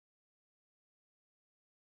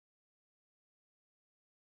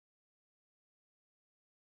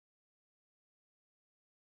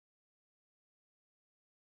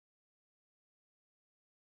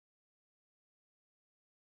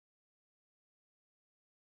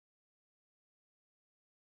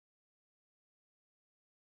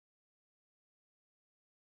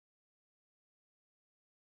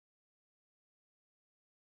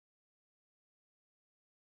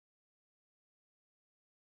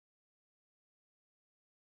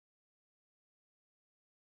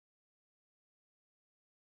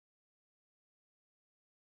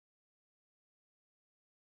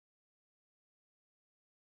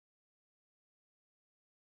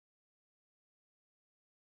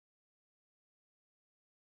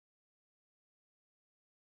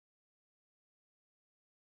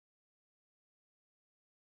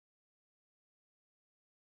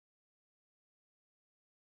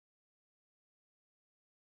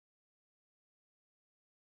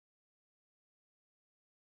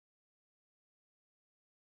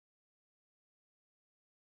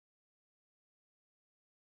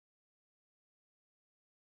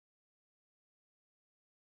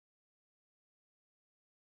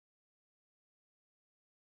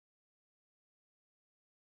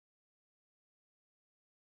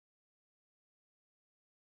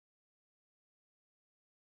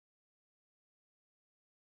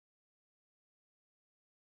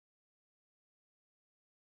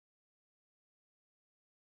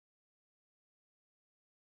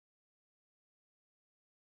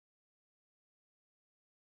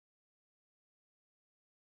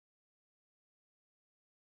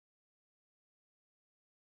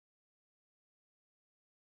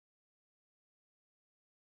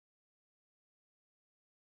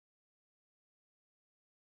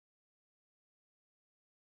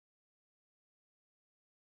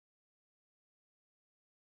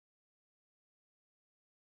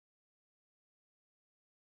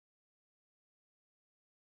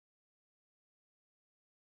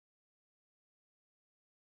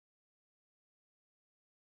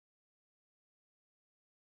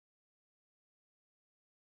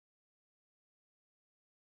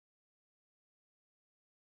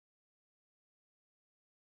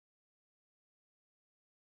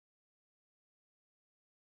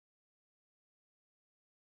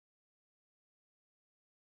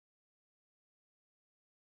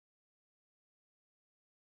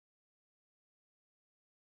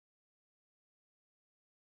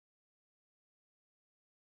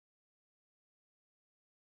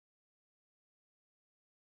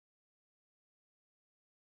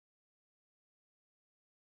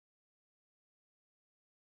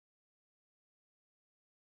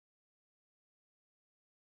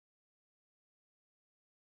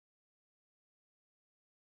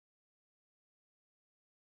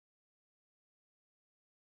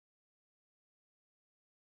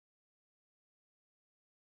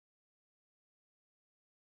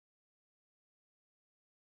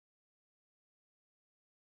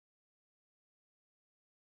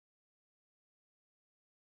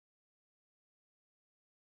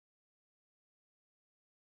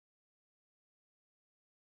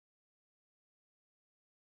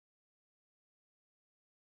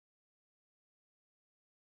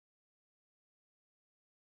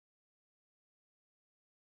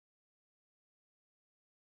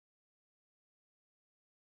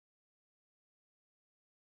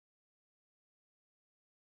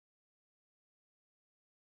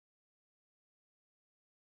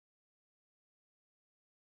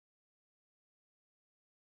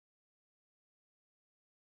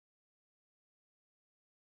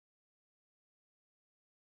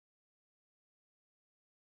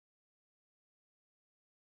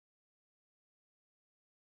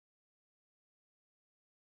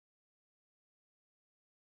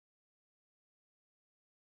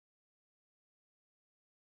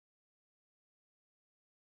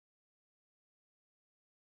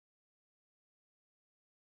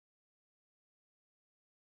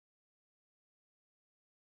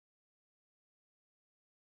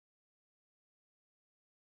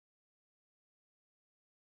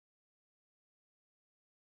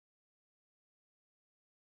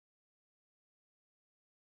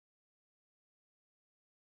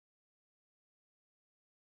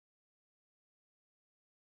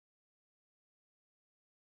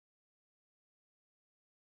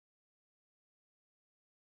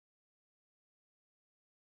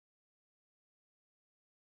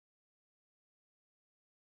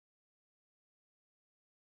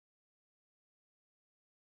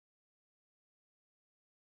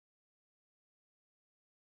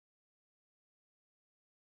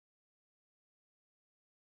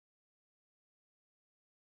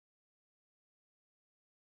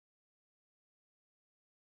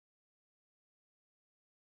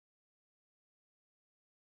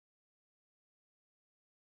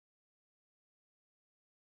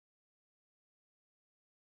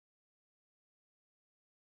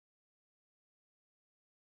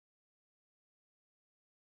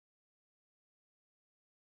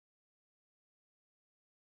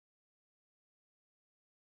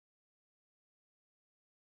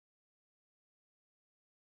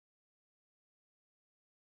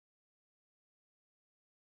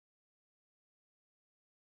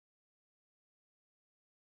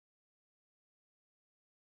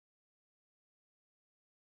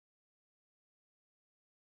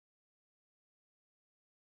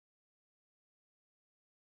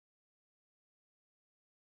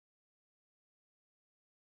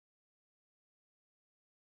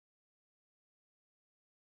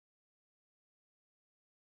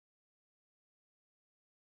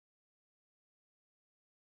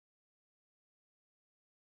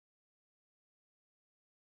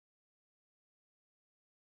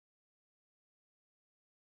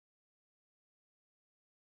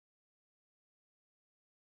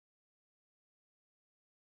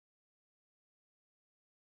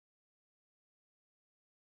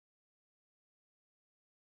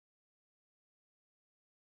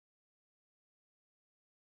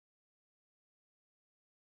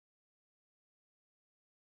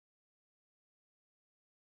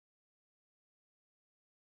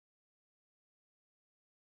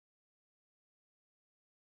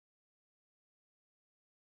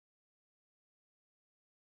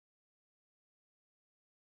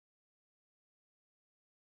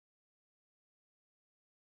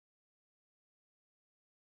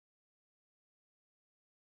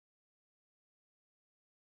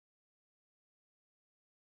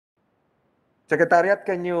Secretariat,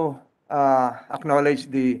 can you acknowledge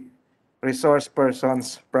the resource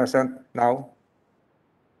persons present now?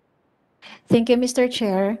 Thank you, Mr.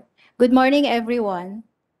 Chair. Good morning, everyone.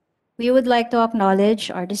 We would like to acknowledge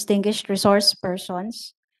our distinguished resource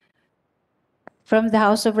persons. From the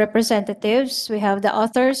House of Representatives, we have the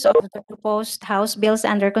authors of the proposed House bills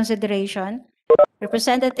under consideration,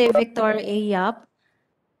 Representative Victor A. Yap,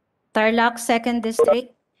 Tarlac 2nd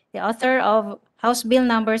District, the author of House Bill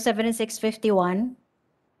number 7651,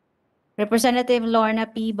 Representative Lorna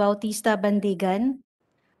P. Bautista Bandigan,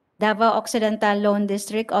 Davao Occidental Lone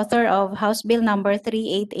District, author of House Bill number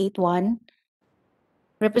 3881,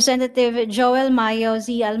 Representative Joel Mayo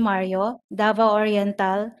Z. Almario, Davao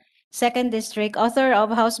Oriental, 2nd District, author of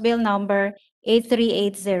House Bill number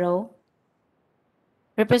 8380.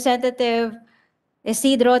 Representative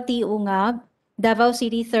Isidro T. Ungab, Davao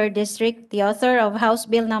City, 3rd District, the author of House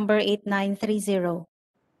Bill number 8930.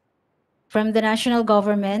 From the national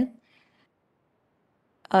government,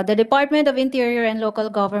 the Department of Interior and Local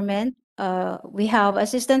Government, we have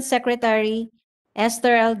Assistant Secretary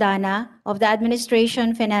Esther Aldana of the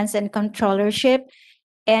Administration, Finance, and Controllership,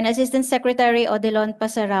 and Assistant Secretary Odilon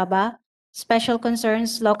Pasaraba, Special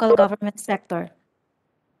Concerns, Local Government Sector.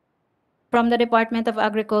 From the Department of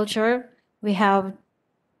Agriculture, we have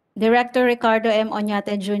Director Ricardo M.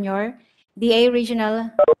 Oñate Jr., DA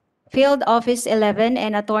Regional Field Office 11,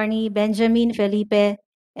 and Attorney Benjamin Felipe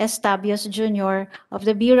Estabios Jr. of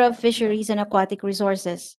the Bureau of Fisheries and Aquatic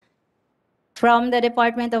Resources. From the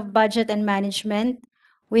Department of Budget and Management,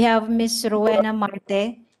 we have Ms. Rowena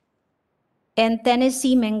Marte and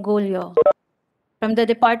Tennessee Mengulio. From the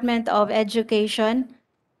Department of Education,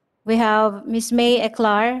 we have Ms. May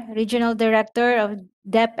Eclar, Regional Director of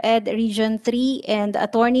DepEd Region 3, and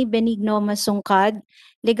Attorney Benigno Masungkad,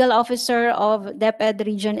 Legal Officer of DepEd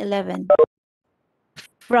Region 11.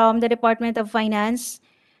 From the Department of Finance,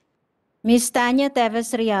 Ms. Tanya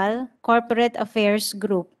Teves Real, Corporate Affairs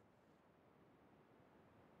Group.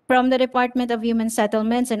 From the Department of Human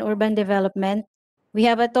Settlements and Urban Development, we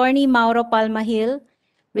have Attorney Mauro Palmahil,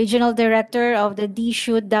 Regional Director of the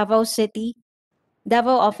DSHUD Davao City,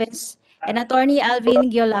 Davao Office, and Attorney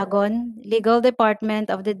Alvin Giolagon, Legal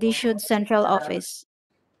Department of the DSHUD Central Office.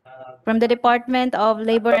 From the Department of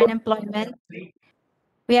Labor and Employment,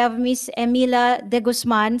 we have Ms. Emila De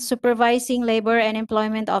Guzman, Supervising Labor and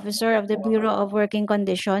Employment Officer of the Bureau of Working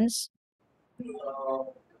Conditions.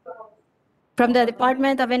 From the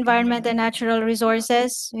Department of Environment and Natural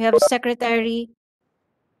Resources, we have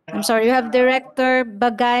Director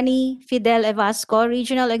Bagani Fidel Evasco,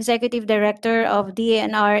 Regional Executive Director of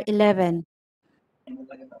DNR 11.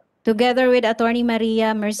 Together with Attorney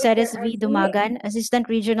Maria Mercedes V. Dumagan, Assistant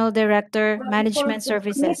Regional Director, Management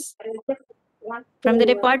Services. From the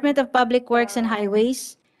Department of Public Works and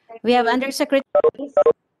Highways, we have Undersecretary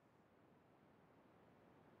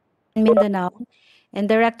Mindanao and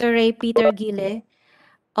Director Ray Peter Gile,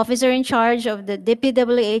 Officer in charge of the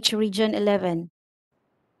DPWH Region 11.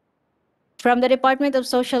 From the Department of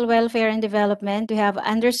Social Welfare and Development, we have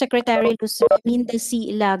Undersecretary Lucinda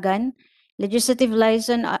C. Ilagan, Legislative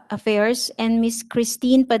Liaison Affairs, and Ms.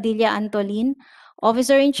 Christine Padilla Antolin,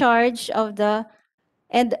 Officer in charge of the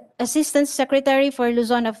and Assistant Secretary for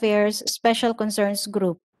Luzon Affairs Special Concerns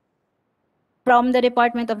Group. From the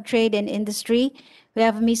Department of Trade and Industry, we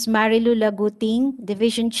have Ms. Marilu Laguting,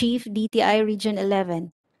 Division Chief, DTI Region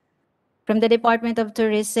 11. From the Department of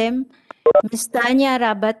Tourism, Ms. Tanya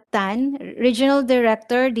Rabat-Tan, Regional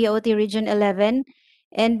Director, DOT Region 11,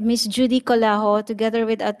 and Ms. Judy Colajo, together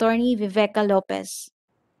with Attorney Viveka Lopez.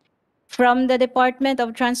 From the Department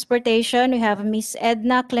of Transportation, we have Ms.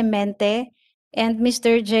 Edna Clemente and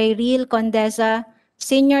Mr. J. Real Condesa,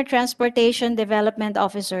 Senior Transportation Development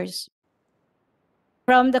Officers.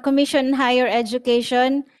 From the Commission on Higher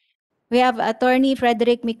Education, we have Attorney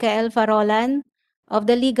Frederick Michael Farolan of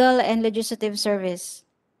the Legal and Legislative Service.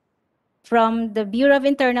 From the Bureau of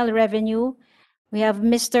Internal Revenue, we have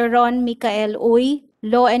Mr. Ron Michael Uy,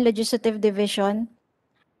 Law and Legislative Division.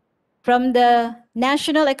 From the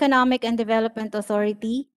National Economic and Development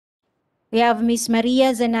Authority, we have Ms.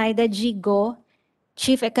 Maria Zenaida G. Go,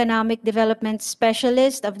 Chief Economic Development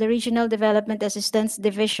Specialist of the Regional Development Assistance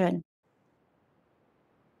Division.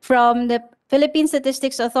 From the Philippine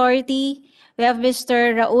Statistics Authority, we have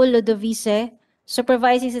Mr. Raul Ludovice,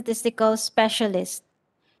 Supervising Statistical Specialist.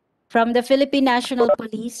 From the Philippine National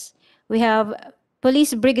Police, we have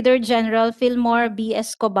Police Brigadier General Fillmore B.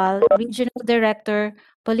 Escobar, Regional Director,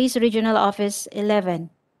 Police Regional Office 11.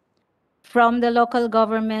 From the Local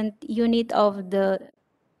Government Unit of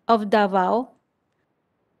Davao,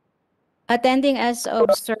 Attending as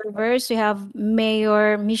observers, we have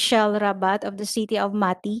Mayor Michelle Rabat of the City of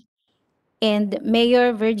Mati and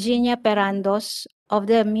Mayor Virginia Perandos of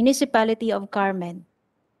the Municipality of Carmen.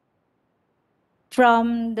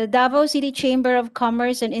 From the Davao City Chamber of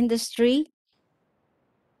Commerce and Industry,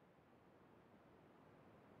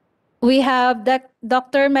 we have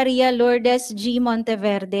Dr. Maria Lourdes G.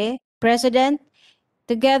 Monteverde, President,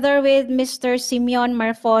 together with Mr. Simeon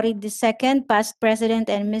Marfori II, past President,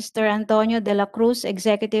 and Mr. Antonio de la Cruz,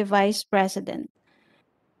 Executive Vice President.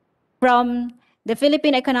 From the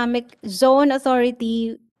Philippine Economic Zone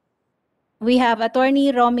Authority, we have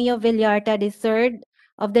Attorney Romeo Villarta III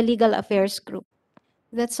of the Legal Affairs Group.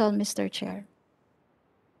 That's all, Mr. Chair.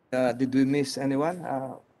 Did we miss anyone?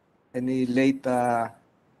 Any late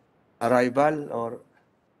arrival or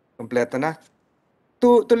kompleto na?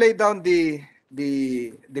 To lay down the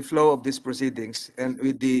flow of these proceedings, and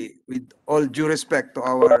with all due respect to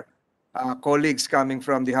our colleagues coming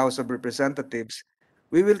from the House of Representatives,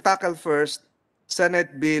 we will tackle first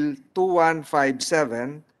Senate Bill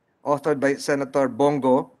 2157, authored by Senator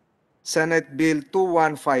Bongo, Senate Bill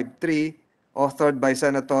 2153, authored by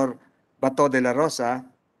Senator Bato de la Rosa,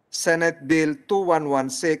 Senate Bill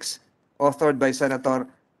 2116, authored by Senator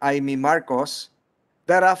Amy Marcos.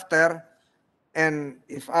 Thereafter, and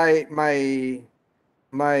if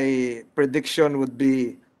my prediction would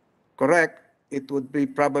be correct, it would be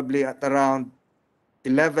probably at around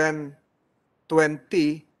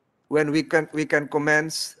 11:20 when we can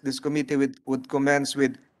commence. This committee would commence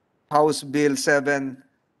with House Bill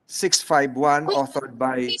 7651, authored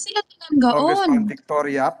by Congressman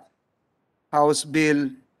Victoria, House Bill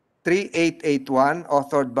 3881,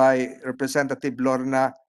 authored by Representative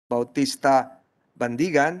Lorna Bautista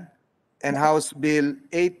Bandigan, and House Bill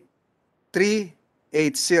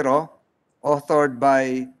 8380, authored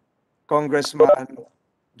by Congressman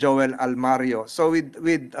Joel Almario. So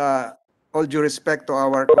with all due respect to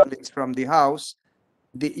our colleagues from the House,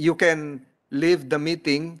 you can leave the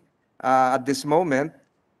meeting at this moment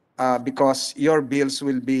because your bills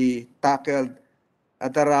will be tackled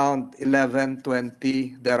at around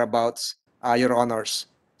 11:20 thereabouts, Your Honors.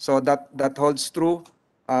 So that holds true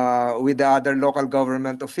with the other local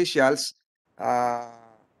government officials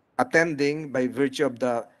attending by virtue of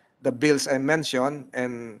the bills I mentioned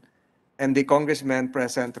and the congressmen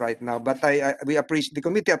present right now. But we appreciate, the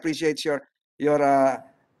committee appreciates your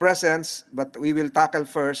presence, but we will tackle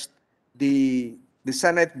first the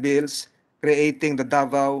Senate bills creating the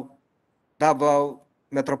Davao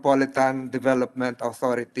Metropolitan Development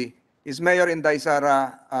Authority. Is Mayor Inday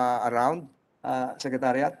Sara around,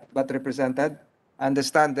 Secretariat, but represented? I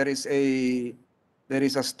understand there is a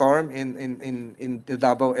storm in the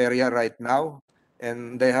Davao area right now,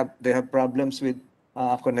 and they have problems with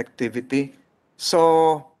connectivity.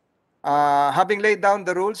 So, having laid down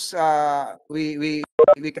the rules, we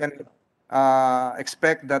can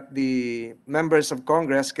expect that the members of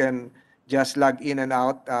Congress can just log in and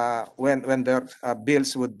out when their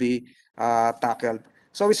bills would be tackled.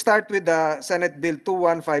 So we start with Senate Bill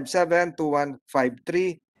 2157,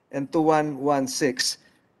 2153, and 2116.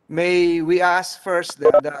 May we ask first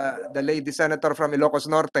the lady senator from Ilocos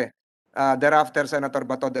Norte, thereafter Senator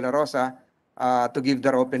Bato de la Rosa, to give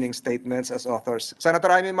their opening statements as authors.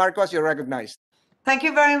 Senator Amy Marcos, you're recognized. Thank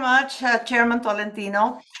you very much, Chairman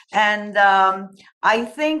Tolentino. And I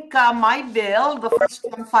think my bill, the first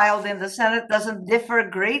one filed in the Senate, doesn't differ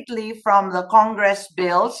greatly from the Congress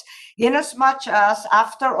bills, in as much as,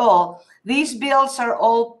 after all, these bills are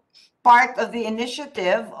all part of the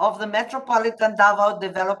initiative of the Metropolitan Davao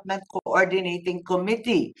Development Coordinating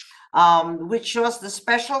Committee, which was the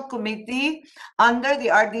special committee under the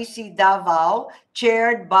RDC Davao,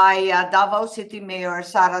 chaired by Davao City Mayor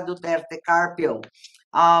Sara Duterte Carpio.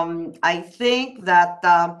 I think that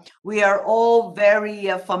we are all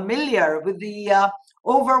very familiar with the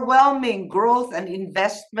overwhelming growth and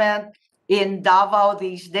investment in Davao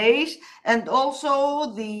these days, and also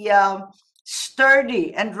the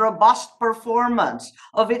sturdy and robust performance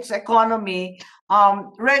of its economy,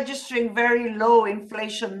 registering very low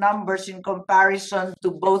inflation numbers in comparison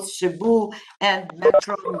to both Cebu and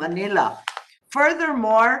Metro Manila.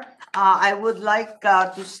 Furthermore, I would like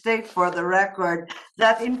to state for the record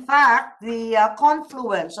that, in fact, the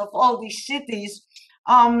confluence of all these cities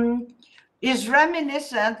is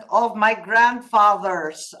reminiscent of my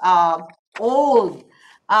grandfather's old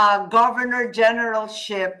governor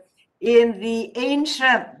generalship in the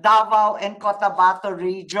ancient Davao and Cotabato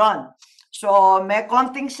region. So may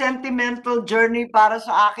konting sentimental journey para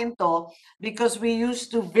sa akin to, because we used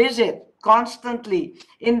to visit constantly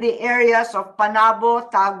in the areas of Panabo,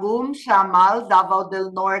 Tagum, Samal, Davao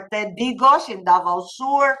del Norte, Digos in Davao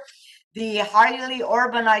Sur, the highly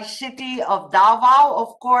urbanized city of Davao,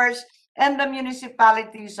 of course, and the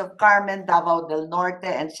municipalities of Carmen, Davao del Norte,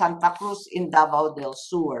 and Santa Cruz in Davao del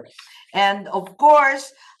Sur. And of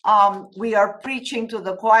course, we are preaching to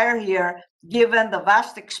the choir here, given the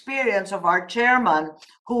vast experience of our chairman,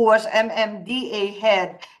 who was MMDA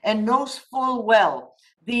head and knows full well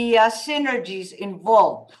the synergies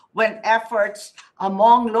involved when efforts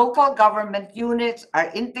among local government units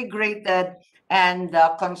are integrated and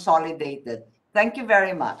consolidated. Thank you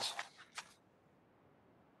very much.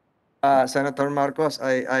 Senator Marcos,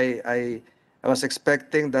 I was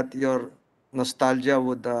expecting that your nostalgia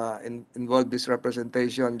would involve this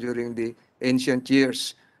representation during the ancient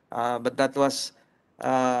years, but that was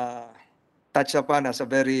touched upon as a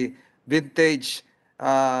very vintage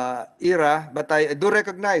era. But I do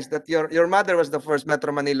recognize that your mother was the first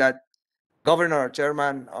Metro Manila governor,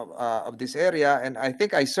 chairman of this area, and I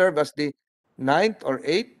think I served as the 9th or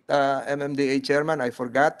 8th MMDA chairman. I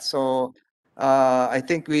forgot. So I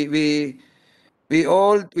think we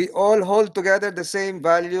all hold together the same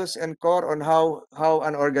values and core on how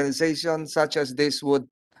an organization such as this would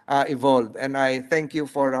evolve. And I thank you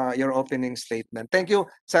for your opening statement. Thank you,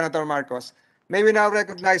 Senator Marcos. May we now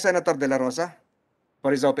recognize Senator De La Rosa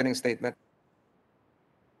for his opening statement.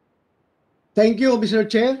 Thank you, Mr.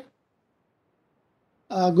 Chair.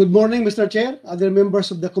 Good morning, Mr. Chair, other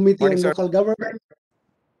members of the Committee Morning, on sir. Local Government.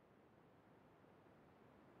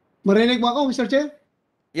 Marinig mo ako, Mr. Chair?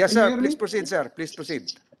 Yes, Can you sir. hear Please me? proceed, sir. Please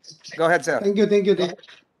proceed. Go ahead, sir. Thank you.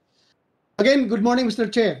 Again, good morning,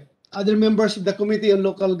 Mr. Chair, other members of the Committee on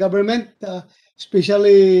Local Government,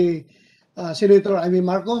 especially Senator Amy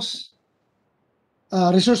Marcos,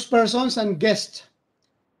 resource persons, and guests.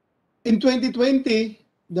 In 2020,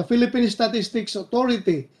 the Philippine Statistics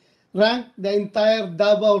Authority ranked the entire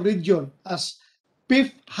Davao region as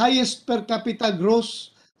 5th highest per capita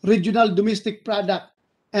gross regional domestic product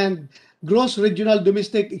and gross regional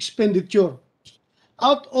domestic expenditure.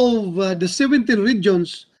 Out of the 17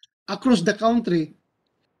 regions across the country,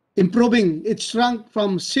 improving its rank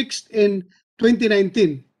from 6th in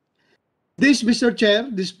 2019. This, Mr. Chair,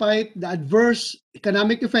 despite the adverse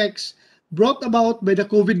economic effects brought about by the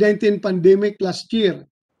COVID-19 pandemic last year.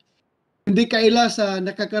 Hindi kaila sa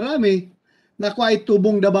nakakarami na ako ay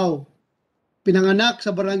tubong Davao. Pinanganak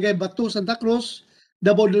sa barangay Batu, Santa Cruz,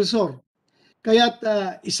 Davao del Sur. Kaya't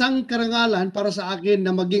isang karangalan para sa akin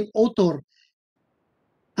na maging author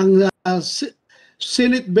ang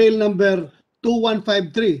Senate Bill number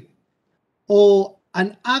 2153 o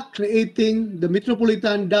an act creating the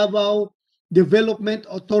Metropolitan Davao Development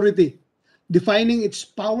Authority, defining its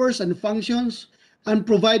powers and functions and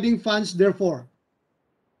providing funds therefore.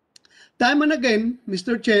 Time and again,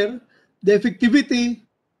 Mr. Chair, the effectivity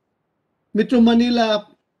Metropolitan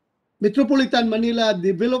Manila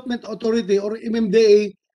Development Authority or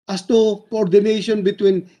MMDA as to coordination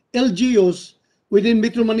between LGUs within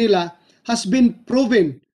Metro Manila has been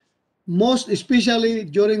proven, most especially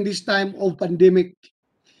during this time of pandemic.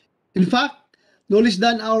 In fact, no less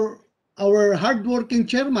than our hardworking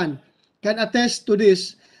chairman can attest to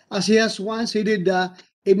this as he has once headed the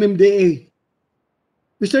MMDA.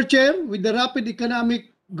 Mr. Chair, with the rapid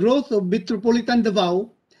economic growth of Metropolitan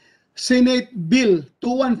Davao, Senate Bill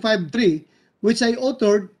 2153, which I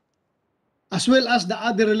authored, as well as the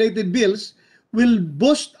other related bills, will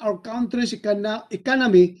boost our country's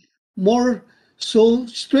economy more, so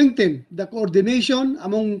strengthen the coordination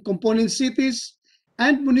among component cities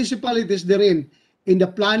and municipalities therein in the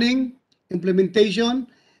planning, implementation,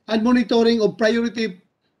 and monitoring of priority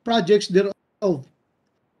projects thereof.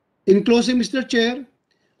 In closing, Mr. Chair,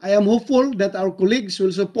 I am hopeful that our colleagues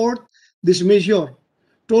will support this measure.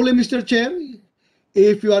 Truly, Mr. Chair,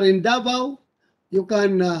 if you are in Davao, you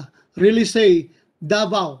can really say,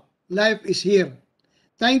 Davao, life is here.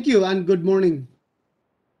 Thank you and good morning.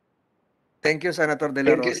 Thank you, Senator De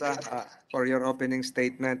La Rosa, for your opening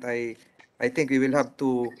statement. I think we will have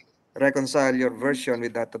to reconcile your version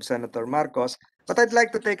with that of Senator Marcos. But I'd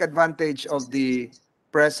like to take advantage of the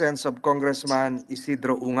presence of Congressman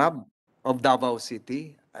Isidro Ungab of Davao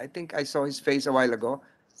City. I think I saw his face a while ago.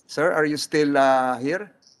 Sir, are you still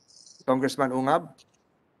here? Congressman Ungab?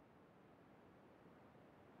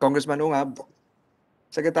 Congressman Ungab?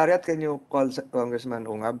 Secretariat, can you call Congressman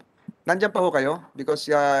Ungab? Nandiyan pa ho kayo? Because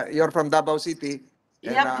you're from Davao City.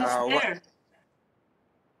 And, Yep, he's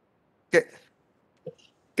there.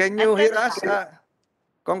 Can you hear us,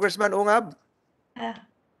 Congressman Ungab?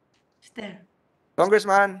 He's there.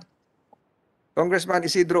 Congressman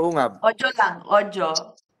Isidro Ungab. Audio lang, audio.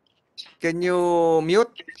 Can you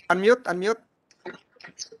mute? Unmute.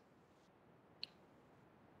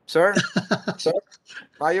 Sir?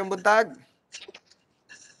 Mayong buntag.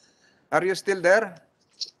 Are you still there?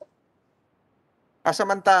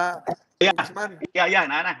 Asamanta, Yeah, Congressman?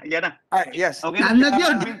 Nana, yan na. Yes. Okay. Nana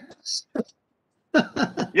yun.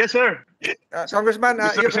 Yes, sir. Congressman,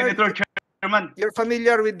 Mr. Senator Chairman. you're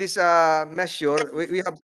familiar with this measure. We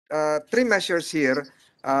have three measures here.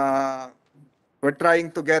 We're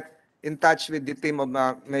trying to get in touch with the team of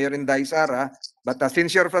Mayor Inday Sara. But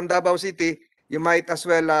since you're from Davao City, you might as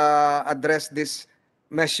well address this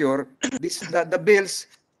measure. The bills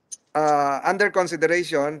under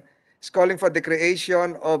consideration is calling for the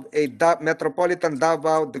creation of a Metropolitan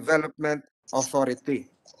Davao Development Authority.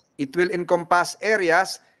 It will encompass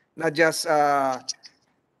areas not just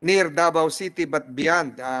near Davao City but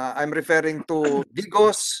beyond. I'm referring to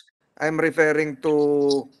Digos, I'm referring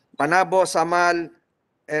to Panabo, Samal,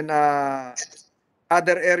 and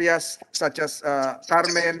other areas such as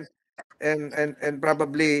Carmen and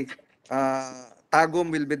probably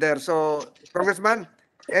Tagum will be there. So, Congressman,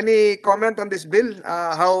 any comment on this bill?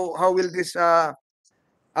 How will this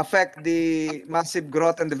affect the massive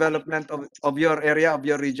growth and development of your area, of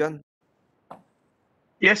your region?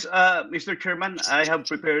 Yes, Mr. Chairman, I have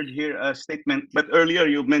prepared here a statement, but earlier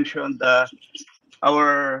you mentioned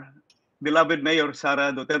our beloved Mayor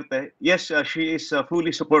Sara Duterte. Yes, she is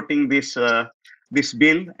fully supporting this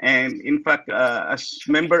bill, and in fact, as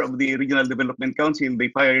member of the Regional Development Council, they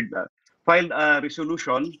filed a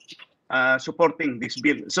resolution supporting this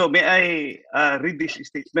bill. So may I read this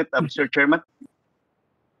statement, Mr. Chairman?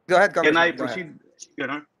 Go ahead, Can I Congressman. Go ahead. proceed,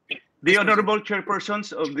 Your Honor? Please The proceed. honorable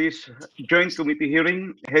chairpersons of this joint committee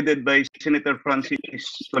hearing, headed by Senator Francis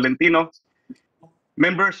Tolentino,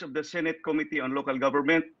 members of the Senate Committee on Local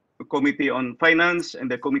Government, the Committee on Finance,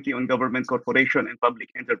 and the Committee on Government Corporation and Public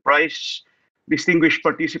Enterprise, distinguished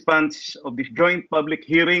participants of this joint public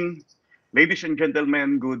hearing, ladies and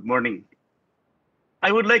gentlemen, good morning.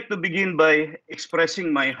 I would like to begin by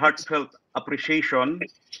expressing my heartfelt appreciation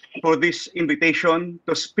for this invitation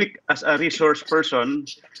to speak as a resource person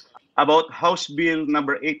about House Bill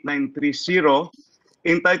number 8930,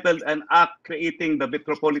 entitled An Act Creating the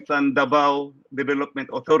Metropolitan Davao Development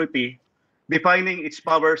Authority, defining its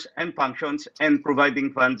powers and functions and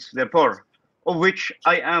providing funds therefore, of which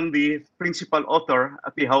I am the principal author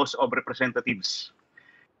at the House of Representatives.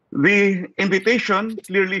 The invitation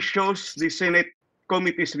clearly shows the Senate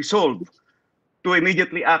Committee's resolve to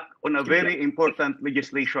immediately act on a very important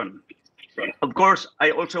legislation. Of course,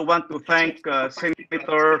 I also want to thank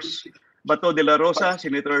Senators Bato de la Rosa,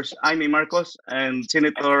 Senators Amy Marcos, and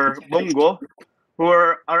Senator Bongo, who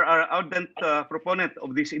are our ardent proponent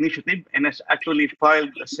of this initiative and has actually filed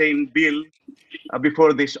the same bill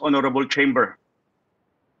before this honorable chamber.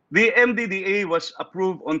 The MDDA was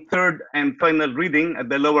approved on third and final reading at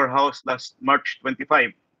the lower house last March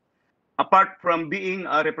 25. Apart from being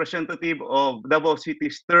a representative of Davao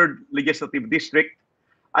City's third legislative district,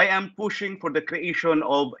 I am pushing for the creation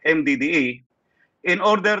of MDDA in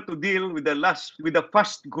order to deal with the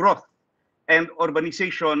fast growth and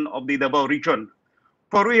urbanization of the Davao region.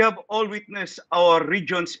 For we have all witnessed our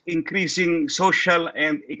region's increasing social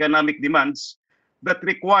and economic demands that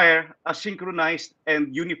require a synchronized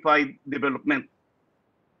and unified development.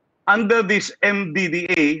 Under this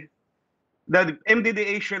MDDA, the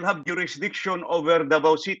MDDA shall have jurisdiction over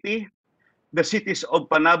Davao City, the cities of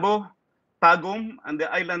Panabo, Tagum, and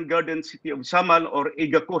the island garden city of Samal or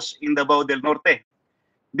Igacos in Davao del Norte,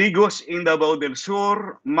 Digos in Davao del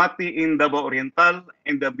Sur, Mati in Davao Oriental,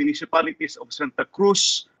 and the municipalities of Santa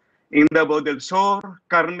Cruz in Davao del Sur,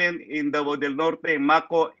 Carmen in Davao del Norte,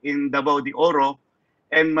 Maco in Davao de Oro,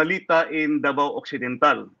 and Malita in Davao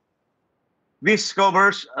Occidental. This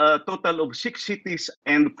covers a total of 6 cities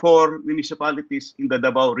and 4 municipalities in the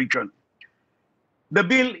Davao region. The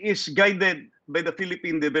bill is guided by the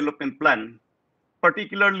Philippine Development Plan,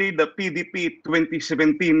 particularly the PDP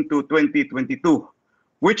 2017 to 2022,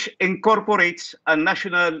 which incorporates a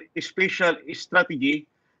national spatial strategy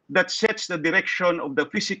that sets the direction of the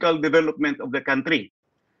physical development of the country.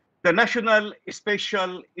 The National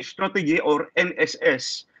Spatial Strategy, or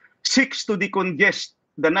NSS, seeks to decongest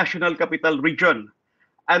the National Capital Region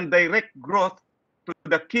and direct growth to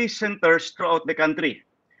the key centers throughout the country,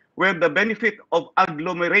 where the benefit of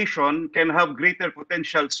agglomeration can have greater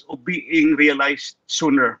potentials of being realized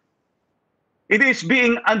sooner. It is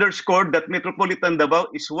being underscored that Metropolitan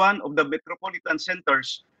Davao is one of the metropolitan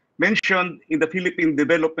centers mentioned in the Philippine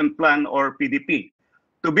Development Plan, or PDP,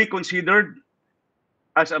 to be considered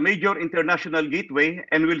as a major international gateway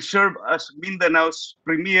and will serve as Mindanao's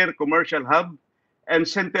premier commercial hub and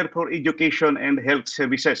Center for Education and Health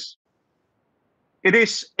Services. It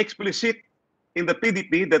is explicit in the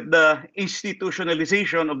PDP that the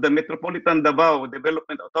institutionalization of the Metropolitan Davao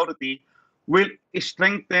Development Authority will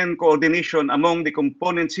strengthen coordination among the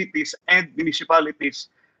component cities and municipalities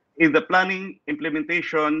in the planning,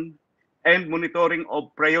 implementation, and monitoring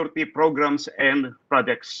of priority programs and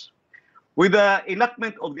projects. With the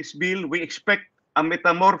enactment of this bill, we expect a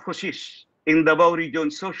metamorphosis in Davao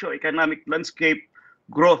Region's socio-economic landscape,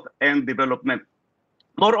 growth, and development.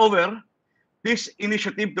 Moreover, this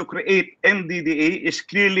initiative to create MDDA is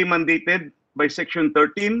clearly mandated by Section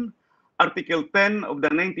 13, Article 10 of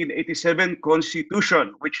the 1987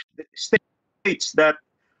 Constitution, which states that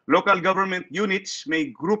local government units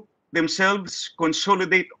may group themselves,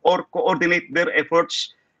 consolidate, or coordinate their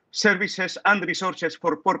efforts, services, and resources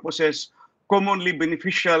for purposes commonly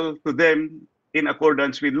beneficial to them in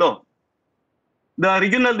accordance with law. The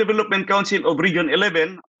Regional Development Council of Region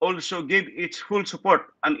 11 also gave its full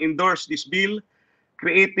support and endorsed this bill,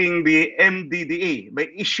 creating the MDDA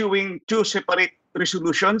by issuing two separate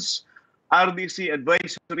resolutions, RDC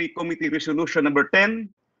Advisory Committee Resolution number 10,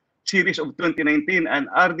 Series of 2019, and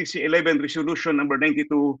RDC 11 Resolution number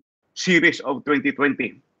 92, Series of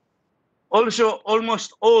 2020. Also,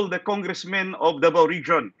 almost all the congressmen of Davao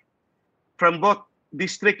Region from both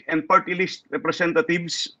district and party list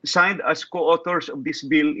representatives signed as co-authors of this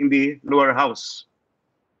bill in the lower house.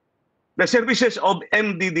 The services of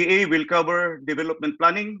MDDA will cover development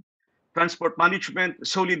planning, transport management,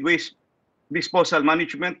 solid waste disposal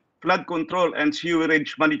management, flood control and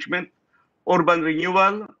sewerage management, urban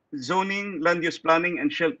renewal, zoning, land use planning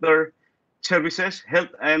and shelter services, health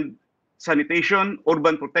and sanitation,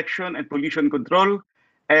 urban protection and pollution control,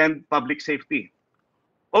 and public safety.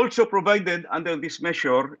 Also provided under this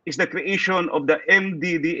measure is the creation of the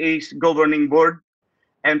MDDA's governing board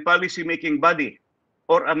and policy-making body,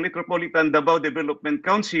 or a Metropolitan Davao Development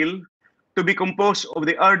Council, to be composed of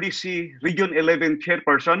the RDC Region 11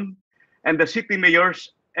 chairperson and the city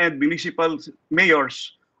mayors and municipal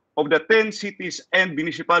mayors of the 10 cities and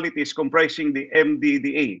municipalities comprising the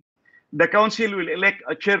MDDA. The council will elect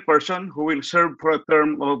a chairperson who will serve for a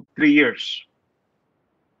term of 3 years.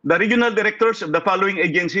 The regional directors of the following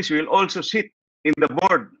agencies will also sit in the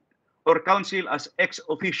board or council as ex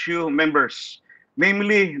officio members,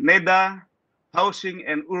 namely NEDA, Housing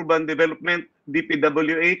and Urban Development,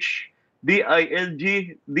 DPWH,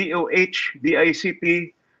 DILG, DOH,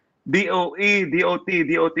 DICT, DOE, DOT,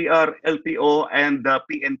 DOTR, LTO, and the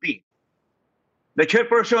PNP. The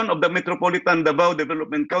chairperson of the Metropolitan Davao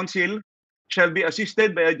Development Council shall be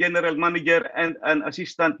assisted by a general manager and an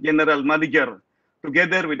assistant general manager,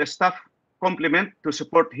 together with a staff complement to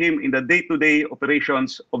support him in the day-to-day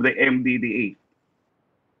operations of the MDDA.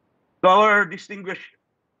 To our distinguished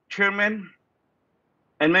chairman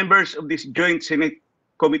and members of this joint Senate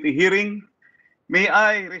committee hearing, may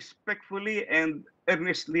I respectfully and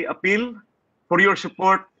earnestly appeal for your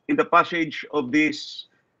support in the passage of this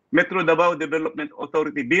Metro Davao Development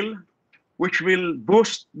Authority Bill, which will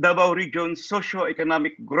boost Davao Region's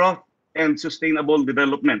socio-economic growth and sustainable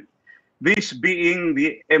development, this being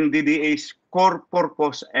the MDDA's core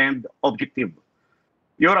purpose and objective.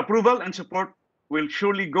 Your approval and support will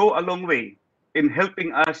surely go a long way in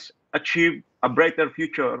helping us achieve a brighter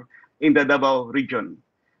future in the Davao region.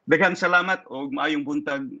 Daghang salamat o maayong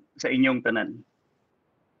buntag sa inyong tanan.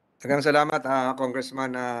 Daghang salamat,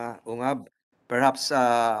 Congressman Ungab. Perhaps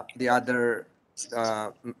the other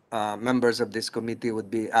members of this committee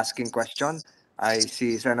would be asking questions. I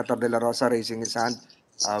see Senator De La Rosa raising his hand.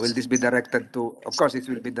 Will this be directed to, of course, it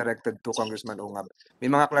will be directed to Congressman Ungab. May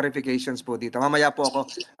mga clarifications po dito. Mamaya po ako,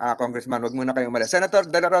 Congressman, wag muna kayong umalis. Senator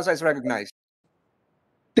De La Rosa is recognized.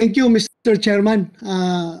 Thank you, Mr. Chairman.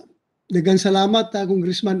 Daghang salamat,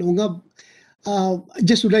 Congressman Ungab. I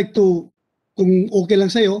just would like to, kung okay lang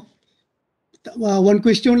sa'yo, one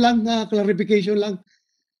question lang, clarification lang.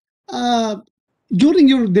 During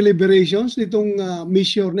your deliberations nitong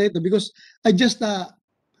measure na ito, because I just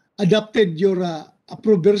adopted your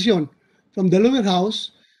approved version from the lower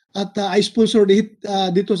house at I sponsored it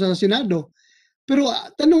dito sa Senado. Pero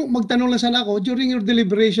magtanong lang sana ako, during your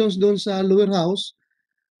deliberations doon sa lower house,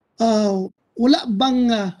 wala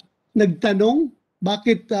bang nagtanong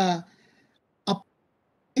bakit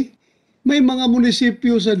may mga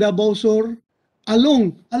munisipyo sa Davao Sur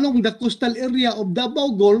along the coastal area of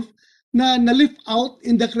Davao Gulf na na-lift out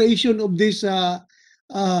in the creation of this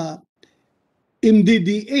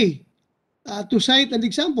MDDA. To cite an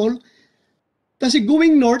example, kasi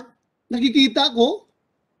going north, nakikita ko,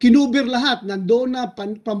 kinuber lahat. Nandoon na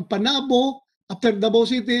Panabo, after Davao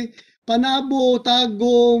City, Panabo,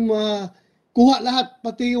 Tagum, kuha lahat,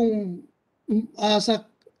 pati yung sa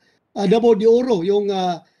Davao de Oro, yung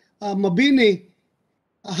Mabini,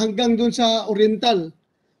 hanggang doon sa Oriental.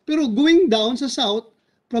 Pero going down sa south,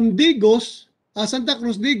 from Digos, Santa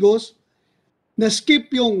Cruz Digos, na-skip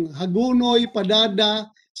yung Hagunoy, Padada,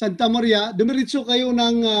 Santa Maria, dumiritso kayo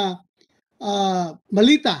ng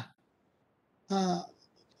Malita.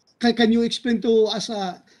 Can you explain to us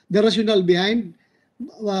the rationale behind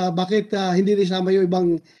bakit hindi isama yung ibang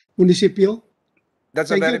munisipyo? That's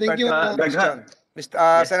Thank a you, very thank you. pertinent question. Mr.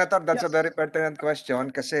 Yes. Senator, that's a very pertinent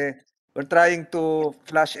question kasi we're trying to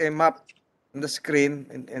flash a map on the screen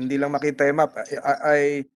and hindi lang makita yung map.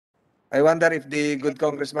 I wonder if the good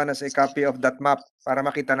congressman has a copy of that map para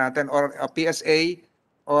makita natin or a PSA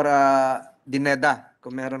or the NEDA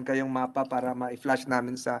kung meron kayong mapa para ma-flash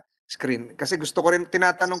namin sa screen. Kasi gusto ko rin,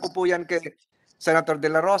 tinatanong ko po yan kay Senator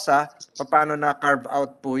De La Rosa, paano na-carve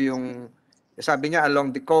out po yung, sabi niya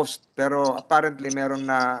along the coast, pero apparently meron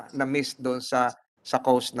na miss doon sa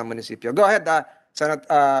coast ng munisipyo. Go ahead,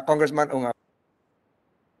 Congressman Ungab.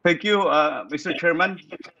 Thank you, Mr. Chairman.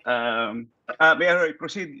 May I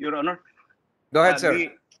proceed, Your Honor? Go ahead, sir.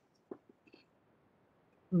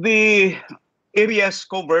 The areas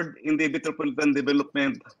covered in the Metropolitan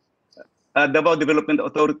Development, Davao Development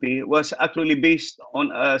Authority was actually based on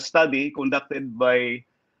a study conducted by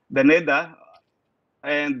the NEDA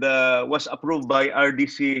and was approved by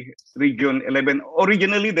RDC Region 11.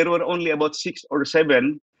 Originally, there were only about 6 or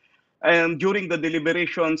 7. And during the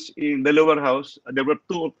deliberations in the lower house, there were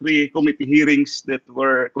 2 or 3 committee hearings that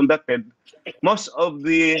were conducted. Most of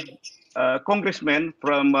the congressmen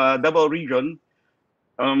from Davao region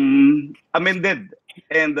amended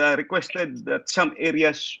and requested that some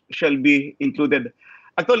areas shall be included.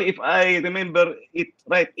 Actually, if I remember it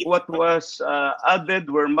right, what was added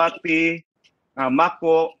were Mati,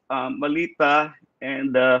 Mako, Malita,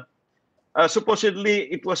 and supposedly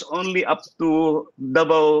it was only up to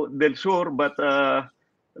Davao del Sur, but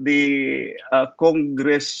the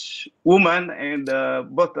congresswoman and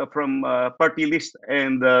both from party list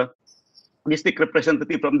and district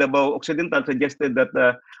representative from Davao Occidental suggested that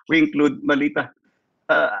we include Malita.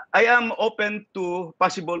 I am open to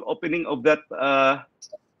possible opening of that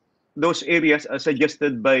those areas as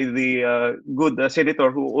suggested by the good senator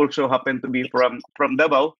who also happened to be from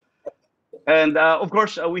Davao. And of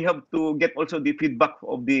course, we have to get also the feedback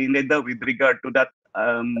of the NEDA with regard to that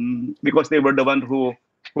because they were the one who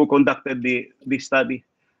conducted the study.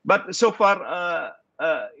 But so far,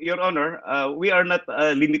 Your Honor, we are not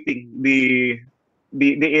limiting the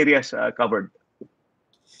areas covered.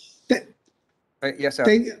 Yes, sir.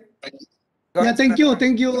 Thank, Go yeah, ahead, thank you, Senator.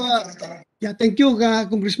 thank you. Thank you,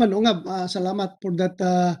 Congressman Ungab. Salamat for that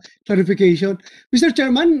clarification. Mr.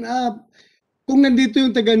 Chairman, kung nandito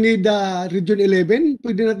yung taga NIDA Region 11,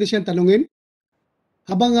 pwede natin siyang tanungin?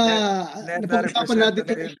 Habang NEDA napag-usapan natin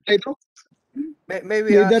representative. ito. May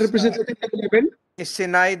we NIDA ask Representative 11? is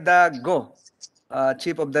Sinaida Go,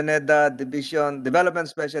 Chief of the NEDA Division Development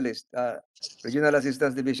Specialist, Regional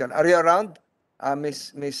Assistance Division. Are you around,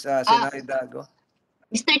 Miss Sinaida Go?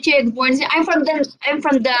 Mr. Chair, good morning. I'm from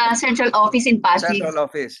the central office in Pasig. Central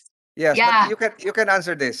Office. Yes, Yeah. but you can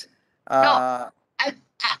answer this. I-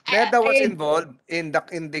 NEDA was I- involved in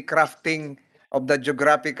the crafting of the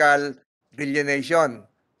geographical delineation.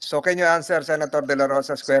 So can you answer Senator De La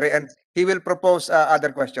Rosa's query? And he will propose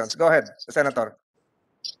other questions. Go ahead, Senator.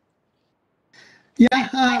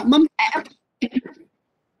 Yeah, ma'am,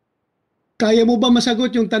 kaya mo ba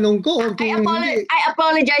masagot yung tanong ko? Or kung hindi, I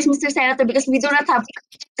apologize, Mr. Senator, because we do not have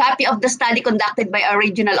copy of the study conducted by our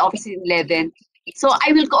regional office in 11. So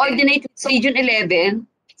I will coordinate with Region 11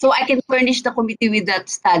 so I can furnish the committee with that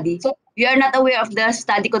study. So we are not aware of the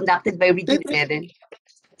study conducted by Region 11.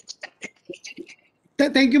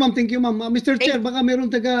 thank you, ma'am. Thank you, ma'am. Mr. Chair, baka meron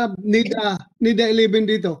taga NIDA 11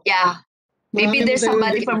 dito. Yeah. Maybe Marami there's mo tayo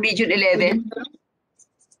somebody dito. from Region 11.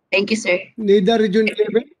 Thank you, sir. NIDA Region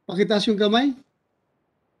 11, pakitaas yung kamay.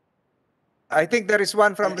 I think there is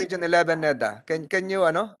one from Region 11, NEDA. Can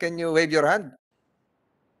you wave your hand?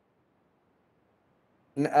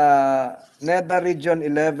 NEDA Region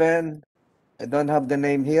 11. I don't have the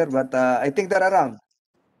name here, but I think they're around.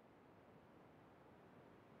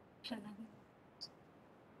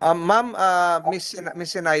 Ma'am, Miss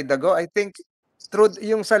Sinaida Go, I think through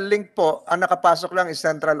yung sa link po, ang nakapasok lang is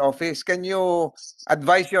Central Office. Can you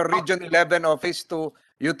advise your Region 11 office to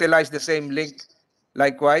utilize the same link?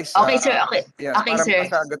 Likewise. Okay, sir. Okay. Yes, Okay, para sir.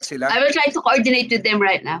 masagot sila. I will try to coordinate with them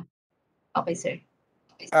right now. Okay, sir.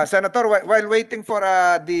 Senator, while waiting for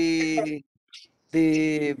the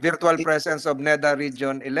virtual presence of NEDA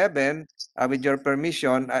Region 11, with your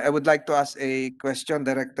permission, I would like to ask a question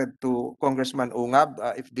directed to Congressman Ungab,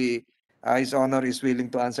 if His Honor is willing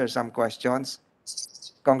to answer some questions.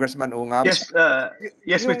 Congressman Ungab. Yes,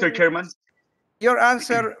 yes, Yung- Mr. Chairman. Your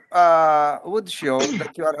answer would show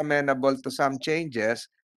that you are amenable to some changes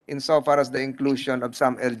insofar as the inclusion of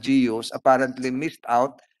some LGUs apparently missed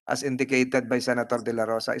out as indicated by Senator De La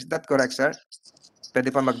Rosa. Is that correct, sir? Pwede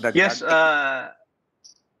pa magdagdag? Yes,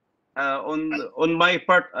 on my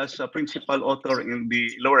part as a principal author in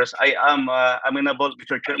the lowers, I am amenable,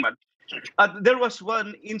 Mr. Chairman. There was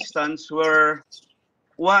one instance where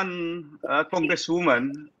one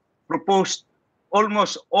congresswoman proposed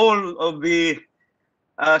almost all of the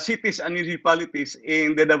cities and municipalities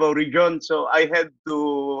in the Davao region. So I have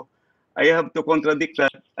to contradict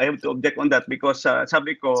that. I have to object on that because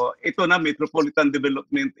sabi ko, ito na Metropolitan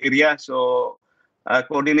Development Area. So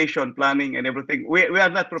coordination, planning, and everything. We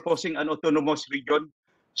are not proposing an autonomous region.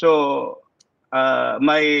 So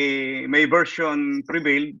my version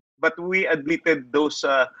prevailed, but we admitted those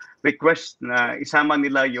requests na isama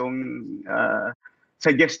nila yung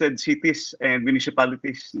suggested cities and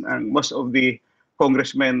municipalities ng most of the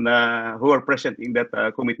congressmen who are present in that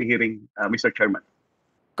committee hearing, Mr. Chairman.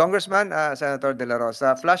 Congressman, Senator De La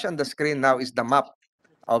Rosa, flash on the screen now is the map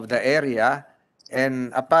of the area,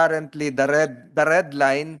 and apparently the red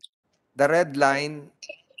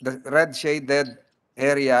shaded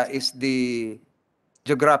area is the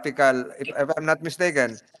geographical, if I'm not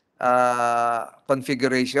mistaken,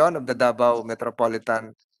 configuration of the Davao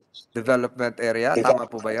Metropolitan Development Area. Tama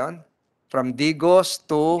po ba yun? From Digos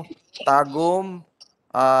to Tagum,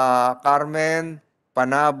 Carmen,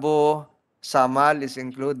 Panabo, Samal is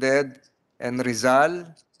included, and Rizal.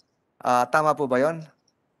 Tama po ba yun?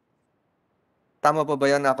 Tama po ba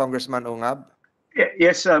yun, Congressman Ungab?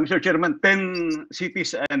 Yes, Mr. Chairman, 10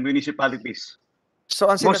 cities and municipalities. So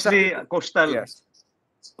ang Mostly sinasabi, coastal. yes,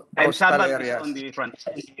 And coastal Samal is areas. on the front.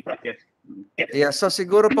 Yes. Yes, so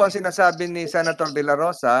siguro po ang sinasabi ni Senator De La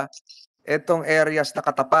Rosa, itong areas na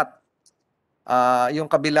katapat, yung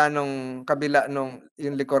kabila nung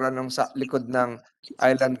yung likuran nung likod ng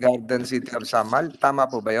Island Garden City of Samal, tama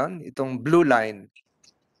po ba 'yon? Itong blue line.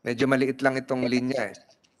 Medyo maliit lang itong linya eh.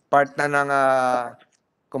 Part na ng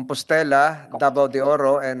Compostela, Davao de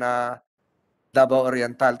Oro, and Davao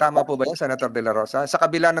Oriental. Tama po ba 'yan, Senator De La Rosa? Sa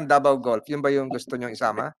kabila ng Davao Gulf, yun ba yung gusto nyo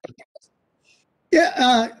isama?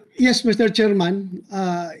 Yeah, yes, Mr. Chairman.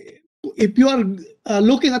 If you are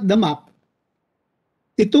looking at the map,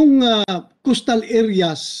 itong coastal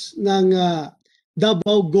areas ng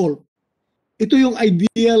Davao Gulf, ito yung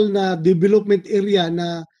ideal na development area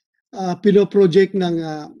na pinoproject ng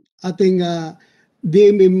ating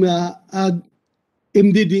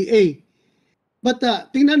MDDA. But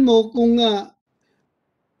tingnan mo kung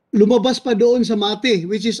lumabas pa doon sa Mate,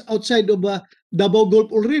 which is outside of Davao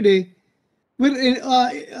Gulf already,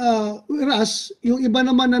 whereas yung iba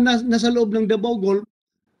naman na nasa loob ng Davao Gulf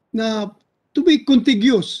na to be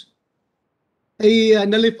contiguous ay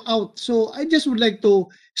na-lift out. So I just would like to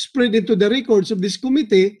spread into the records of this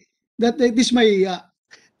committee that it is my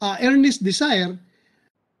earnest desire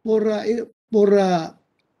for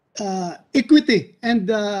equity and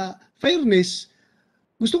fairness.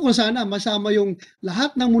 Gusto ko sana masama yung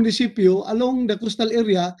lahat ng munisipyo along the coastal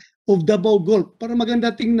area of Davao Gulf para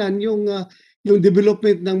maganda tingnan yung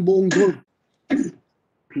development ng buong Gulf.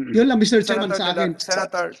 Yun lang, Mr. Chairman, sa akin.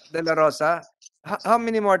 Senator De La Rosa, how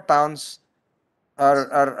many more towns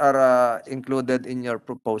are included in your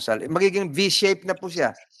proposal? Magiging V-shape na po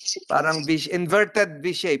siya. Parang inverted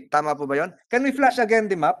V-shape. Tama po ba yun? Can we flash again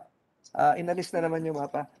the map? Inalis na naman yung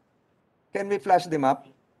mapa. Can we flash the map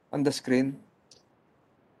on the screen?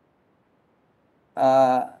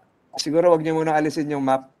 Siguro wag niyo muna alisin yung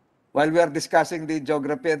map while we are discussing the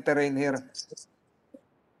geography and terrain here.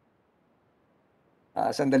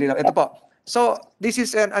 Sandali lang. Ito po. So, this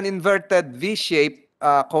is an inverted V-shape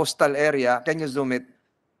coastal area. Can you zoom it?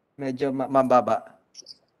 Medyo mababa.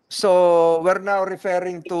 So, we're now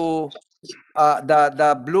referring to the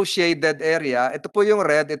blue shaded area. Ito po yung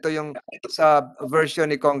red. Ito yung sa version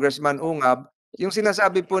ni Congressman Ungab. Yung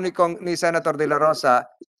sinasabi po ni Senator De La Rosa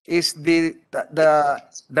is the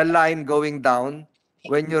line going down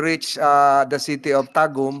when you reach the city of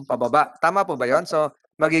Tagum pababa. Tama po ba 'yon? So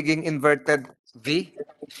magiging inverted V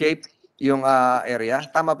shape yung area.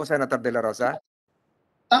 Tama po, Senator De La Rosa?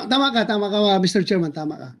 Tama ka, Mr. Chairman,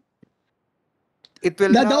 tama ka. It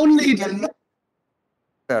will The now only,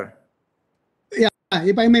 sir.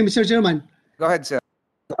 if I may, Mr. Chairman, Go ahead, sir.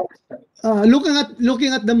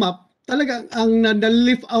 looking at the map, talaga ang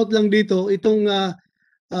na-lift out lang dito itong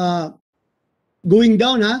going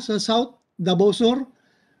down sa South Davao Sur,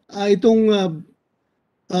 itong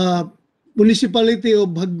municipality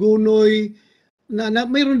of Hagonoy na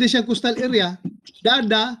mayroon din siyang coastal area,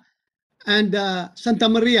 Dada and Santa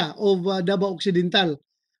Maria of Davao Occidental.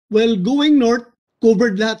 Well, going north,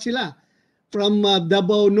 covered lahat sila. From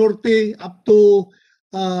Davao Norte up to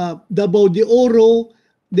Davao de Oro,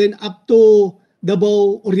 then up to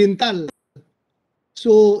Davao Oriental.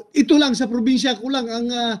 So ito lang sa probinsya ko lang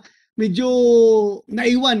ang medyo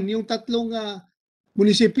naiwan yung tatlong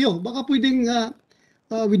munisipyo. Baka pwedeng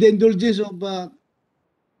with the indulgence of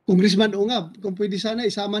Congressman Ungab, kung pwede sana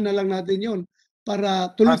isama na lang natin yon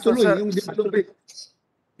para tuloy-tuloy sir, yung development.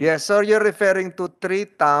 Yes, so you're referring to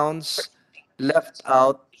 3 towns left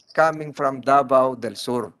out coming from Davao del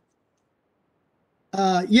Sur.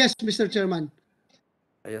 Yes, Mr. Chairman.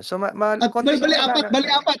 Ayun. So, At konting bali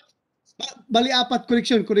apat,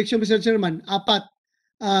 correction, Mr. Chairman, apat.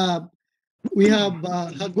 We have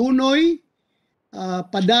Hagonoy,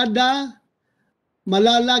 Padada,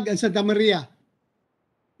 Malalag, and Santa Maria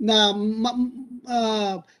na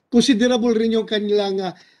considerable rin yung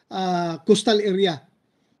kanilang coastal area.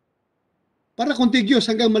 Para contiguous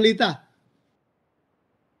hanggang Malita.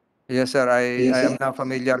 Yes, sir. I am now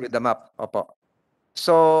familiar with the map. Opo.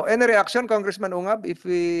 So, any reaction, Congressman Ungab, if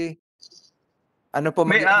we...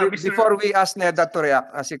 before we ask Neda to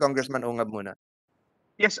react, si Congressman Ungab muna.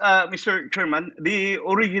 Yes, Mr. Chairman, the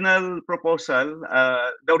original proposal,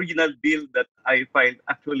 the original bill that I filed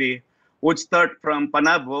actually would start from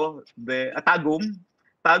Panabo, Tagum,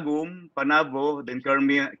 Panabo, then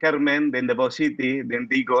Carmen, then Davao City, then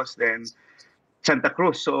Digos, then Santa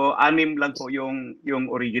Cruz. So 6 lang po yung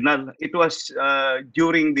original. It was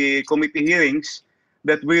during the committee hearings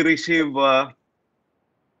that we received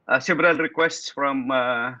several requests from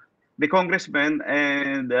the congressman,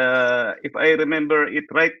 and if I remember it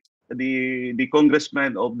right, the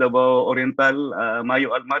congressman of Davao Oriental,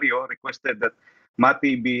 Mayo Almario, requested that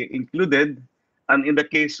Mati be included, and in the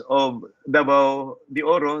case of Davao de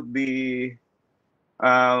Oro, the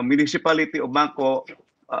municipality of Bangko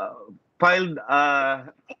filed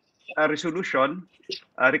a resolution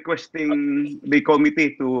requesting the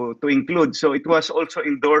committee to include. So it was also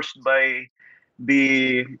endorsed by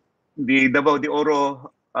the Davao de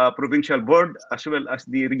Oro Provincial Board as well as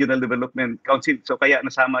the Regional Development Council. So kaya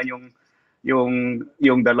nasama yung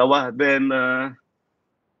dalawa. Then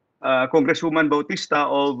Congresswoman Bautista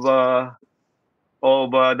of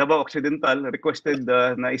Davao Occidental requested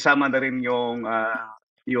na isama na rin yung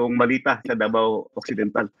Malita sa Davao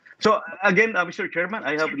Occidental. So again, Mr. Chairman,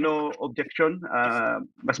 I have no objection.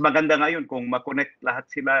 Mas maganda ngayon kung ma-connect lahat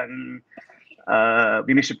sila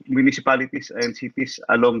municipalities and cities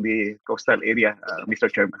along the coastal area,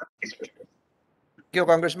 Mr. Chairman. Thank you,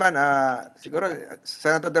 Congressman. Siguro,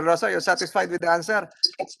 Senator De Rosa, you're satisfied with the answer?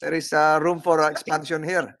 There is room for expansion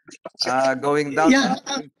here, going down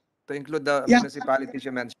to include the municipalities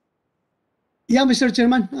you mentioned. Yeah, Mr.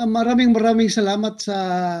 Chairman, maraming salamat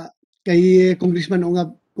kay Congressman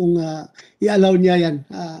Ungab kung i-allow niya yan.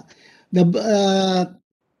 The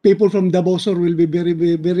people from Davao Sur will be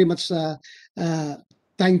very much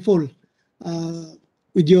thankful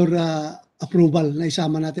with your approval na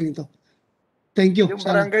isama natin ito. Thank you. Yung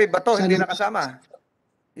barangay Bato, hindi nakasama.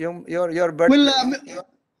 Your birthday. Well,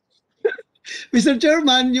 Mr.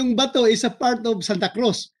 Chairman, yung Bato is a part of Santa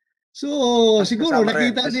Cruz. So, siguro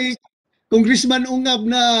nakita ni Congressman Ungab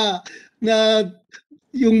na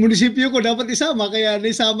yung munisipyo ko dapat isama, kaya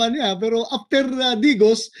naisama niya. Pero after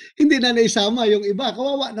Digos, hindi na naisama yung iba.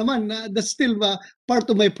 Kawawa naman, that's still part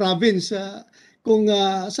of my province. Kung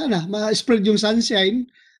sana ma-spread yung sunshine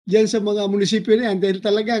dyan sa mga munisipyo na yan, dahil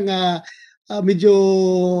talagang medyo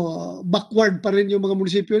backward pa rin yung mga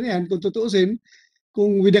munisipyo na yan, kung tutuusin.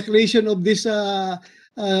 Kung with the creation of this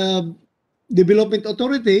development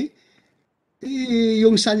authority,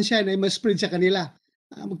 yung sunshine ay ma-spread sa kanila.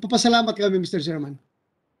 Magpapasalamat kami, Mr. Chairman.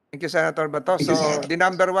 Thank you, Senator Bato. So, the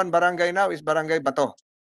number 1 barangay now is Barangay Bato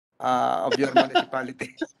of your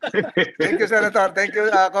municipality. Thank you, Senator. Thank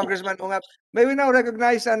you, Congressman Ungab. May we now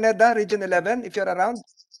recognize Neda, Region 11, if you're around?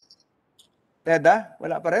 Neda,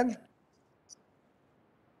 wala pa rin?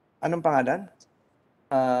 Anong pangalan?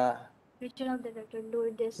 Regional Director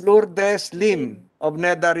Lourdes. Lourdes Lim of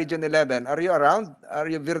NEDA Region 11. Are you around?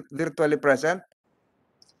 Are you virtually present?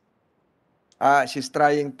 She's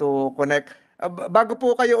trying to connect. Bago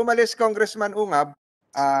po kayo umalis, Congressman Ungab,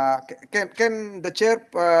 can the chair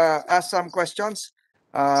ask some questions?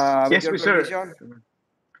 Yes, Mr.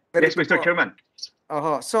 Yes, Mr. Chairman.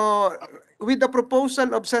 So, with the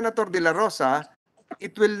proposal of Senator De La Rosa,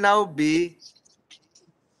 it will now be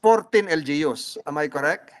 14 LGUs. Am I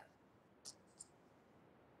correct?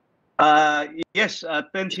 Yes,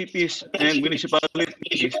 10 cities and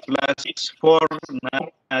municipalities plus 4 na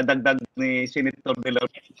dagdag ni Senator De La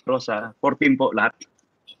Rosa, 14 po lahat.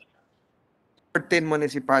 13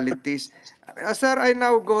 municipalities. Sir, I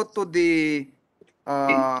now go to the,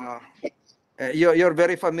 you're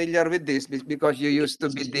very familiar with this because you used to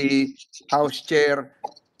be the House Chair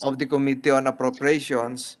of the Committee on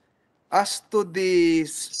Appropriations. As to the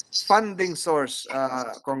funding source,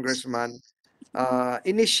 Congressman,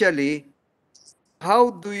 initially,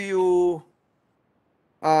 how do you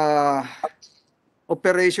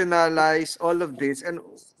operationalize all of this, and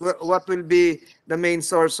what will be the main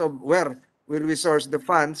source of where will we source the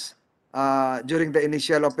funds during the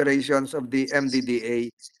initial operations of the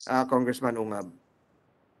MDDA, Congressman Ungab?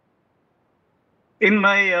 In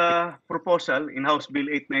my proposal in House Bill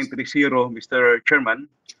 8930, Mr. Chairman,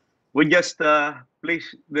 we just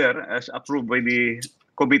placed there as approved by the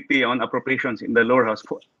Committee on Appropriations in the lower house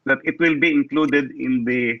that it will be included in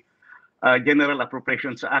the General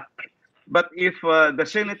Appropriations Act. But if the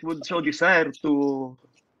Senate would so desire to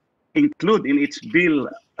include in its bill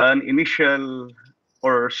an initial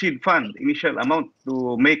or seed fund, initial amount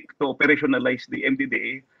to operationalize the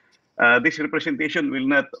MDDA, this representation will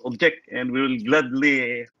not object and will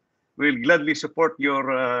gladly support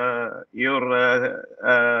your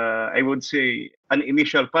I would say an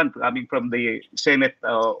initial fund coming from the Senate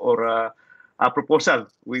or a proposal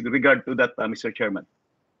with regard to that, Mr. Chairman.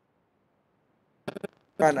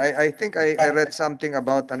 I think I read something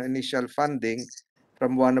about an initial funding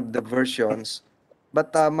from one of the versions,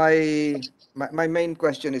 but my main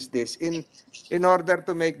question is this: in order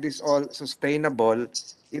to make this all sustainable,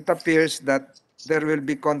 it appears that there will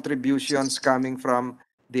be contributions coming from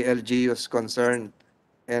the LGUs concerned,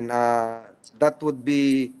 and that would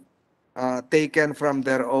be taken from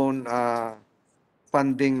their own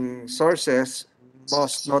funding sources,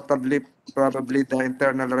 most notably probably the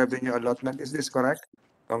internal revenue allotment. Is this correct,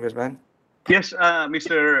 Congressman? Yes,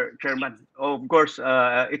 Mr. Chairman. Of course,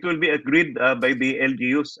 it will be agreed by the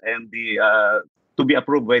LGUs and to be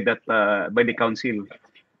approved by the council.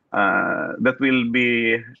 That will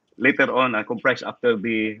be later on comprised after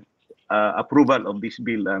the approval of this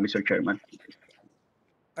bill, Mr. Chairman.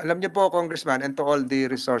 Alam niyo po, Congressman, and to all the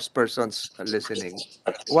resource persons listening,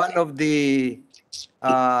 one of the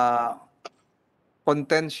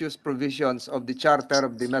contentious provisions of the Charter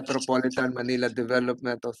of the Metropolitan Manila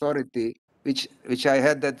Development Authority, which I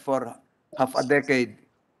headed for half a decade,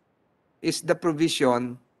 is the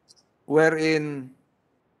provision wherein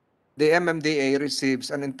the MMDA receives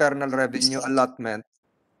an internal revenue allotment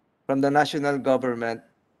from the national government,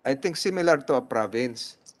 I think similar to a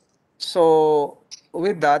province. So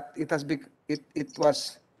with that, it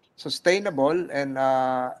was sustainable, and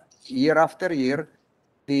year after year,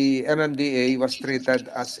 the MMDA was treated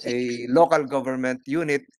as a local government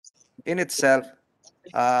unit in itself,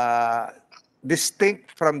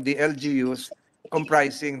 distinct from the LGUs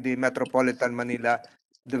comprising the Metropolitan Manila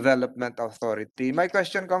Development Authority. My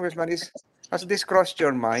question, Congressman, is, has this crossed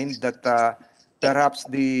your mind that perhaps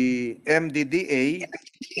the MDDA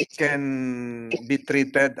can be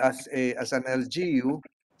treated as an LGU,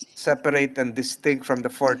 separate and distinct from the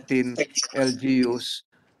 14 LGUs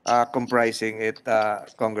comprising it,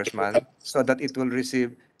 Congressman, so that it will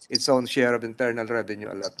receive its own share of internal revenue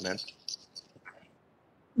allotment?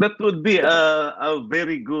 That would be a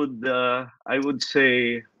very good, I would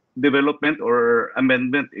say, development or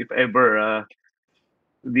amendment if ever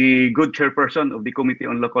the good chairperson of the Committee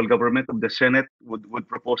on Local Government of the Senate would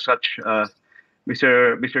propose such,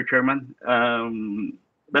 Mr. Chairman.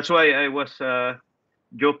 That's why I was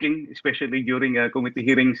joking, especially during committee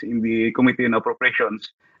hearings in the Committee on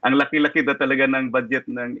Appropriations. Ang laki-laki na talaga ng budget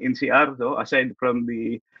ng NCR, so aside from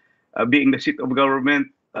the being the seat of government,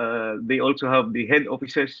 they also have the head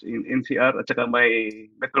offices in NCR at saka may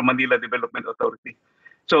Metro Manila Development Authority.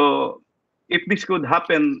 So if this could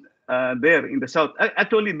happen there in the south,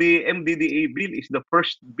 actually the MDDA bill is the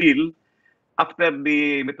first bill after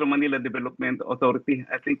the Metro Manila Development Authority.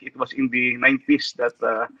 I think it was in the 90s that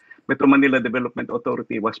Metro Manila Development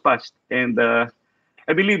Authority was passed, and I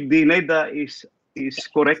believe the NIDA is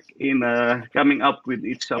correct in coming up with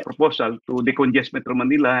its proposal to decongest Metro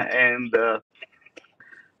Manila and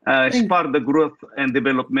spur the growth and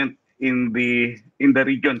development in the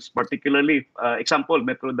regions, particularly example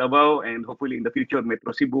Metro Davao and hopefully in the future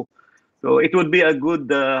Metro Cebu. So it would be a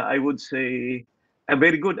good, I would say, a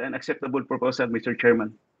very good and acceptable proposal, Mr.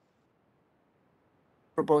 Chairman.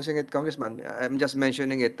 Proposing it, Congressman. I'm just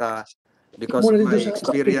mentioning it because of my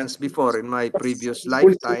experience before in my previous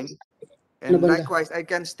lifetime. And likewise, I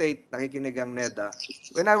can state, nakikinig ang NEDA,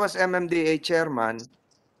 when I was MMDA chairman,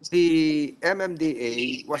 the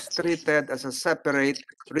MMDA was treated as a separate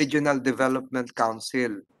regional development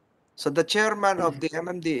council. So the chairman of the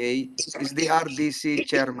MMDA is the RDC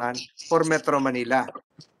chairman for Metro Manila.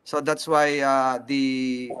 So that's why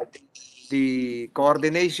the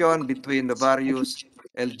coordination between the various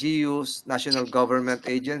LGUs, national government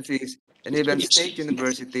agencies, and even state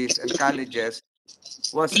universities and colleges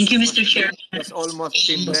was Thank you, Mr. Chair. was almost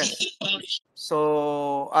seamless.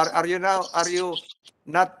 So are you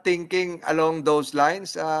not thinking along those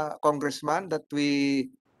lines, Congressman, that we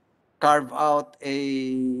carve out a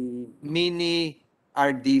mini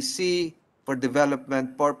RDC for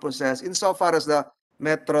development purposes insofar as the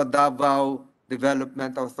Metro Davao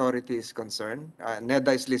Development Authority is concerned?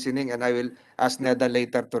 NEDA is listening, and I will ask NEDA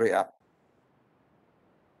later to react.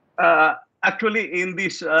 Actually, in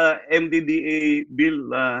this MDDA bill,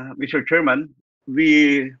 Mr. Chairman,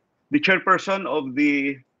 the chairperson of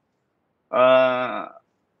the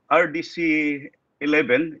RDC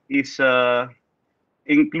 11 is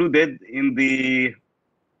included in the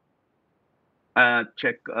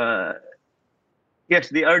yes,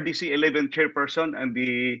 the RDC 11 chairperson and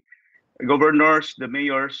the governors, the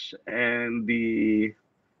mayors, and the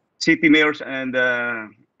city mayors and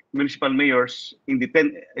municipal mayors in the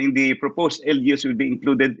proposed LGUs will be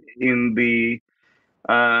included in the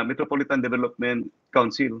Metropolitan Development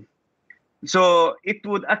Council. So it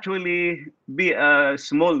would actually be a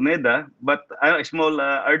small NEDA, but a small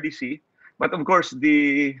RDC. But of course,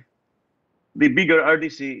 the bigger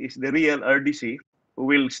RDC is the real RDC, who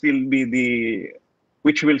will still be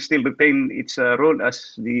which will still retain its role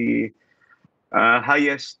as the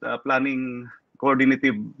highest planning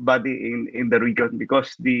coordinative body in the region,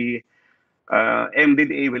 because the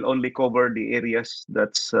MDDA will only cover the areas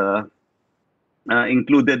that's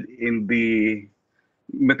included in the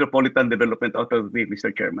Metropolitan Development Authority,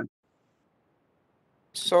 Mr. Chairman.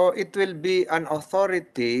 So it will be an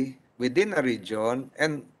authority within a region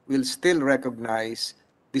and will still recognize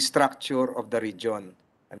the structure of the region.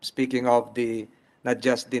 I'm speaking of not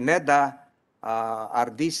just the NEDA,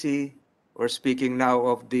 RDC. We're speaking now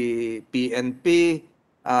of the PNP,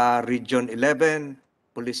 Region 11,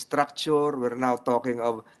 police structure. We're now talking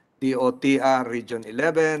of the OTR, Region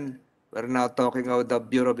 11. We're now talking of the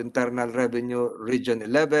Bureau of Internal Revenue, Region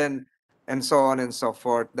 11, and so on and so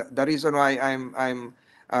forth. The reason why I'm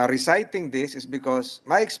reciting this is because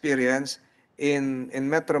my experience in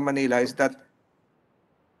Metro Manila is that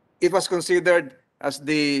it was considered as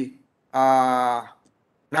the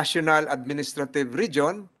National Administrative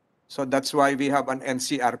Region. So that's why we have an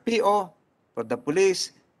NCRPO for the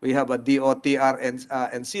police. We have a DOTR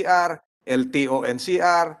NCR, LTO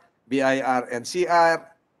NCR, BIR NCR,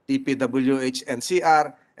 DPWH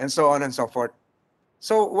NCR, and so on and so forth.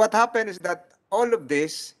 So what happened is that all of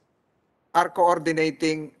this are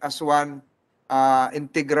coordinating as one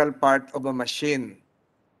integral part of a machine.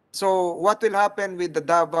 So what will happen with the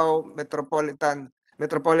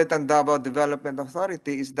Metropolitan Davao Development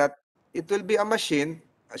Authority is that it will be a machine,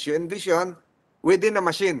 as you envision, within a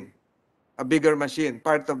machine, a bigger machine,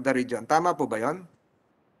 part of the region. Tama po ba yun?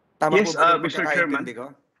 Tama Yes, po ba yung Mr. pagkakaintindi Chairman.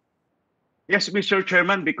 ko? Yes, Mr.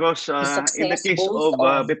 Chairman, because in the success case both of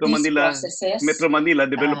of these Metro Manila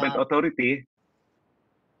Development Authority,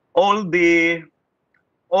 all the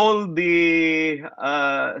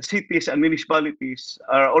cities and municipalities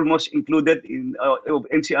are almost included in of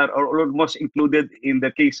NCR, are almost included in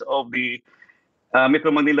the case of the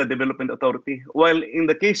Metro Manila Development Authority. While in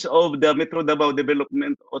the case of the Metro Davao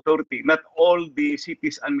Development Authority, not all the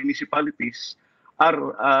cities and municipalities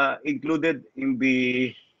are included in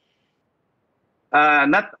the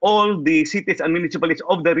not all the cities and municipalities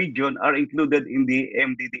of the region are included in the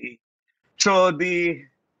MDDA. So the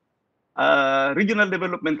Regional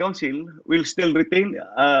Development Council will still be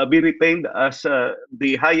retained as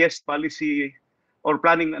the highest policy or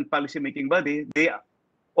planning and policy making body. They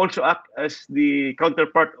also act as the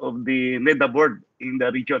counterpart of the NEDA board in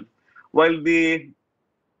the region, while the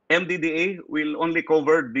MDDA will only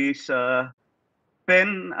cover these 10,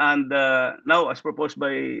 and now as proposed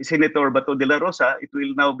by Senator Bato de la Rosa, it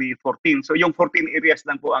will now be 14. So yung 14 areas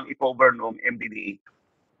lang po ang i-cover ng MDDA.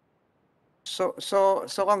 So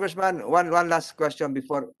Congressman, one last question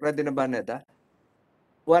before, ready na ba, NEDA?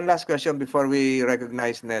 One last question before we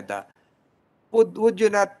recognize NEDA. Would you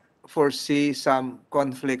not foresee some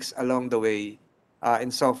conflicts along the way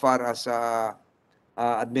insofar as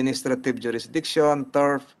administrative jurisdiction,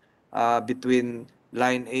 turf, between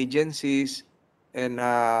line agencies and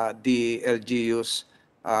the LGUs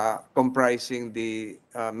comprising the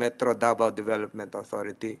Metro Davao Development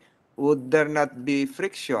Authority? Would there not be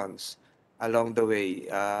frictions along the way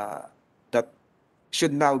that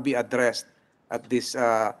should now be addressed at this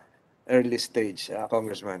early stage,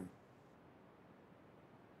 Congressman?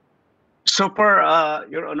 So far,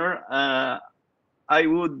 Your Honor, I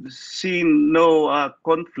would see no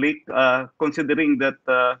conflict considering that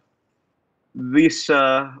this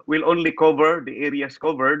will only cover the areas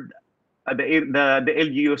covered, the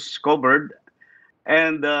LGUs covered,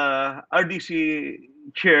 and RDC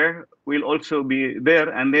chair will also be there,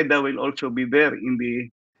 and NEDA will also be there in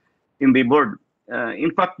the board.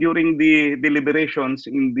 In fact, during the deliberations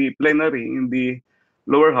in the plenary in the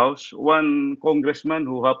lower house, one congressman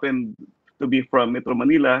who happened to be from Metro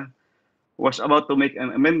Manila was about to make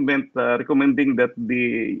an amendment recommending that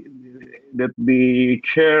the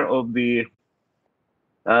chair of the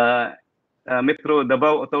uh, Metro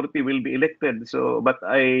Davao Authority will be elected. So, but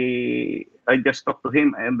I just talked to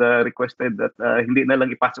him and requested that hindi na lang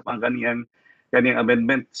ipasok ang kaniyang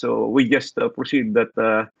amendment. So we just proceed that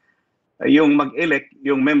yung mag-elect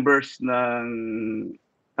yung members ng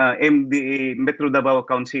MDA Metro Davao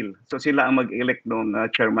Council. So sila ang mag-elect ng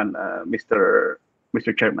chairman, Mr.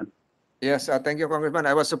 Chairman. Yes, thank you, Congressman.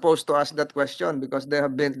 I was supposed to ask that question because there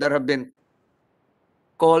have been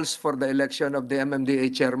calls for the election of the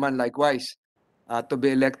MMDA chairman likewise to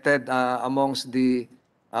be elected amongst the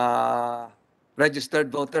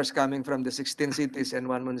registered voters coming from the 16 cities and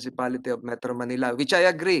one municipality of Metro Manila, which I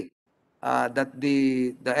agree that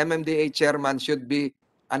the MMDA chairman should be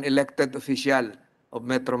an elected official of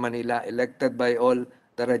Metro Manila, elected by all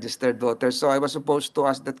the registered voters. So I was supposed to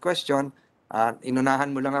ask that question.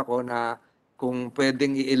 Inunahan mo lang ako na kung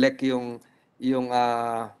pwedeng i-elect yung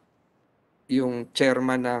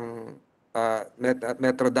chairman ng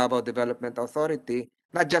Metro Davao Development Authority,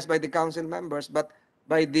 not just by the council members, but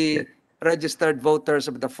by the registered voters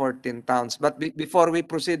of the 14 towns. But before we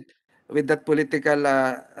proceed with that political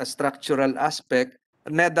structural aspect,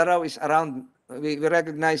 NEDA raw is around. We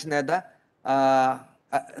recognize NEDA.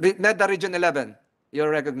 NEDA Region 11,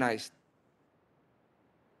 you're recognized.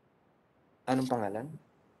 Anong pangalan?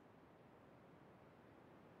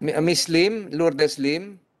 Miss Lim, Lourdes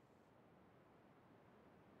Lim.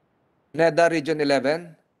 NEDA Region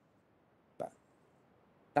 11.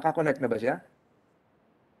 Nakakonect na ba siya?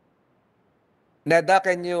 NEDA,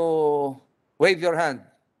 can you wave your hand?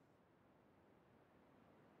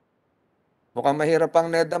 Mukhang mahirap ang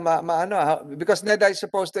NEDA because NEDA is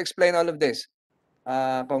supposed to explain all of this,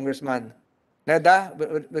 Congressman. NEDA,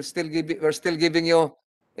 we're still giving you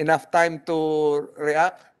enough time to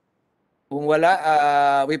react. Kung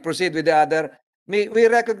wala, we proceed with the other. We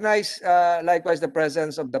recognize likewise the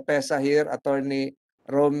presence of the PESA here, Attorney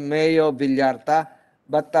Romeo Villarta,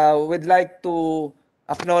 but we'd like to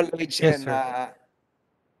acknowledge Yes, and sir.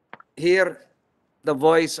 hear the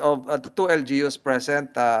voice of the two LGUs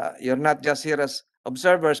present. You're not just here as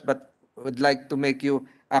observers, but would like to make you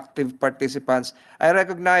active participants. I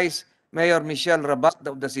recognize Mayor Michelle Rabat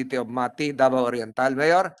of the City of Mati, Davao Oriental.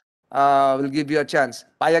 Mayor, we'll give you a chance.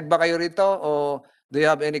 Payag ba kayo rito o do you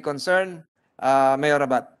have any concern? Mayor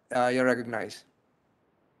Rabat, you're recognized.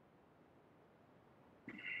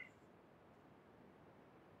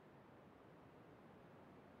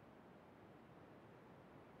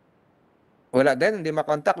 Wala din, hindi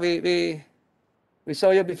makontak. We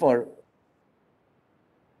saw you before.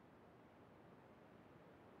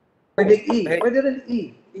 Pwede pwede rin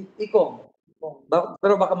ikong.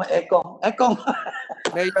 Pero baka ma-ekong. Ekong.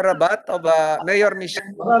 Mayor Rabat of Mayor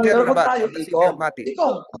Michelle Pero kung Rabat tayo, of the City of ikong. Mati.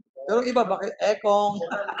 Ikong. Pero iba, bakit ekong?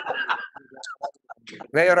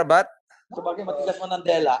 Mayor Rabat, So bakit matigas mo ng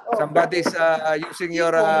dela? somebody's using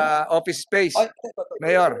your office space. Ay,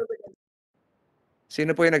 Mayor,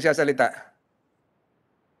 sino po yung nagsasalita?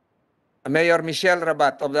 Mayor Michelle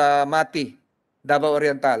Rabat of the Mati, Davao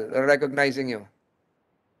Oriental. We're recognizing you.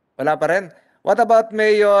 Wala pa rin? What about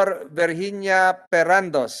Mayor Virginia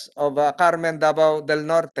Perandos of Carmen, Davao del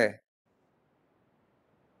Norte?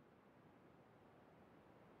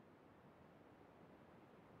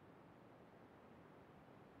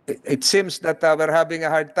 It seems that we're having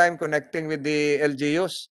a hard time connecting with the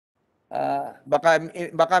LGUs.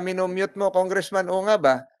 Baka minumute mo, Congressman, o nga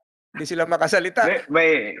ba? Hindi sila makasalita.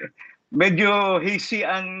 Medyo hazy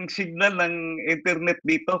ang signal ng internet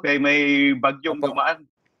dito kaya may bagyong Opo. dumaan.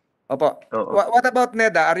 Opo. Oo. What about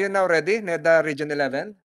NEDA? Are you now ready? NEDA Region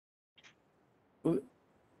 11?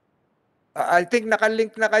 I think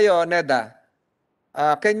nakalink na kayo, NEDA.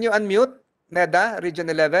 Can you unmute, NEDA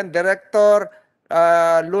Region 11? Director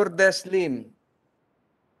Lourdes Lim.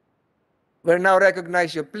 We're now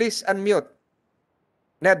recognize you. Please unmute.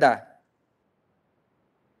 NEDA.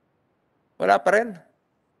 Wala pa rin.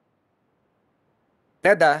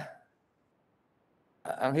 NEDA.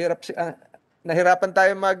 Ang hirap Nahirapan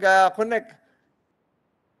tayo mag-connect.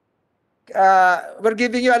 We're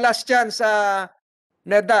giving you a last chance,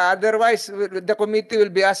 Neda. Otherwise, the committee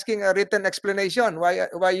will be asking a written explanation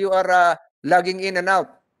why you are lagging in and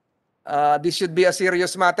out. This should be a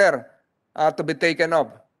serious matter to be taken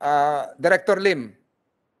up. Director Lim,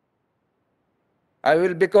 I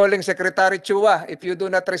will be calling Secretary Chua if you do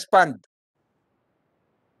not respond.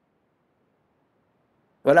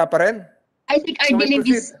 Wala pa rin? I think So we Ardelim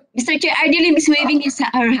is, Mr. Chair, Ardelim is waving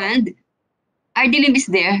her hand. Ardelim is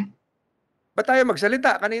there. Ba't tayo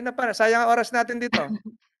magsalita? Kanina pa, sayang ang oras natin dito.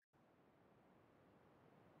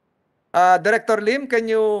 Director Lim, can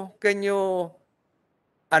you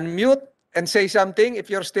unmute and say something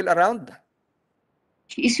if you're still around?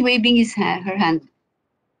 She is waving her hand.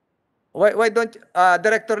 Why don't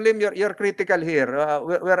Director Lim, you're critical here.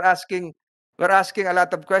 We're asking a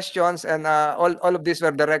lot of questions, and all of these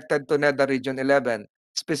were directed to NEDA Region 11,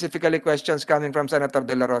 specifically questions coming from Senator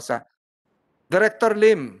De La Rosa. Director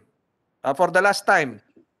Lim, for the last time,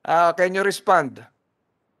 can you respond?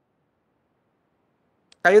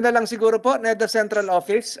 Kayo na lang siguro po, NEDA Central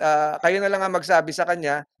Office, kayo na lang ang magsabi sa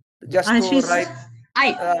kanya just to write,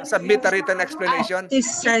 submit a written explanation.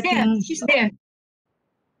 She's there. She's there.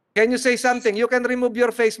 Can you say something? You can remove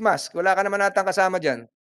your face mask. Wala ka naman natang kasama dyan.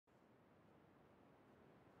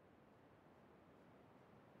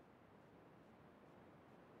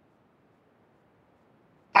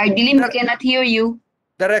 Ardelim, we cannot hear you.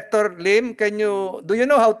 Director Lim, do you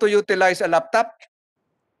know how to utilize a laptop?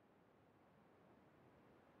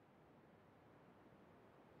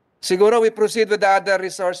 Siguro we proceed with the other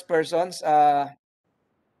resource persons.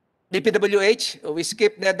 DPWH, we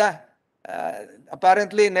skip NEDA.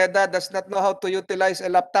 Apparently, NEDA does not know how to utilize a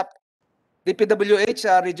laptop.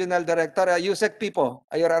 DPWH, Regional Director, USEC Pipo,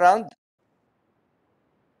 are you around?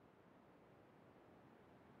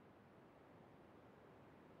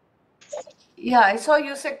 Yeah, I saw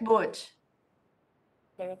Yusek Butch.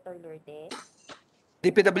 Director Lourdes.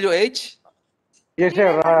 DPWH? Yes,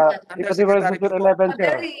 sir. Under Secretary Secretary Region Pipo. 11, Oh, sir.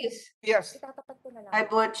 there he is. Yes. Itatapat ko na lang. Hi,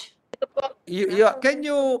 Butch. Can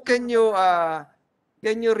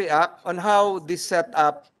you react on how this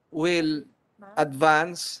setup will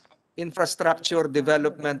advance infrastructure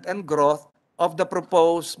development and growth of the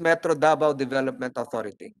proposed Metro Davao Development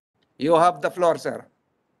Authority? You have the floor, sir.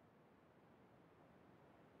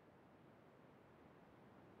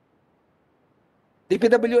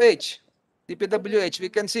 DPWH, we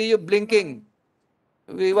can see you blinking.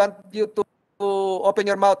 We want you to open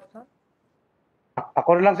your mouth.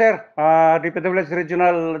 Ako na lang, sir. DPWH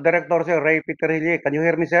Regional Director, sir, Ray Peter Hilye. Can you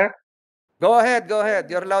hear me, sir? Go ahead.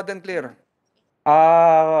 You're loud and clear.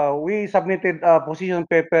 We submitted a position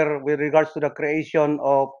paper with regards to the creation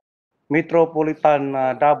of Metropolitan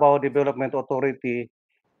Davao Development Authority,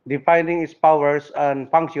 defining its powers and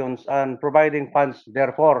functions and providing funds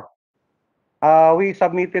therefore. We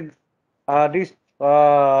submitted this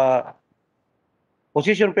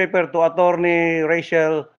position paper to Attorney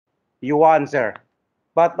Rachel Yuan, sir.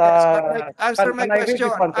 But Answer my can I read question.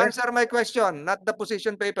 this one, sir? Answer my question, not the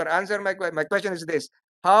position paper. Answer my question. My question is this: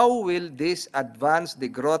 how will this advance the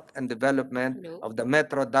growth and development of the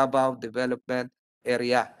Metro Davao Development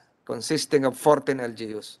Area, consisting of 14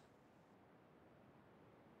 LGUs?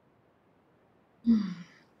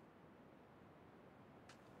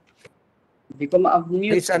 Hindi ko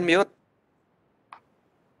ma-unmute. Please unmute.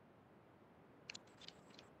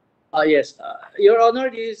 Yes. Your Honor,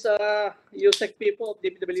 this USEC people of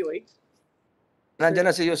DPWH. Nandiyan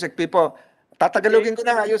na si Yusek Pipo. Tatagalogin ko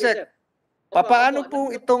na nga, Yusek. Paano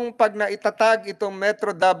po itong pag naitatag itong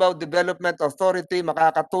Metro Davao Development Authority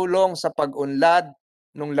makakatulong sa pag-unlad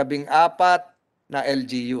ng 14 na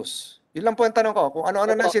LGUs? Yun lang po ang tanong ko. Kung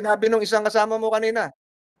ano-ano na sinabi nung isang kasama mo kanina.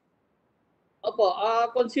 Opo,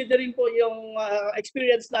 considering po yung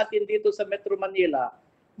experience natin dito sa Metro Manila,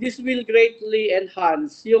 this will greatly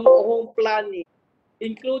enhance yung home planning,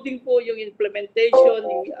 including po yung implementation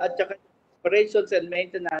at saka operations and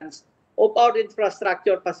maintenance of our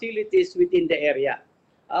infrastructure facilities within the area.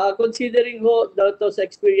 Considering ho those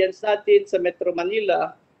experience natin sa Metro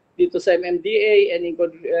Manila, dito sa MMDA and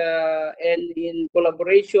in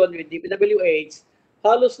collaboration with DPWH,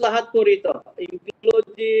 halos lahat po rito,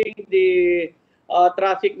 including the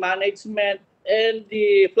traffic management and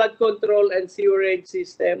the flood control and sewerage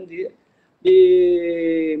system,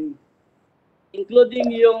 including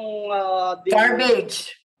yung the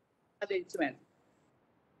Garbage. management,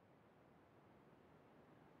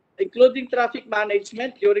 including traffic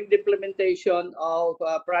management during the implementation of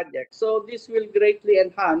projects. So this will greatly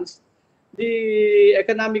enhance the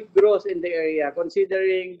economic growth in the area,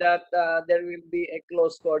 considering that there will be a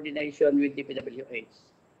close coordination with DPWH.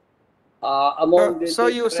 Among the So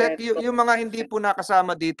Yusek, different... yung mga hindi po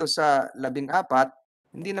nakasama dito sa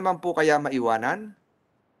 14, hindi naman po kaya maiwanan?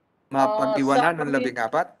 Mapag-iwanan ng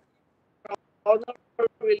 14? Honor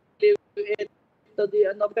will leave it to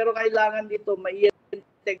the ano, pero kailangan dito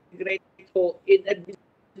ma-integrate ko in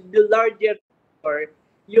the larger picture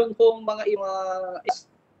yun kung mga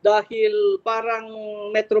dahil parang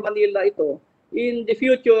Metro Manila ito. In the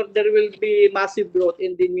future, there will be massive growth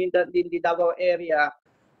in the Davao area.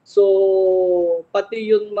 So, pati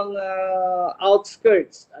yung mga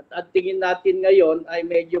outskirts at tingin natin ngayon ay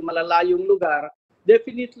medyo malalayong lugar,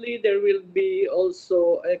 definitely there will be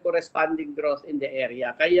also a corresponding growth in the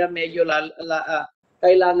area. Kaya medyo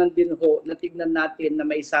kailangan din ho na tignan natin na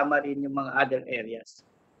maisama rin yung mga other areas.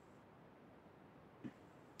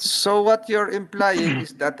 So what you're implying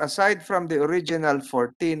is that aside from the original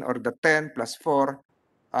 14 or the 10 plus 4,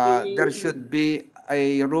 there should be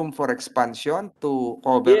a room for expansion to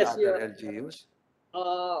cover Yes, other LGUs?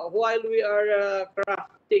 While we are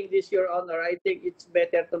crafting this, Your Honor, I think it's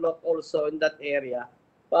better to look also in that area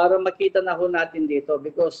para makita na ho natin dito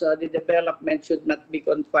because the development should not be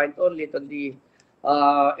confined only to the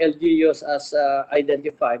LGUs as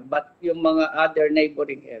identified, but yung mga other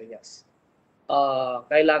neighboring areas.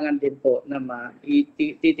 Kailangan din po na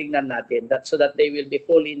titingnan natin so that they will be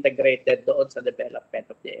fully integrated doon sa development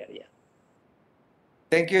of the area.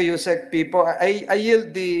 Thank you, Yusek Pipo. I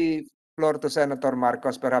yield the floor to Senator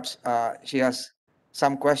Marcos. Perhaps she has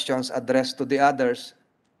some questions addressed to the others.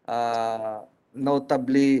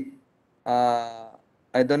 Notably,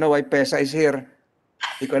 I don't know why PESA is here.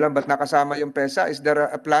 Hindi ko alam ba't nakasama yung PESA. Is there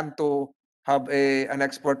a plan to have an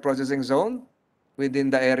export processing zone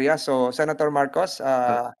within the area? So, Senator Marcos,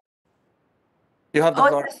 you have the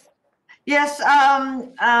floor. Yes,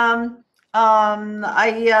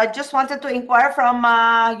 I just wanted to inquire from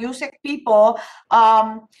USEC people,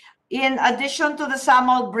 in addition to the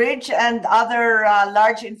Samal Bridge and other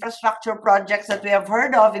large infrastructure projects that we have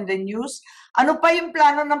heard of in the news, ano pa yung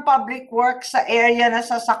plano ng public works sa area na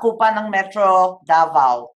sasakupan ng Metro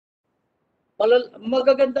Davao?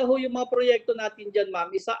 Magaganda ho yung mga proyekto natin dyan,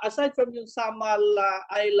 ma'am. Aside from yung Samal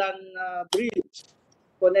Island Bridge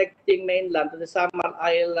connecting mainland to the Samal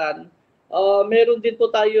Island, meron din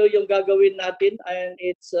po tayo yung gagawin natin and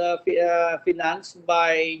it's financed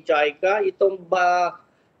by JICA. Itong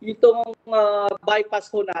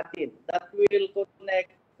bypass ho natin that will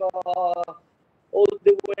connect all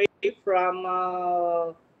the way from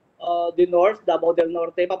the north, Davao del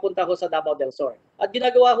Norte, papunta ho sa Davao del Sur. At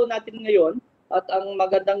ginagawa ho natin ngayon at ang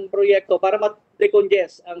magandang proyekto para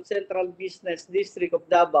ma-decongest ang Central Business District of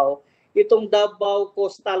Davao, itong Davao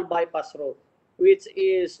Coastal Bypass Road, which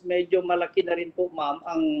is medyo malaki na rin po, ma'am,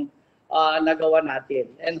 ang nagawa natin.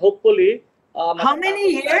 And hopefully... how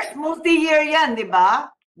many years? Multi-year yan, di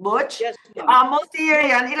ba, Butch? Yes, ma'am. Multi-year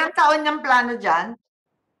yan. Ilang taon yung plano dyan?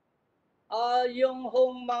 Yung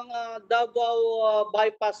mga Davao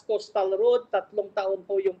Bypass Coastal Road, 3 taon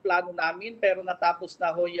po yung plano namin, pero natapos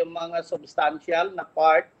na ho yung mga substantial na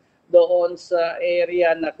part doon sa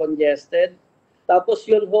area na congested. Tapos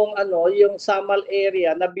yun yung Samal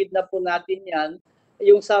area, nabid na po natin yan.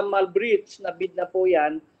 Yung Samal Bridge, nabid na po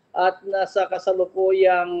yan. At nasa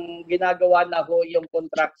kasalukuyang ginagawa na ho yung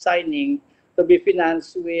contract signing to be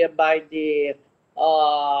financed by the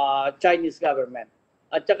Chinese government.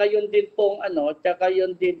 At saka yun din pong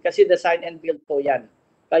kasi design and build po yan.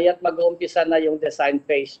 Kaya't mag-uumpisa na yung design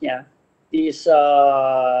phase niya this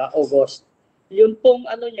August. Yun pong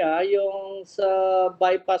yung sa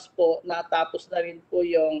bypass po, natapos na rin po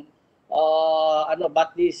yung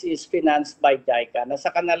but this is financed by JICA.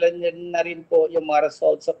 Nasa kanila na rin po yung mga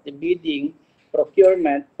results of the bidding,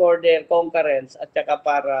 procurement for their concurrence at saka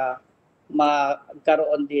para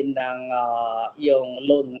magkaroon din ng yung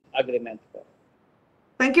loan agreement po.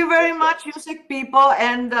 Thank you very much, USEC people.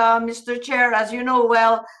 And Mr. Chair, as you know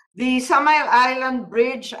well, the Samal Island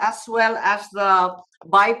Bridge as well as the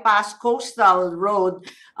bypass coastal road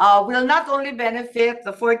will not only benefit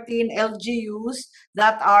the 14 LGUs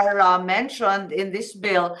that are mentioned in this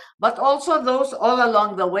bill, but also those all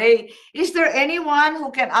along the way. Is there anyone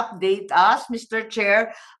who can update us, Mr.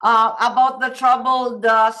 Chair, about the troubled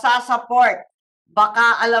Sasa Port?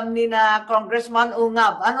 Baka alam ni na Congressman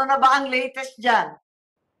Ungab. Ano na ba ang latest dyan?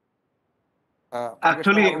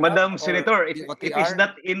 Actually, Madam Senator, it is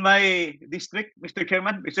not in my district, Mr.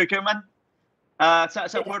 Chairman.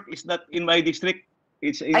 Sa port is not in my district.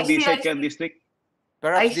 It's in the second district.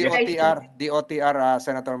 Perhaps the OTR,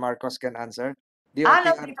 Senator Marcos can answer. The Ah,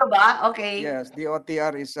 OTR, nandito ba? Okay. yes, the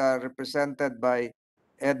OTR is represented by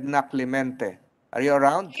Edna Clemente. Are you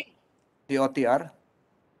around? The OTR?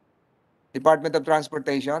 Department of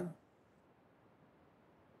Transportation?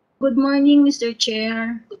 Good morning, Mr.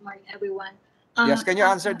 Chair. Good morning, everyone. Yes, can you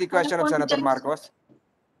answer the I question of Senator apologize. Marcos?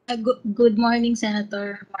 Good morning,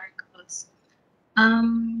 Senator Marcos.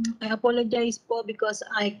 I apologize po because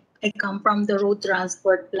I come from the Road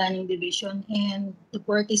Transport Planning Division and the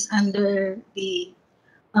work is under the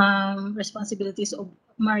responsibilities of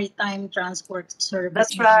Maritime Transport Service.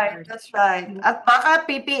 That's right. That's right. At baka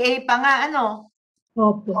PPA pa nga, ano?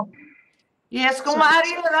 Opo. Yes, kung So-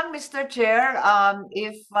 maaari na lang, Mr. Chair,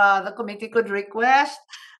 if the committee could request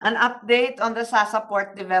an update on the SASA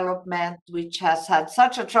port development, which has had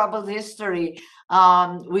such a troubled history.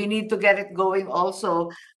 We need to get it going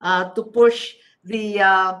also to push the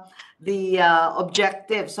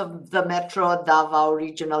objectives of the Metro Davao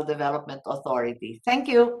Regional Development Authority.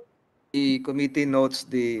 Thank you. The committee notes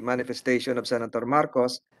the manifestation of Senator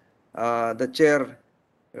Marcos. The chair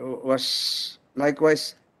was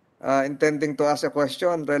likewise intending to ask a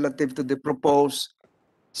question relative to the proposed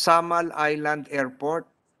Samal Island Airport.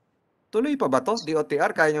 Tuloy pa ba to?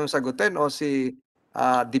 DOTR, kaya niyong sagutin o si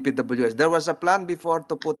DPWS? There was a plan before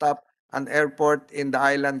to put up an airport in the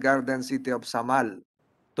island garden city of Samal.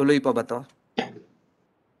 Tuloy pa ba to?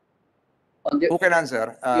 Who can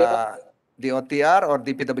answer? DOTR or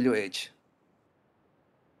DPWH?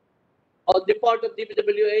 On the part of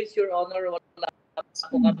DPWH, Your Honor, wala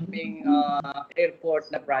po kaming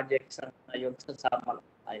airport na project sa ngayon sa Samal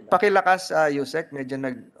Island. Pakilakas, Yusek, medyo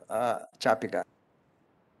nag-choppy ka.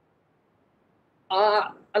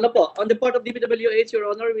 Ano po, on the part of DPWH,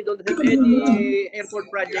 Your Honor, we don't have any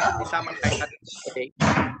airport project in the Samal Island today.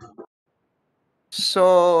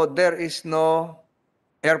 So there is no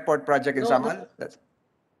airport project in No, Samal?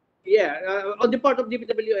 Yeah, on the part of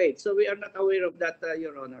DPWH, so we are not aware of that,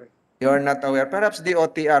 Your Honor. You're not aware. Perhaps the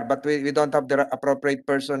OTR, but we don't have the appropriate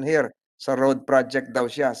person here. Sa road project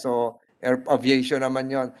daw siya. So aviation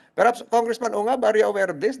naman yon. Perhaps Congressman Ungab, are you aware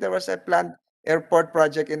of this? There was a planned airport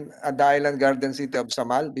project in the island garden city of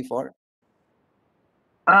Samal before.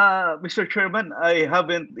 Mr. Chairman, I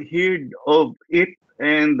haven't heard of it,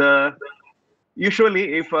 and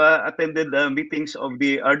usually, if attended meetings of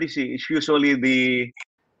the RDC, it's usually the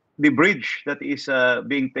bridge that is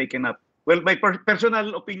being taken up. Well, my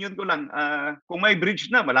personal opinion ko lang, kung may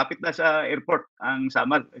bridge na, malapit na sa airport ang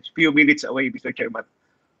Samal. It's a few minutes away, Mr. Chairman.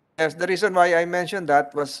 Yes, the reason why I mentioned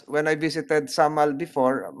that was when I visited Samal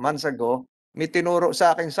before, months ago, may tinuro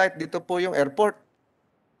sa aking site, dito po yung airport.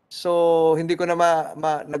 So, hindi ko na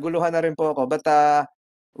naguluhan na rin po ako. But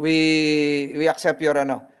we accept your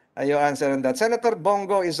answer on that. Senator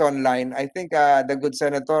Bongo is online. I think the good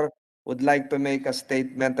senator would like to make a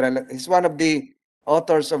statement. He's one of the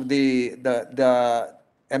authors of the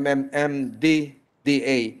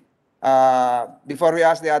MMDDA. Before we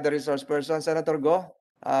ask the other resource person, Senator Go,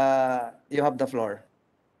 you have the floor.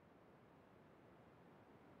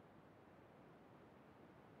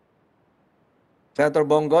 Senator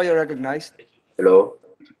Bongo, you're recognized. Hello?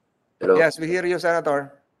 Hello? Yes, we hear you,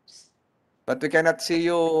 Senator. But we cannot see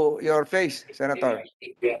your face, Senator.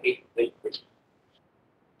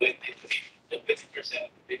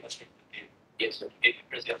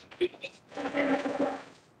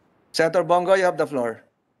 Senator Bongo, you have the floor.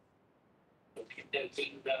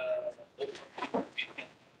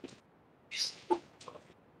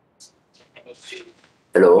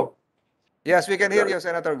 Hello? Yes, we can hear you,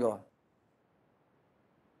 Senator Go.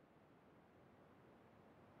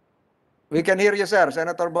 We can hear you, sir.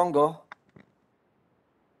 Senator Bongo.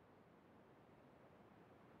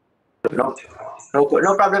 No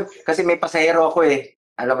problem. Kasi may pasahero ako eh.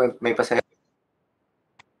 Alam mo, may pasahero.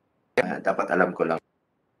 Dapat alam ko lang.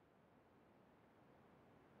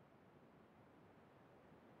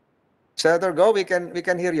 Senator Go, we can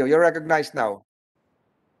hear you. You're recognized now.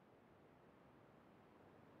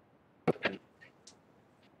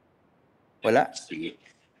 Wala. Sige.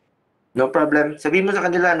 No problem. Sabihin mo sa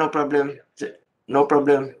kanila, no problem. No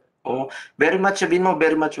problem. Oh, very much, sabihin mo,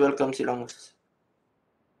 very much welcome silang.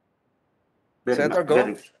 Senator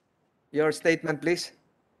Go, your statement, please.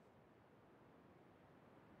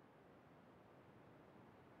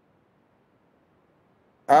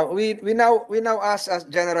 We now ask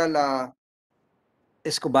General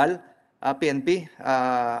Escobal, PNP,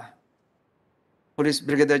 Police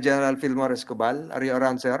Brigadier General Fillmore Escobal. Are you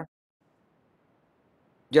around, sir?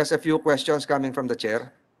 Just a few questions coming from the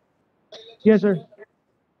chair. Yes, sir.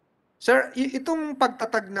 Sir, itong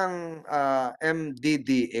pagtatag ng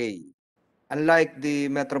MDDA, unlike the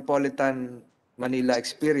Metropolitan Manila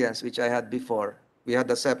experience which I had before, We had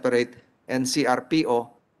a separate NCRPO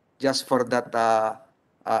just for that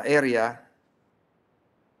area.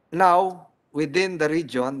 Now, within the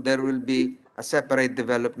region, there will be a separate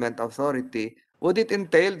development authority. Would it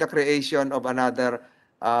entail the creation of another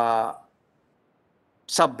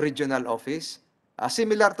sub-regional office?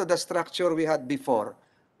 Similar to the structure we had before.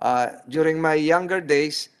 During my younger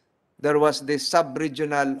days, there was this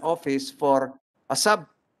sub-regional office for a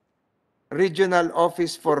sub-regional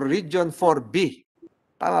office for Region 4B.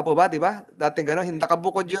 Tama po ba, di ba? Dating gano'n,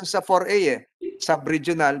 nakabukod yun sa 4A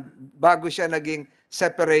sub-regional, bago siya naging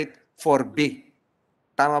separate 4B.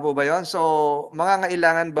 Tama po ba yun? So,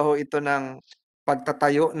 mangangailangan ba ho ito ng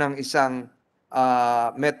pagtatayo ng isang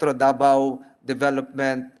Metro Davao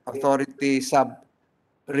Development Authority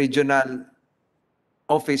sub-regional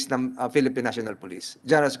office ng Philippine National Police?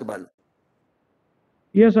 General Escobar.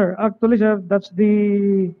 Yes, sir. Actually, sir, that's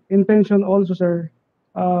the intention also, sir,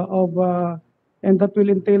 and that will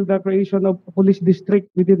entail the creation of a police district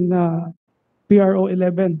within PRO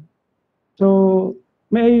 11. So,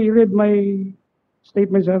 may I read my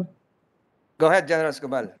statement, sir? Go ahead, General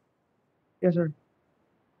Escobar. Yes, sir.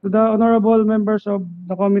 To the honorable members of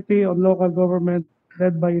the Committee on Local Government,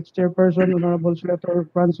 led by its chairperson, Honorable Senator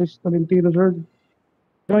Francis Tolentino, sir,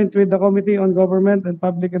 joined with the Committee on Government and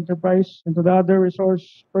Public Enterprise, and to the other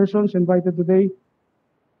resource persons invited today,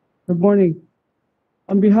 good morning.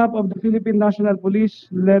 On behalf of the Philippine National Police,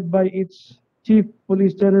 led by its Chief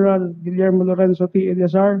Police General Guillermo Lorenzo T.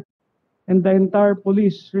 Eliazar, and the entire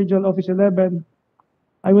Police Regional Office 11,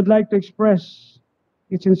 I would like to express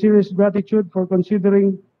its sincerest gratitude for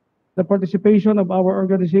considering the participation of our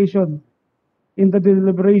organization in the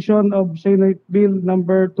deliberation of Senate Bill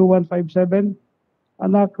number 2157,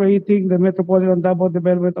 an act creating the Metropolitan Davao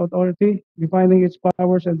Development Authority, defining its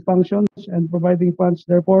powers and functions, and providing funds,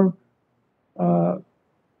 therefore,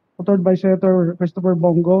 authored by Senator Christopher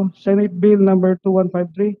Bongo. Senate Bill number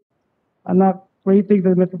 2153, an act creating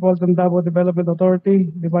the Metropolitan Davao Development Authority,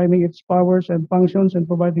 defining its powers and functions, and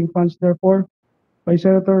providing funds, therefore, by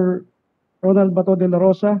Senator Ronald Bato de la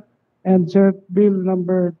Rosa. And Senate Bill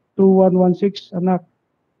number 2116, an act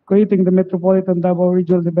creating the Metropolitan Davao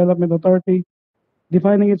Regional Development Authority,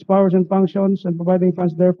 defining its powers and functions, and providing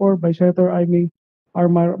funds, therefore, by Senator Amy R.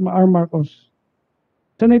 Marcos.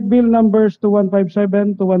 Senate Bill numbers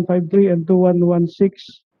 2157, 2153, and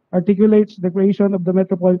 2116 articulates the creation of the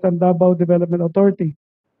Metropolitan Davao Development Authority,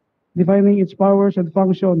 defining its powers and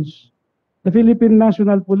functions. The Philippine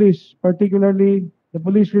National Police, particularly the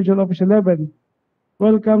Police Regional Office 11,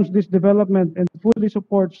 welcomes this development and fully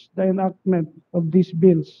supports the enactment of these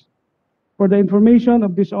bills. For the information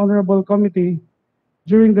of this honorable committee,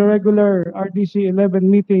 during the regular RDC 11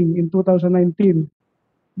 meeting in 2019,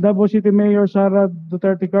 Davao City Mayor Sara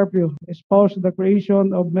Duterte Carpio espoused the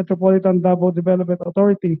creation of Metropolitan Davao Development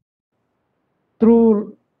Authority.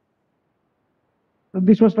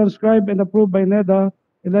 This was transcribed and approved by NEDA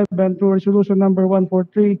 11 through Resolution number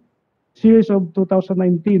 143, series of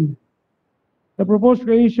 2019. The proposed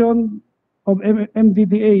creation of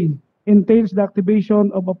MDDA entails the activation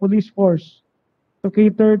of a police force to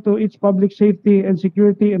cater to its public safety and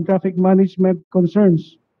security and traffic management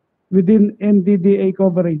concerns within MDDA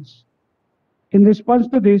coverage. In response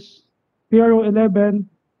to this, PRO 11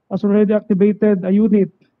 has already activated a unit,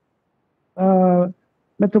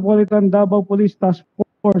 Metropolitan Davao Police Task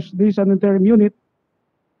Force. This is an interim unit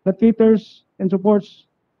that caters and supports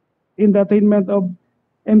in the attainment of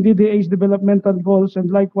MDDA's developmental goals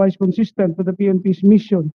and likewise consistent with the PNP's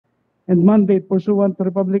mission and mandate pursuant to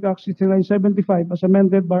Republic Act 6975 as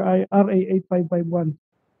amended by RA 8551.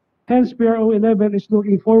 Hence, PRO 11 is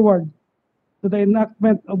looking forward to the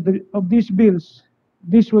enactment of these bills.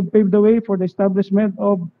 This would pave the way for the establishment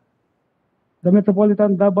of the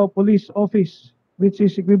Metropolitan Davao Police Office, which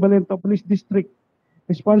is equivalent to police district,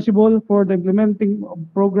 responsible for the implementing of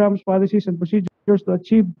programs, policies, and procedures to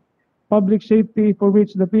achieve public safety, for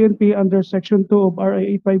which the PNP under Section 2 of RA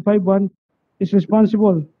 8551 is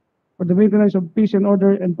responsible for the maintenance of peace and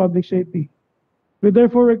order and public safety. We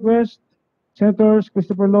therefore request Senators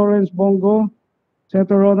Christopher Lawrence Bongo,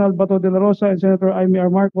 Senator Ronald Bato de la Rosa, and Senator Amy R.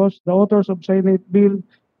 Marcos, the authors of Senate Bill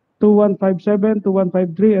 2157,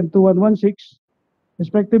 2153, and 2116,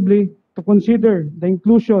 respectively, to consider the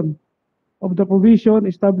inclusion of the provision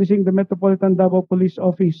establishing the Metropolitan Davao Police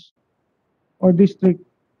Office or District.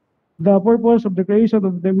 The purpose of the creation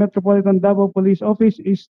of the Metropolitan Davao Police Office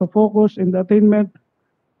is to focus in the attainment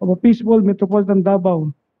of a peaceful Metropolitan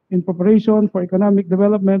Davao in preparation for economic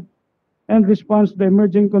development and response to the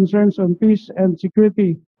emerging concerns on peace and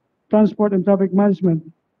security, transport and traffic management.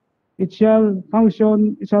 It shall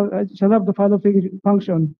have the following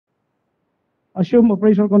function: assume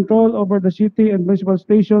operational control over the city and municipal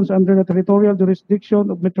stations under the territorial jurisdiction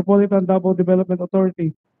of Metropolitan Davao Development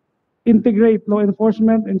Authority, integrate law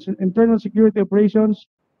enforcement and internal security operations,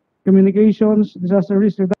 communications, disaster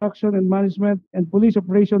risk reduction and management, and police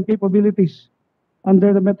operation capabilities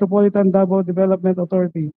under the Metropolitan Davao Development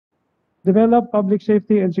Authority, develop public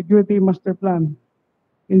safety and security master plan,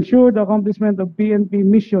 ensure the accomplishment of PNP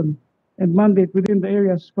mission and mandate within the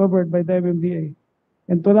areas covered by the MMDA,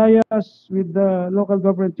 and to liaise with the local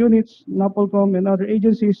government units, NAPOLCOM, and other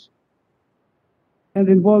agencies and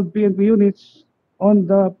involved PNP units on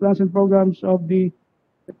the plans and programs of the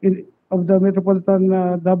Metropolitan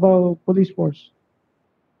Davao Police Force,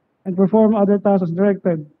 and perform other tasks as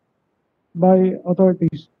directed by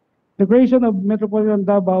authorities. The creation of Metropolitan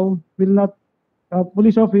Davao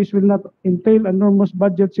Police Office will not entail enormous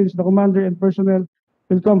budget since the commander and personnel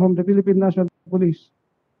will come from the Philippine National Police.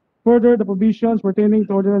 Further, the provisions pertaining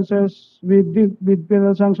to ordinances with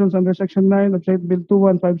penal sanctions under Section 9 of Senate Bill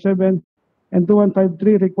 2157 and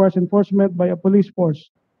 2153 requires enforcement by a police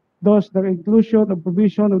force. Thus, the inclusion of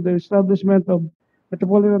provision of the establishment of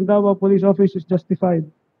Metropolitan Davao Police Office is justified.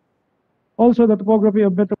 Also, the topography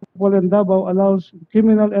of Metropolitan Davao allows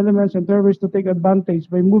criminal elements and terrorists to take advantage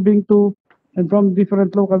by moving to and from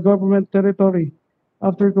different local government territory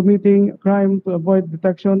after committing a crime to avoid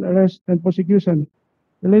detection, arrest, and prosecution.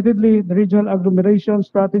 Relatedly, the regional agglomeration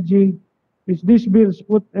strategy, which these bills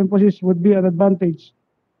put emphasis, would be an advantage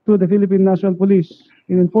to the Philippine National Police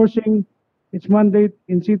in enforcing its mandate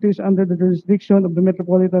in cities under the jurisdiction of the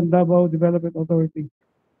Metropolitan Davao Development Authority.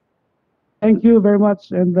 Thank you very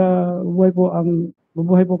much, and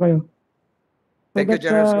mabuhay po kayo. Thank you,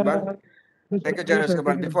 General Escobar. Yes, Thank you, General sir.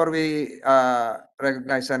 Escobar. Thank you. Before we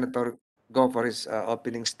recognize Senator Go for his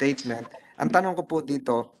opening statement, ang tanong ko po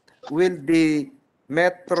dito, will the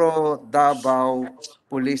Metro Davao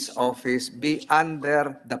Police Office be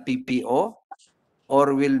under the PPO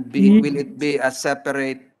or will it be a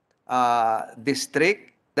separate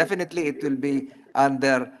district? Definitely it will be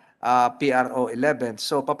under PRO 11.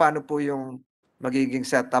 So paano po yung magiging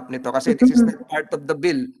setup nito? Kasi this is not part of the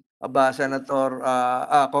bill of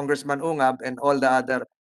Congressman Ungab and all the other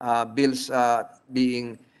bills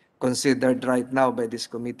being considered right now by this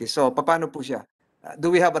committee. So paano po siya? Do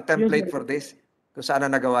we have a template for this? Kung saan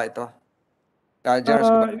na nagawa ito?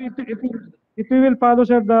 General Escobar. If we will follow,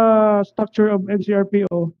 sir, the structure of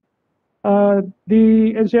NCRPO,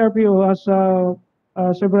 the NCRPO has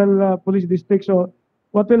several police districts. So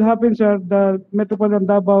what will happen, sir, the Metropolitan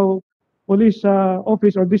Davao Police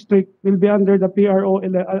Office or district will be under the PRO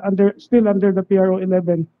 11, still under the PRO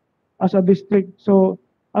 11 as a district. So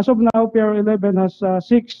as of now, PRO 11 has 6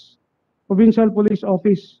 provincial police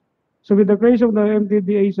office. So with the creation of the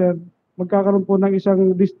MDDA, sir, magkakaroon po ng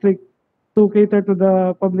isang district to cater to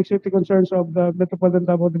the public safety concerns of the Metropolitan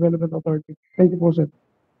Davao Development Authority. Thank you po, sir.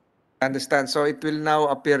 I understand. So it will now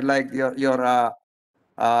appear like your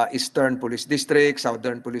Eastern Police District,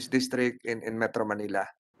 Southern Police District in Metro Manila.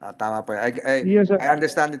 Tama po. Yes, sir. I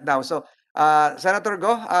understand it now. So, Senator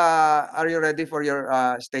Go, are you ready for your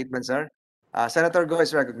statement, sir? Senator Go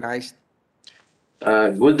is recognized.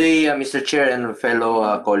 Good day, Mr. Chair and fellow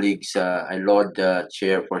colleagues. I laud the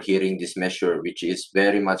Chair for hearing this measure, which is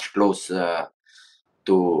very much close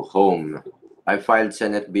to home. I filed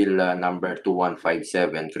Senate Bill number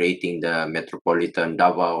 2157, creating the Metropolitan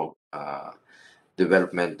Davao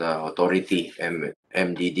Development Authority,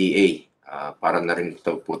 MDDA. Para na rin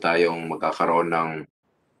po tayong magkakaroon ng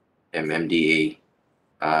MMDA.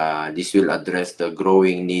 This will address the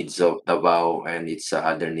growing needs of Davao and its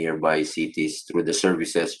other nearby cities through the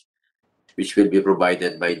services which will be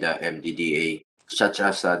provided by the MDDA, such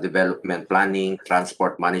as development planning,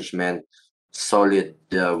 transport management, solid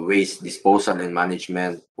waste disposal and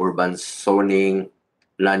management, urban zoning,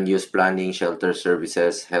 land use planning, shelter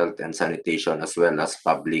services, health and sanitation, as well as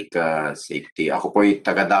public safety. Ako po ay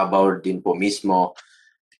taga Davao din po mismo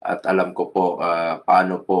at alam ko po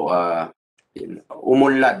paano po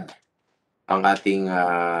umunlad ang ating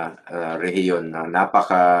rehiyon na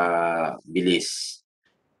napakabilis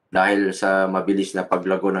dahil sa mabilis na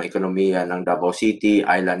paglago ng ekonomiya ng Davao City,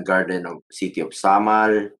 Island Garden of City of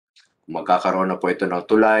Samal. Magkakaroon na po ito ng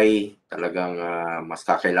tulay, talagang mas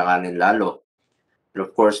kakailanganin lalo. And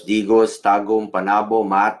of course, Digos, Tagum, Panabo,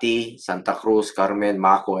 Mati, Santa Cruz, Carmen,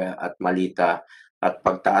 Maco at Malita, at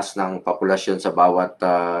pagtaas ng populasyon sa bawat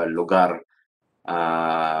lugar.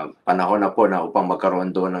 Panahon na po na upang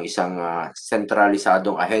magkaroon doon ng isang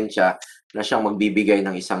sentralisadong ahensya na siyang magbibigay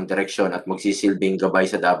ng isang direksyon at magsisilbing gabay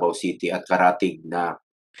sa Davao City at karatig na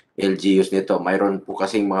LGUs nito. Mayroon po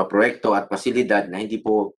kasing mga proyekto at pasilidad na hindi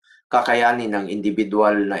po kakayanin ng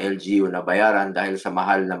individual na LGU na bayaran dahil sa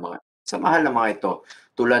mahal na mga ito,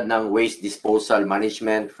 tulad ng waste disposal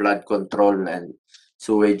management, flood control and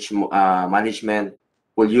sewage management,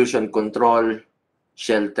 pollution control,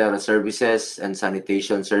 shelter services and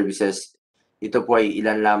sanitation services. Ito po ay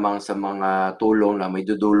ilan lamang sa mga tulong na may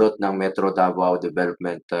dudulot ng Metro Davao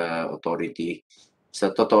Development Authority.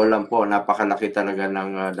 Sa totoo lang po, napakalaki talaga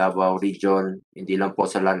ng Davao Region, hindi lang po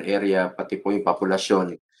sa land area, pati po yung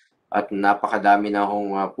populasyon. At napakadami na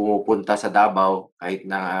hong pumupunta sa Davao, kahit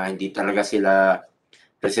na hindi talaga sila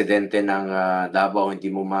presidente ng Davao, hindi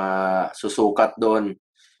mo masusukat doon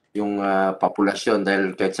yung populasyon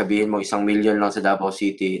dahil kahit sabihin mo 1,000,000 lang sa Davao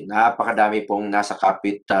City, napakadami pong nasa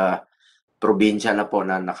kapit probinsya na po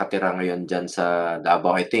na nakatira ngayon dyan sa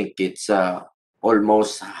Davao. I think it's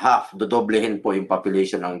almost half, dodoblehin po yung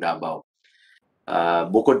population ng Davao.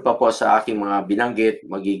 Bukod pa po sa aking mga binanggit,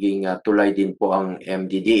 magiging tulay din po ang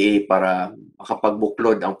MDDA para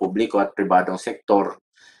makapagbuklod ang publiko at pribadong sektor.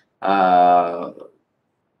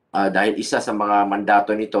 Dahil isa sa mga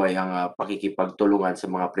mandato nito ay ang pakikipagtulungan sa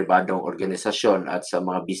mga pribadong organisasyon at sa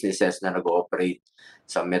mga businesses na nag-ooperate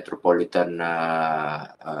sa Metropolitan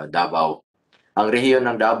Davao. Ang rehiyon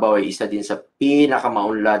ng Davao ay isa din sa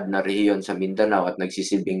pinakamaunlad na rehiyon sa Mindanao at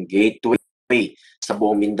nagsisilbing gateway sa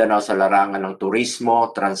buong Mindanao sa larangan ng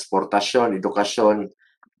turismo, transportasyon, edukasyon,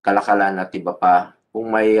 kalakalan at iba pa.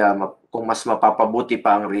 Kung mas mapapabuti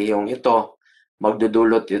pa ang rehiyong ito,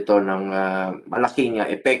 magdudulot ito ng malaking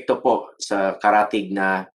epekto po sa karatig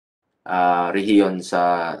na rehiyon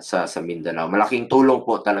sa Mindanao. Malaking tulong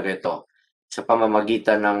po talaga ito. Sa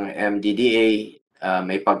pamamagitan ng MDDA,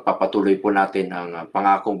 may pagpapatuloy po natin ang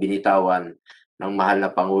pangakong binitawan ng mahal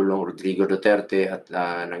na Pangulong Rodrigo Duterte at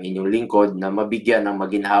ng inyong lingkod na mabigyan ng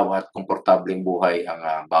maginhawa at komportableng buhay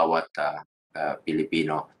ang bawat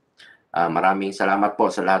Pilipino. Maraming salamat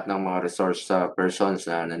po sa lahat ng mga resource persons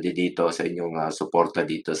na nandito sa inyong suporta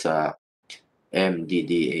dito sa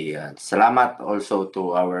MDDA. Salamat also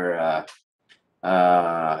to our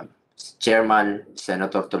Chairman,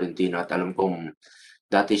 Senator Tolentino, at alam kong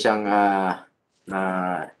dati siyang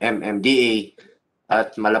MMDA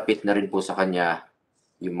at malapit na rin po sa kanya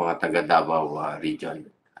yung mga taga Davao region.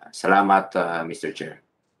 Salamat, Mr. Chair.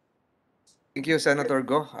 Thank you, Senator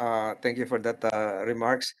Go. Thank you for that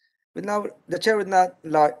remarks. But now the chair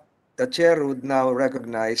would now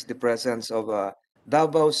recognize the presence of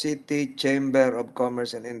Davao City Chamber of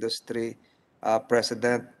Commerce and Industry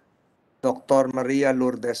President Dr. Maria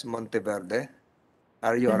Lourdes Monteverde.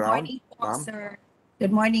 Are you Good around, morning po, ma'am? sir.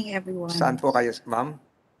 Good morning, everyone. Saan po kayo, ma'am?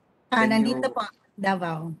 Can Nandito you- po,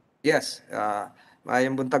 Davao. Yes,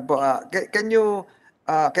 mayang buntag po.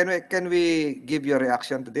 Can we give your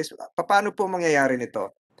reaction to this? Paano po mangyayari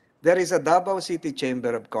nito? There is a Davao City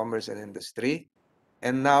Chamber of Commerce and Industry,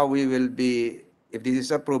 and now we will be, if this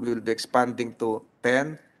is approved, we will be expanding to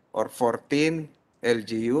 10 or 14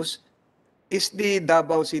 LGUs. Is the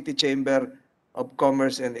Davao City Chamber of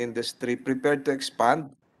Commerce and Industry prepared to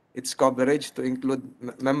expand its coverage to include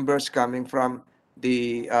members coming from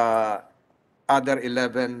the other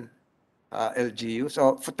 11 LGUs,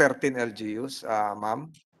 or 13 LGUs,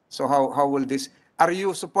 ma'am? So how will this, are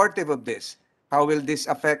you supportive of this? How will this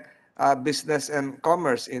affect business and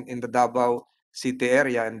commerce in the Davao City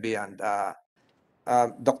area and beyond?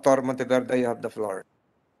 Dr. Monteverde, you have the floor.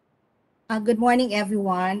 Good morning,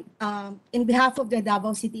 everyone. In behalf of the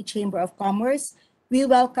Davao City Chamber of Commerce, we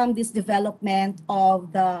welcome this development of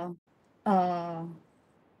the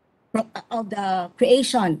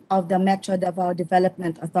creation of the Metro Davao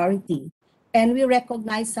Development Authority. And we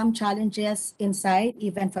recognize some challenges inside,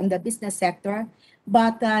 even from the business sector.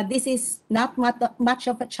 But this is not much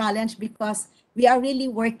of a challenge because we are really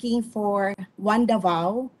working for one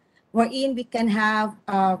Davao, wherein we can have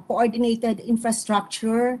coordinated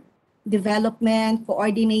infrastructure development,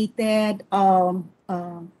 coordinated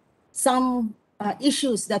some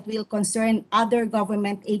issues that will concern other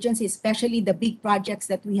government agencies, especially the big projects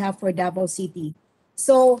that we have for Davao City.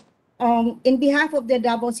 So in behalf of the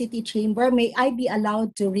Davao City Chamber, may I be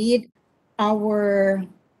allowed to read our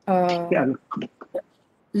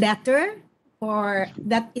letter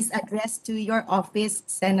that is addressed to your office,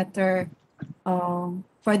 Senator,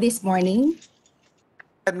 for this morning?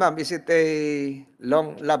 And ma'am, is it a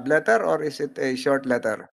long love letter or is it a short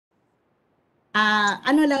letter?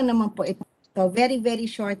 Ano lang naman po ito, very, very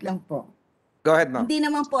short lang po. Go ahead, ma'am. Hindi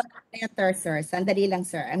naman po letter, sir. Sandali lang,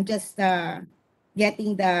 sir. I'm just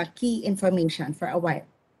getting the key information for a while.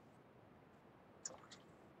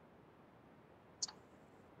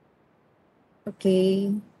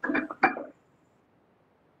 Okay.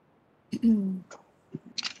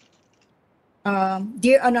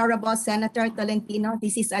 Dear Honorable Senator Tolentino,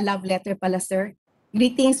 this is a love letter pala, sir.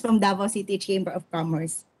 Greetings from Davao City Chamber of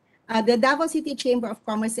Commerce. The Davao City Chamber of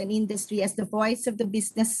Commerce and Industry, as the voice of the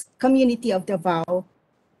business community of Davao,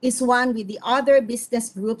 is one with the other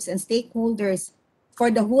business groups and stakeholders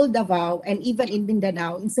for the whole Davao and even in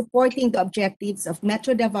Mindanao in supporting the objectives of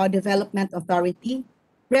Metro Davao Development Authority,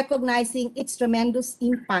 recognizing its tremendous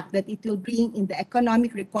impact that it will bring in the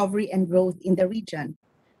economic recovery and growth in the region.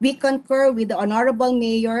 We concur with the Honorable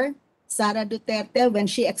Mayor Sara Duterte when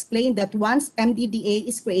she explained that once MDDA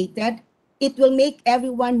is created, it will make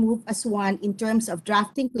everyone move as one in terms of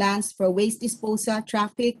drafting plans for waste disposal,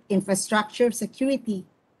 traffic, infrastructure, security,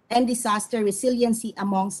 and disaster resiliency,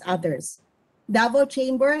 amongst others. Davao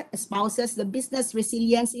Chamber espouses the business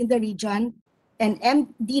resilience in the region, and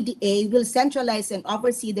MDDA will centralize and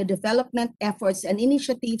oversee the development efforts and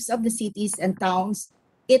initiatives of the cities and towns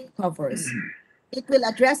it covers. It will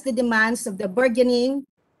address the demands of the burgeoning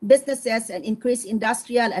businesses and increase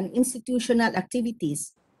industrial and institutional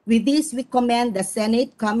activities. With this, we commend the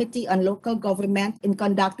Senate Committee on Local Government in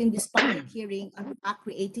conducting this public hearing on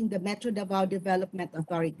creating the Metro Davao Development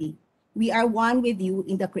Authority. We are one with you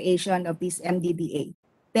in the creation of this MDDA.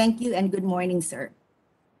 Thank you and good morning, sir.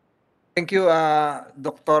 Thank you,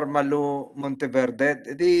 Dr. Malu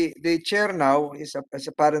Monteverde. The chair now is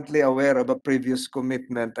apparently aware of a previous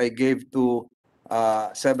commitment I gave to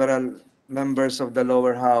several members of the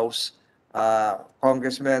lower house,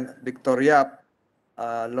 Congressman Victor Yap,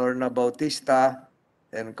 Lorna Bautista,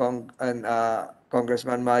 and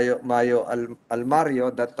Congressman Mayo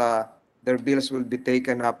Almario, that their bills will be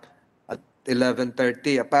taken up at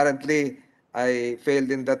 11:30. Apparently, I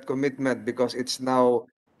failed in that commitment because it's now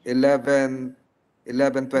 27.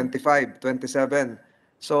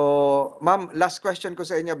 So, ma'am, last question ko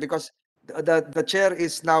sa inyo because the chair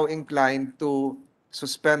is now inclined to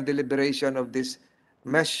suspend deliberation of this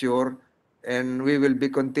measure, and we will be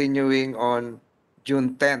continuing on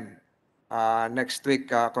June 10 next week,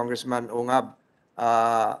 Congressman Ungab,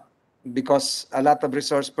 because a lot of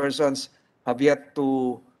resource persons have yet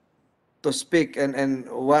to speak, and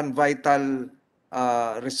one vital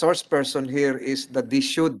resource person here is the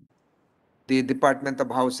DSUD, the Department of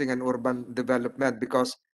Housing and Urban Development,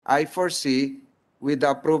 because I foresee with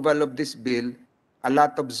the approval of this bill, a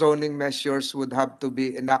lot of zoning measures would have to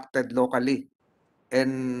be enacted locally,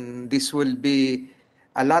 and this will be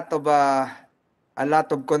a lot of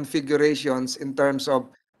configurations in terms of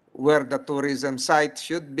where the tourism site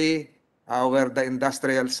should be, where the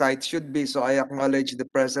industrial site should be. So I acknowledge the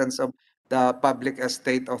presence of the Public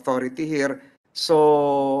Estate Authority here.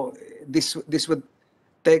 So this would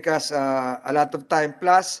take us a lot of time.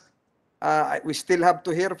 Plus, we still have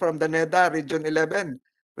to hear from the NEDA Region 11.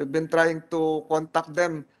 We've been trying to contact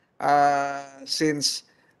them since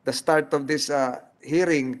the start of this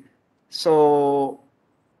hearing. So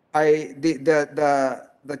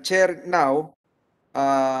the chair now,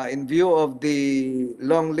 in view of the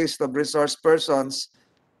long list of resource persons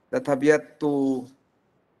that have yet to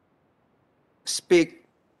speak,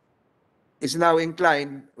 is now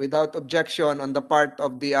inclined, without objection on the part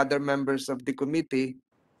of the other members of the committee,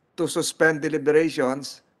 to suspend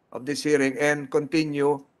deliberations of this hearing and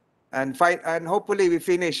continue and hopefully we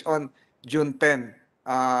finish on June 10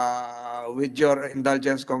 with your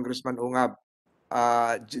indulgence, Congressman Ungab.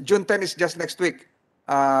 June 10 is just next week.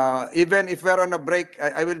 Even if we're on a break,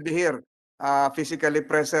 I will be here physically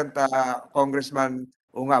present, Congressman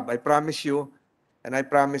Ungab. I promise you, and I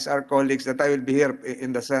promise our colleagues that I will be here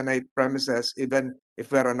in the Senate premises even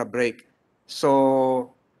if we're on a break.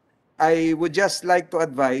 So I would just like to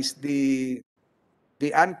advise the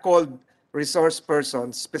uncalled resource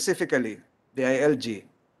persons, specifically the ILG,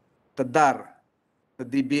 the DAR, the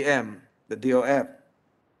DBM, the DOF,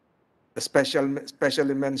 the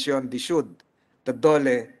specially mentioned the SHUD, the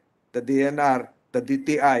DOLE, the DNR, the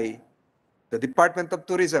DTI, the Department of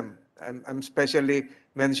Tourism. I'm specially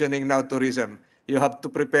mentioning now tourism. You have to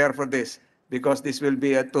prepare for this because this will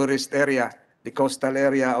be a tourist area, the coastal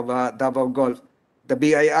area of Davao Gulf. The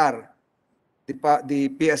BIR, the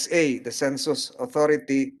PSA, the Census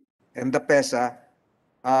Authority, and the PESA,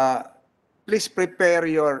 please prepare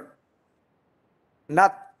your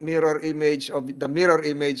not mirror image of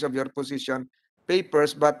your position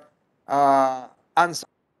papers, but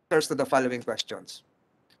answers to the following questions.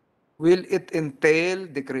 Will it entail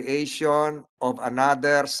the creation of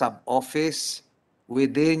another sub-office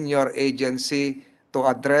within your agency to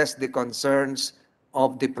address the concerns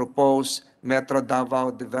of the proposed Metro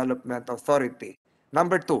Davao Development Authority?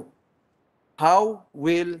 Number two, how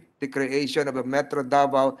will the creation of a Metro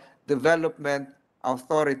Davao Development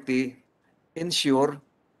Authority ensure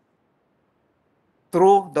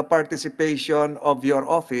through the participation of your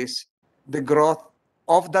office, the growth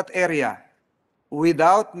of that area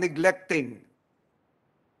without neglecting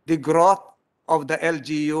the growth of the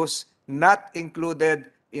LGUs not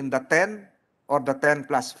included in the 10 or the 10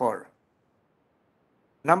 plus 4.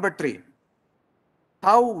 Number 3,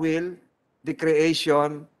 how will the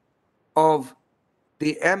creation of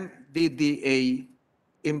the MDDA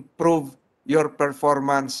improve your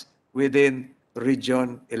performance within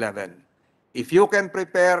Region 11? If you can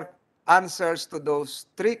prepare answers to those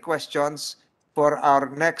 3 questions for our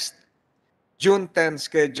next June 10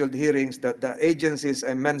 scheduled hearings that the agencies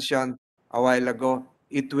I mentioned a while ago,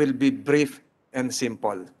 it will be brief and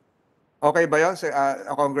simple. Okay ba yun,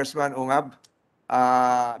 Congressman Ungab?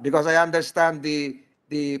 Because I understand the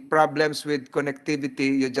problems with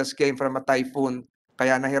connectivity. You just came from a typhoon,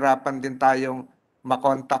 kaya nahirapan din tayong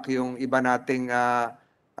makontak yung iba nating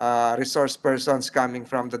resource persons coming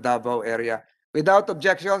from the Davao area. Without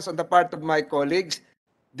objections on the part of my colleagues,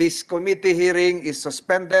 this committee hearing is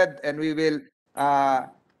suspended and we will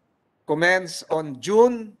commence on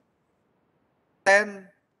June 10,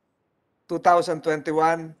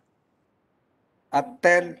 2021 at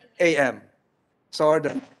 10 a.m. So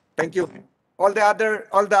ordered. Thank you. All the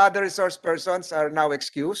other resource persons are now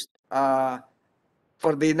excused.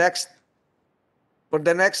 For the next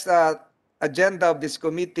agenda of this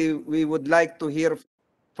committee, we would like to hear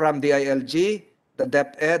from the ILG, the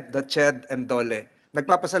DepEd, the CHED, and DOLE.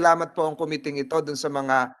 Nagpapasalamat po ang committee ito dun sa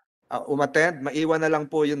mga umattend. Maiwan na lang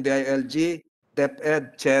po yung DILG,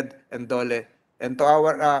 DepEd, CHED, and DOLE. And to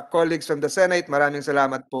our colleagues from the Senate, maraming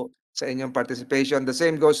salamat po sa inyong participation. The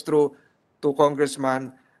same goes through to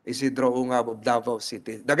Congressman Isidro Ungab of Davao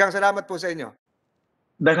City. Daghang salamat po sa inyo.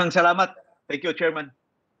 Daghang salamat. Thank you, Chairman.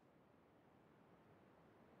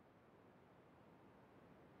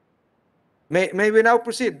 May we now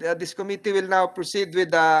proceed? This committee will now proceed with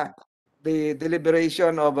the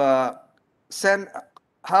deliberation of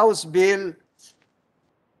House Bill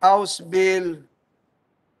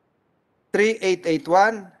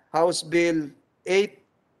 3881, House Bill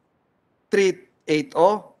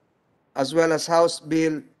 8380, as well as House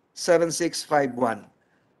Bill 7651.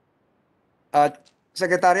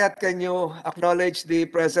 Secretariat, can you acknowledge the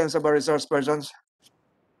presence of our resource persons?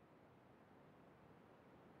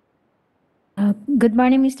 Good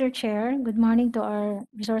morning, Mr. Chair. Good morning to our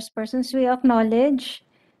resource persons. We acknowledge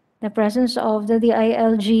the presence of the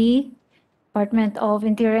DILG, Department of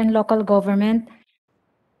Interior and Local Government,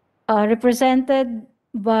 represented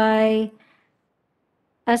by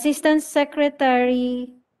Assistant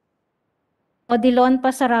Secretary Odilon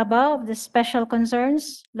Pasaraba of the Special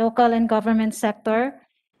Concerns, Local and Government Sector,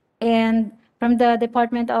 and from the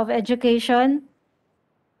Department of Education,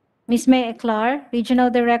 Ms. May Eclar, Regional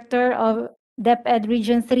Director of DepEd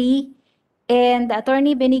Region 3, and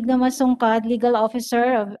Attorney Benigno Masungkad, Legal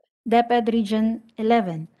Officer of DepEd Region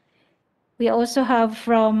 11. We also have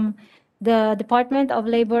from the Department of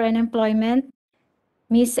Labor and Employment,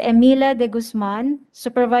 Ms. Emila de Guzman,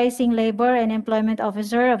 Supervising Labor and Employment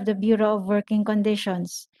Officer of the Bureau of Working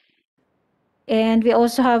Conditions. And we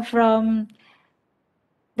also have from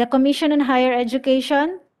the Commission on Higher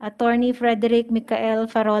Education, Attorney Frederick Michael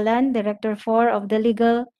Farolan, Director 4 of the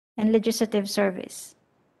Legal and Legislative Service.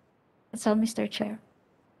 That's all, Mr. Chair.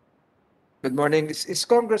 Good morning. Is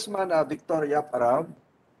Congressman Victor Yap around?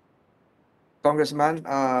 Congressman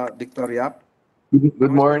Victor Yap?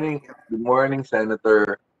 Good morning. Good morning,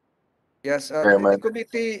 Senator. Yes, Chairman.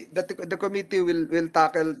 the committee will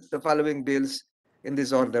tackle the following bills in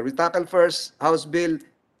this order. We tackle first House Bill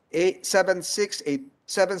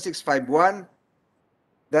 7651,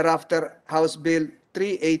 thereafter House Bill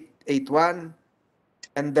 3881,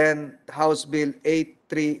 and then House Bill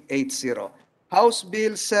 8380. House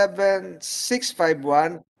Bill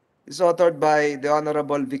 7651 is authored by the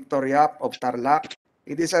Honorable Victor Yap of Tarlac.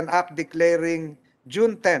 It is an act declaring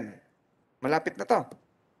June 10, malapit na to,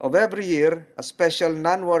 of every year, a special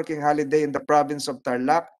non-working holiday in the province of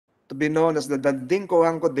Tarlac to be known as the Danding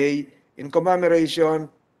Cojuangco Day in commemoration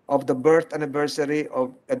of the birth anniversary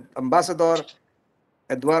of Ambassador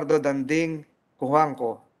Eduardo Danding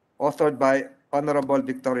Cojuangco, authored by Honorable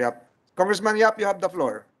Victor Yap. Congressman Yap, you have the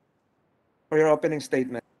floor for your opening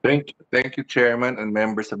statement. Thank you, Chairman and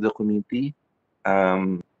members of the committee.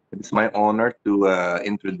 It's my honor to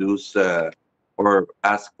introduce or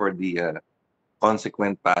ask for the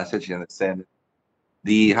consequent passage in the Senate.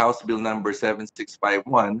 The House Bill number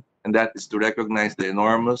 7651, and that is to recognize the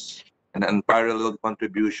enormous and unparalleled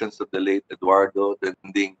contributions of the late Eduardo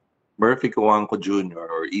Danding Murphy Cojuangco Jr.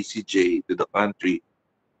 or ECJ to the country,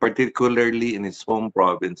 particularly in his home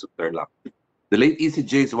province of Tarlac. The late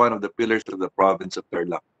ECJ is one of the pillars of the province of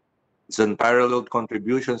Tarlac. His unparalleled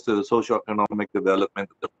contributions to the socio-economic development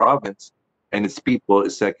of the province and its people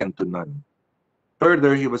is second to none.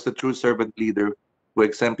 Further, he was a true servant leader who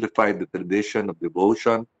exemplified the tradition of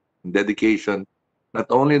devotion and dedication not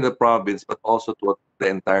only in the province but also to the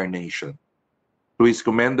entire nation. Through his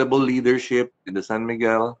commendable leadership in the San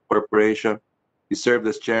Miguel Corporation, he served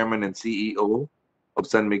as chairman and CEO of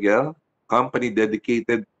San Miguel, a company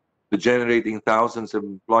dedicated to generating thousands of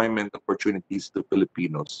employment opportunities to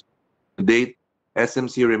Filipinos. To date,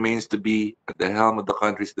 SMC remains to be at the helm of the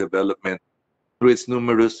country's development through its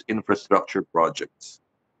numerous infrastructure projects.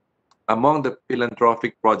 Among the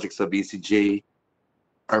philanthropic projects of ECJ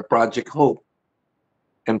are Project Hope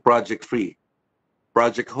and Project Free.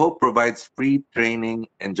 Project Hope provides free training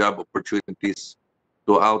and job opportunities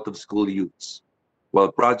to out-of-school youths, while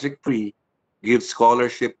Project Free gives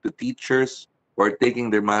scholarship to teachers who are taking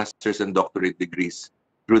their master's and doctorate degrees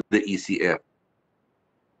through the ECF.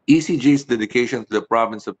 ECJ's dedication to the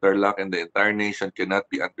province of Tarlac and the entire nation cannot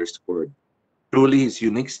be underscored. Truly, his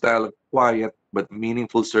unique style of quiet but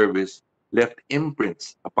meaningful service left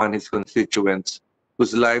imprints upon his constituents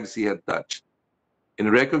whose lives he had touched. In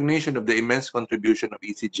recognition of the immense contribution of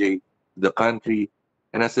ECJ to the country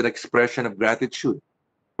and as an expression of gratitude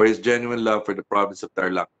for his genuine love for the province of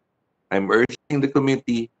Tarlac, I am urging the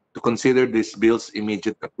committee to consider this bill's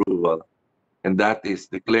immediate approval, and that is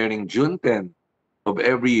declaring June 10 of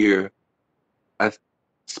every year as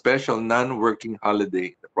special non-working holiday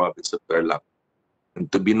in the province of Tarlac,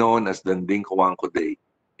 and to be known as Danding Cojuangco Day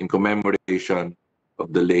in commemoration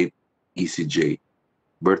of the late ECJ,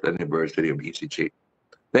 birth anniversary of ECJ.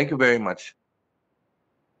 Thank you very much.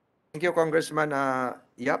 Thank you, Congressman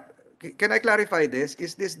Yap. Can I clarify this?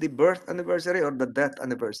 Is this the birth anniversary or the death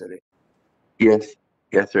anniversary? Yes,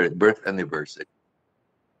 yes, sir. Birth anniversary.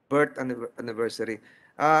 Birth anniversary.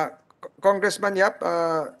 Congressman Yap,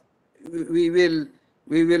 we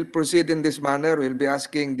will proceed in this manner. We'll be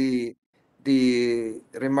asking the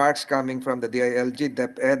remarks coming from the DILG,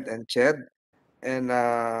 DepEd, and CHED, and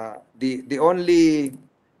the only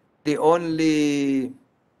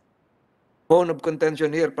bone of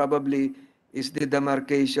contention here probably is the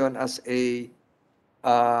demarcation as a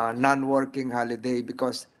non-working holiday,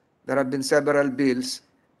 because there have been several bills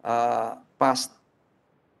passed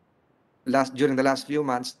during the last few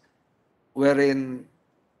months wherein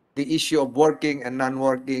the issue of working and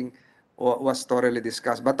non-working was thoroughly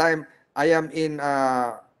discussed. But I am in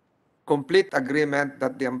complete agreement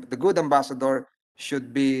that the good ambassador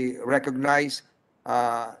should be recognized,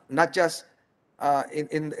 not just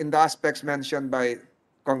in the aspects mentioned by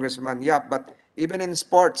Congressman Yap, but even in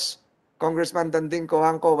sports. Congressman Danding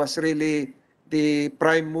Cojuangco was really the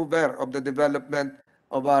prime mover of the development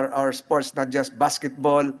of our sports, not just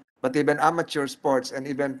basketball, but even amateur sports and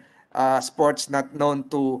even sports not known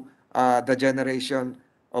to the generation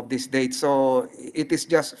of this date. So it is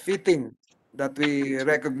just fitting that we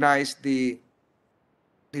recognize the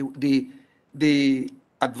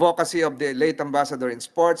advocacy of the late ambassador in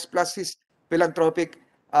sports plus his philanthropic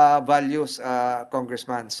values,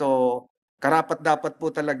 Congressman. So karapat-dapat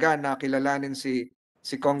po talaga na kilalanin si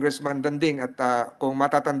Congressman Danding, at kung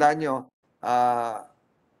matatandaan nyo,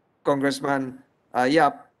 Congressman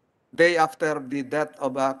Yap, day after the death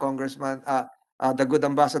of Congressman the good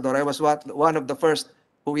ambassador, I was one of the first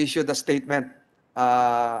who issued a statement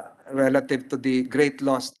relative to the great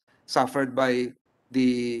loss suffered by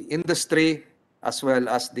the industry as well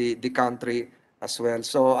as the country as well.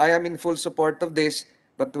 So I am in full support of this,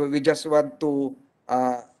 but we just want to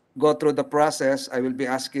go through the process. I will be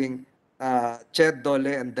asking Ched,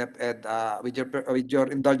 Dole, and DepEd with your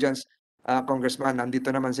indulgence, Congressman.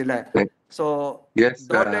 Nandito naman sila. So Yes,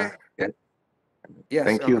 Dole, yes. yes.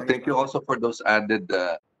 Thank you. Thank you also for those added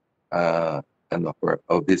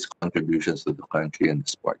of these contributions to the country and the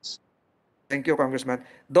sports. Thank you, Congressman.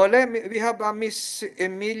 Dole, we have Miss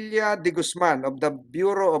Emilia De Guzman of the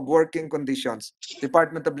Bureau of Working Conditions,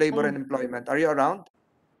 Department of Labor and Employment. Are you around,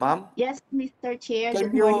 ma'am? Yes, Mr. Chair.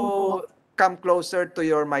 Can Good morning po. you come closer to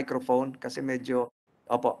your microphone? Kasi medyo,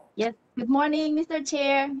 opo. Yes, good morning, Mr.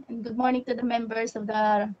 Chair, and good morning to the members of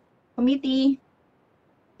the committee.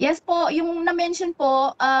 Yes po, yung na-mention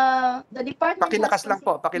po, the department... Pakilakas lang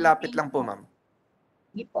po, pakilapit lang po, ma'am.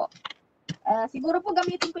 Sige po. Siguro po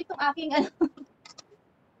gamitin ko itong aking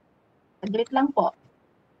saglit lang po.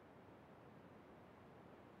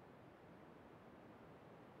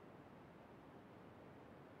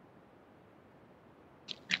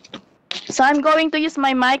 So I'm going to use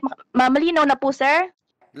my mic. Malinaw na po, sir?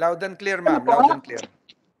 Loud and clear, ma'am. Loud and clear.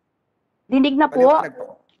 Dinig na po. Maliwanag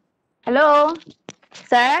po. Hello?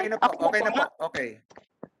 Sir? Okay na po, okay na po, okay.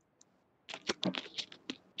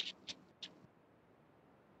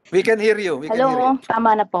 We can hear you, we can hear you. Hello,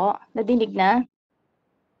 tama na po. Nadinig na?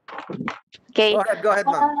 Okay. Go ahead,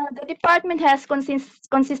 ma'am. The department has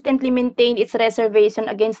consistently maintained its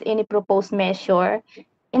reservation against any proposed measure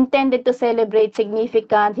intended to celebrate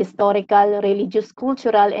significant historical, religious,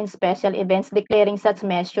 cultural, and special events, declaring such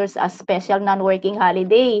measures as special non-working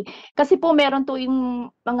holiday. Kasi po meron to yung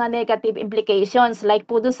mga negative implications, like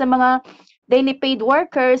po dun sa mga daily paid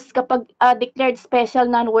workers, kapag declared special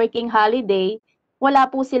non-working holiday, wala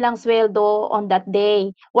po silang sweldo on that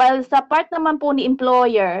day. While sa part naman po ni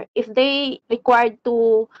employer, if they required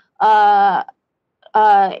to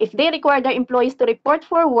if they require their employees to report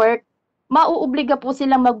for work, mauobliga po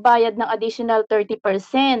silang magbayad ng additional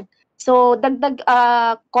 30%. So dagdag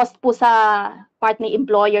cost po sa part ni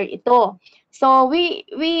employer ito. So we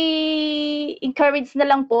encourage na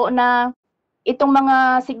lang po na itong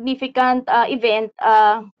mga significant event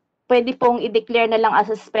pwede pong i-declare na lang as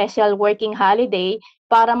a special working holiday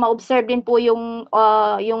para ma-observe din po yung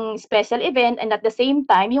special event, and at the same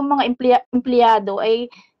time yung mga empleyado ay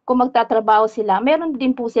kung magtatrabaho sila, meron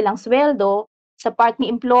din po silang sweldo sa part ni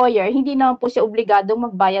employer, hindi naman po siya obligadong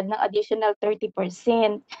magbayad ng additional 30%.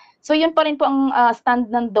 So yun pa rin po ang stand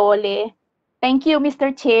ng DOLE. Thank you,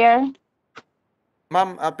 Mr. Chair.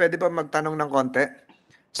 Ma'am, pwede ba magtanong ng konti?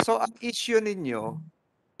 So ang issue ninyo,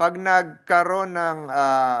 pag nagkaroon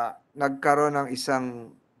ng isang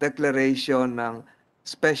declaration ng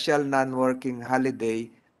special non-working holiday,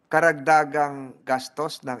 karagdagang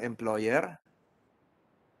gastos ng employer?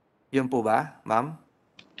 Yun po ba, ma'am?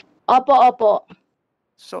 Opo, opo.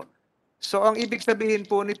 So ang ibig sabihin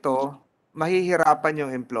po nito, mahihirapan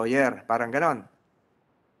yung employer, parang ganon.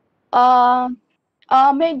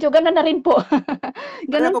 Medyo ganun na rin po.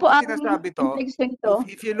 Ganun po ang sinasabi to, implication ito.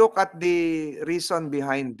 if you look at the reason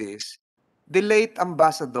behind this, the late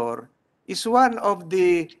ambassador is one of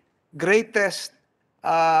the greatest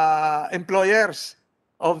employers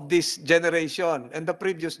of this generation and the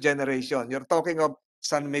previous generation. You're talking of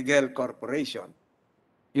San Miguel Corporation.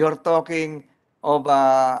 You're talking of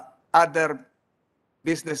other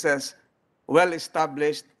businesses well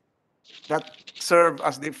established that serve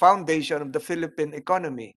as the foundation of the Philippine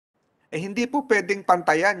economy. Hindi po pwedeng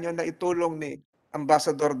pantayan yun na itulong ni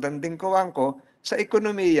Ambassador Danding Cojuangco sa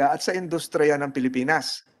ekonomiya at sa industriya ng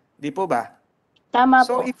Pilipinas. Di po ba? Tama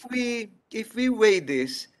So po. if we weigh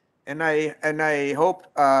this, and I hope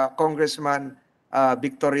Congressman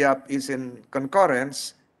Victor Yap is in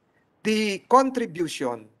concurrence, the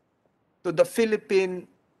contribution to the Philippine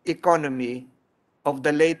economy of the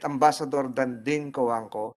late Ambassador Danding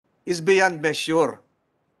Cojuangco is beyond measure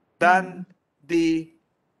than the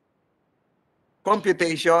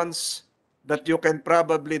computations that you can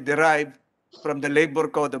probably derive from the Labor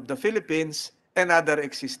Code of the Philippines and other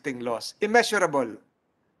existing laws. Immeasurable,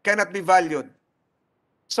 cannot be valued.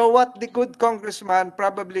 So what the good congressman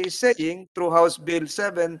probably is saying through House Bill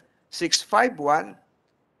 7651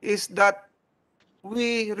 is that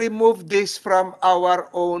we remove this from our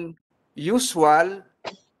own usual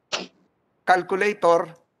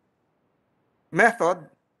calculator method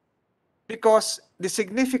because the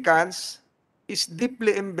significance is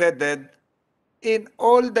deeply embedded in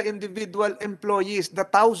all the individual employees, the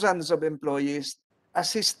thousands of employees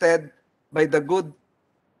assisted by the good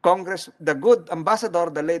ambassador,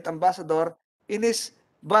 the late ambassador, in his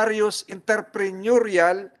various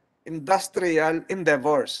entrepreneurial, industrial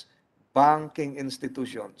endeavors, banking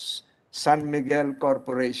institutions, San Miguel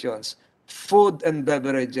corporations, food and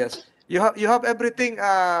beverages. You have everything,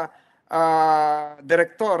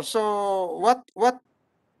 Director. So what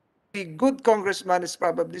the good congressman is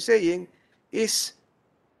probably saying is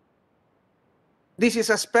this is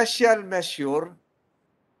a special measure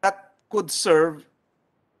that could serve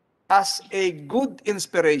as a good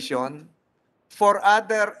inspiration for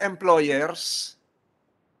other employers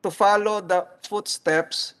to follow the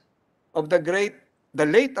footsteps of the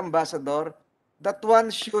late ambassador, that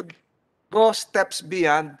one should go steps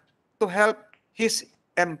beyond to help his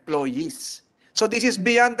employees. So this is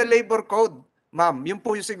beyond the labor code, ma'am. Yun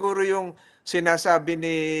po yung siguro yung sinasabi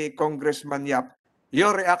ni Congressman Yap.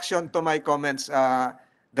 Your reaction to my comments,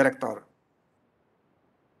 Director.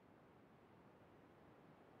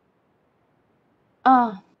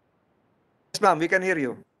 Yes, ma'am, we can hear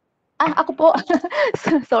you. Ako po.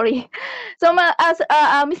 Sorry. So,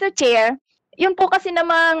 Mr. Chair, yun po kasi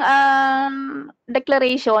namang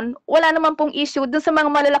declaration, wala naman pong issue dun sa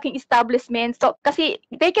mga malalaking establishments. So, kasi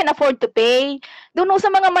they can afford to pay. Dun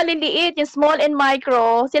sa mga maliliit, yung small and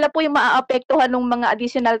micro, sila po yung maaapektuhan ng mga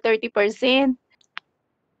additional 30%.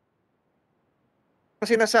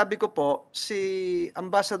 sinasabi ko po, si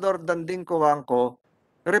Ambassador Danding Cojuangco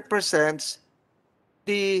represents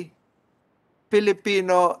the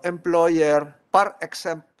Filipino employer par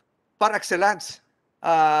excellence,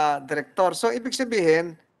 Director. So, ibig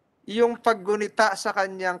sabihin, yung paggunita sa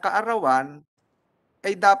kanyang kaarawan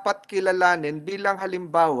ay dapat kilalanin bilang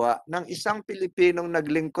halimbawa ng isang Pilipinong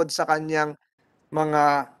naglingkod sa kanyang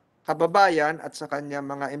mga kababayan at sa kanyang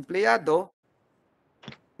mga empleyado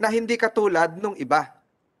na hindi katulad nung iba.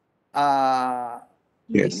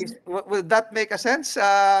 Yes. Will that make a sense,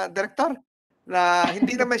 Director? Na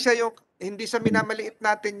hindi naman siya yung, hindi sa minamaliit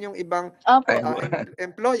natin yung ibang Opo. I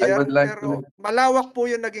employer, would like pero to, malawak po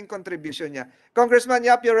yung naging contribution niya. Congressman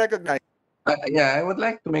Yap, you recognize. yeah, I would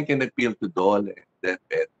like to make an appeal to DOLE that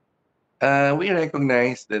we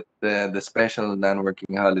recognize that the special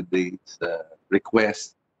non-working holidays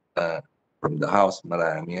request from the House,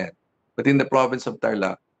 marami yan. But in the province of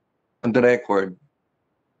Tarlac, on the record,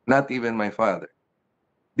 not even my father.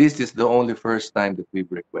 This is the only first time that we've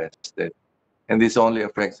requested, and this only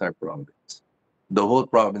affects our province. The whole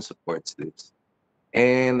province supports this.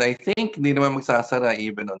 And I think hindi naman magsasara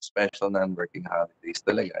even on special non-working holidays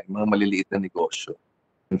talaga. Yung mga maliliit na negosyo.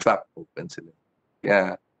 In fact, open sila.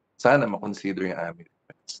 Kaya sana makonsider yung aming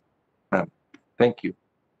request. Thank you.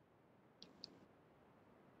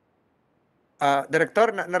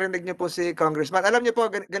 Director, narinig niyo po si Congressman. Alam niyo po,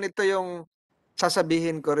 ganito yung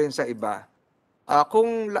sasabihin ko rin sa iba.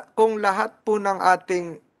 Kung lahat po ng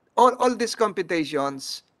ating, all these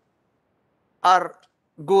computations are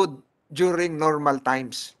good during normal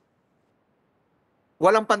times.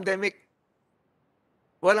 Walang pandemic,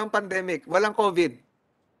 walang COVID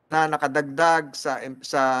na nakadagdag sa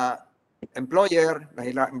employer,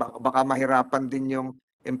 baka mahirapan din yung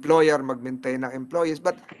employer mag-maintain ng employees.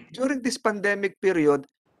 But during this pandemic period,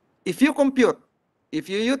 if you compute, if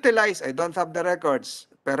you utilize, I don't have the records,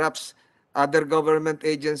 perhaps other government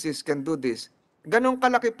agencies can do this. Ganong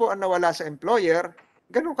kalaki po ang nawala sa employer,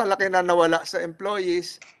 ganong kalaki na nawala sa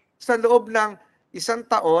employees sa loob ng 1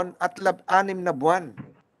 taon at 6 na buwan.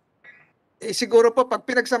 Siguro po, pag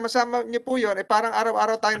pinagsama-sama niyo po yun, parang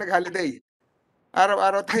araw-araw tayo nag-holiday.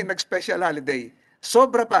 Araw-araw tayo nag-special holiday.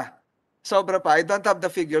 Sobra pa. I don't have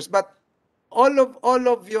the figures, but all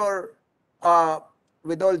of your,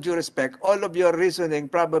 with all due respect, all of your reasoning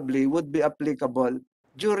probably would be applicable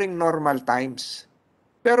during normal times.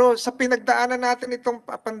 Pero sa pinagdaanan natin itong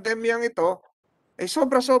pandemyang ito,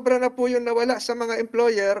 sobra-sobra na po yung nawala sa mga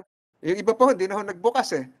employer. Yung iba po, hindi na ho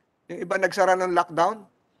nagbukas eh. Yung iba nagsara ng lockdown.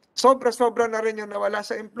 Sobra-sobra na rin yung nawala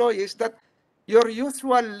sa employees that your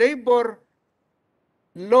usual labor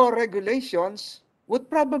law regulations would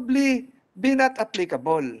probably be not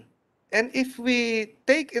applicable. And if we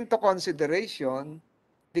take into consideration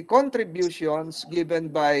the contributions given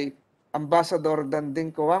by Ambassador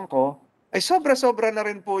Danding Cojuangco, ay sobra-sobra na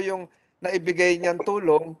rin po yung naibigay niyang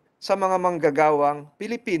tulong sa mga manggagawang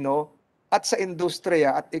Pilipino at sa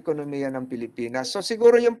industriya at ekonomiya ng Pilipinas. So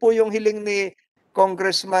siguro yun po yung hiling ni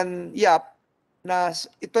Congressman Yap na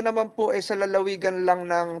ito naman po ay sa lalawigan lang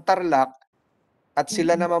ng Tarlac at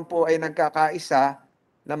sila naman po ay nagkakaisa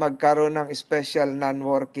na magkaroon ng special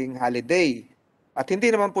non-working holiday. At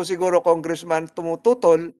hindi naman po siguro, Congressman,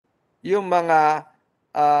 tumututol yung mga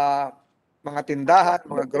tindahan,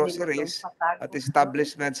 mga groceries at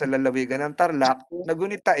establishments sa lalawigan ng Tarlac na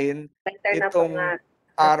gunitain itong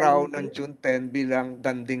araw ng June 10 bilang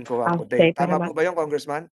Danding Cojuangco Day. Tama po ba yun,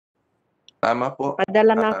 Congressman? Tama po.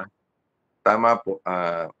 Tama po,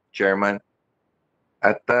 Chairman.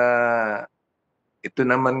 At ito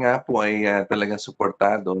naman nga po ay talagang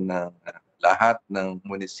suportado ng lahat ng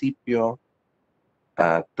munisipyo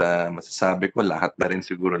at masasabi ko lahat na rin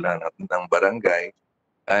siguro lang ng barangay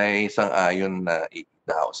ay sang-ayon na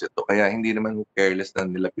i-house ito. Kaya hindi naman careless na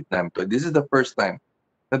nilapit namin ito. This is the first time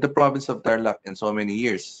that the province of Tarlac in so many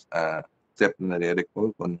years, except na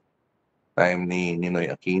nare-recall ko time ni Ninoy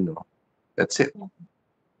Aquino. That's it.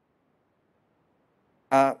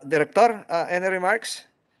 Director, any remarks?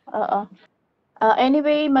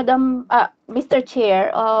 Anyway, Mr. Chair,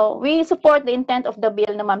 we support the intent of the bill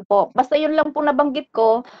naman po. Basta yun lang po nabanggit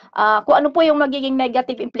ko, kung ano po yung magiging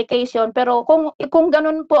negative implication, pero kung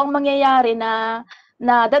ganun po ang mangyayari na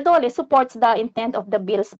the DOLE supports the intent of the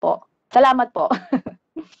bills po. Salamat po.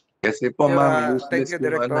 Kasi po, ma'am, Thank you,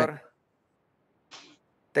 Director.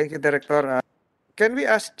 Thank you, Director. Can we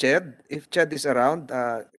ask Ched, if Ched is around,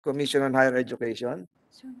 Commission on Higher Education?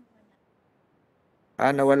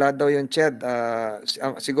 Nawala daw yung Ched.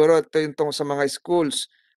 Siguro ito yung tungkol sa mga schools.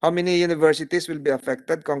 How many universities will be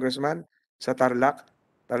affected, Congressman, sa Tarlac?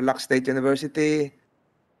 Tarlac State University?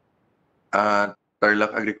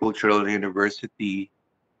 Tarlac Agricultural University,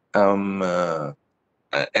 and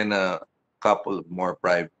a couple of more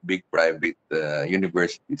big private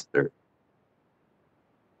universities there.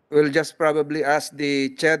 We'll just probably ask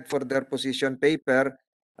the CHED for their position paper.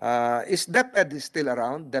 Is DepEd still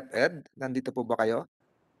around? DepEd? Nandito po ba kayo?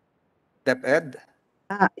 DepEd?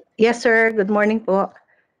 Yes, sir. Good morning po.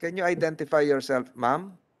 Can you identify yourself,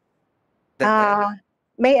 ma'am? DepEd?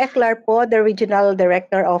 May Eclar po, the Regional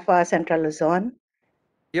Director of Central Luzon.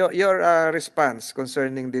 Your response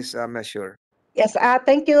concerning this measure. Yes,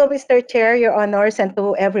 thank you, Mr. Chair, Your Honors, and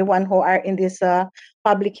to everyone who are in this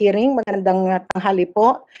public hearing. Magandang tanghali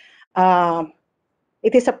po.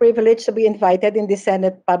 It is a privilege to be invited in this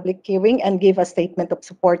Senate public hearing and give a statement of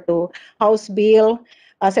support to House Bill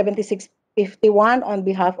 7651 on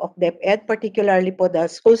behalf of DepEd, particularly po the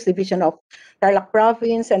Schools Division of Tarlac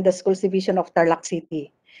Province and the Schools Division of Tarlac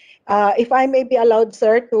City. If I may be allowed,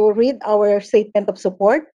 sir, to read our statement of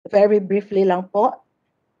support, very briefly lang po.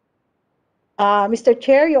 Mr.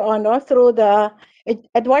 Chair, Your Honor, through the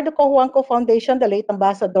Eduardo Cojuangco Foundation, the late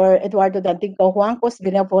Ambassador Eduardo Danding Cojuangco's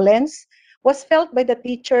benevolence was felt by the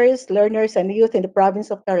teachers, learners, and youth in the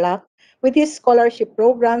province of Tarlac with his scholarship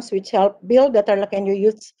programs which help build the Tarlaceño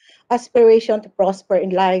youth's aspiration to prosper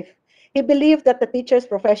in life. He believed that the teacher's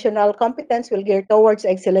professional competence will gear towards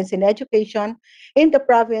excellence in education in the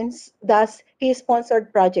province. Thus, he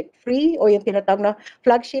sponsored Project Free, o yung tinatawag na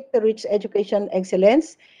flagship to reach education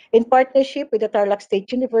excellence, in partnership with the Tarlac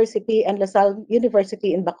State University and LaSalle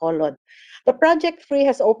University in Bacolod. The Project Free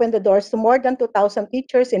has opened the doors to more than 2,000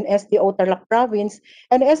 teachers in SDO Tarlac Province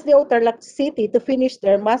and SDO Tarlac City to finish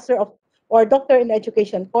their Master of or Doctor in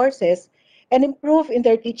Education courses and improve in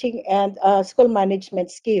their teaching and school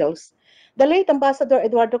management skills. The late Ambassador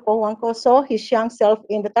Eduardo Cojuangco saw his young self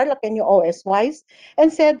in the Tarlaceño OSYs and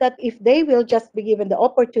said that if they will just be given the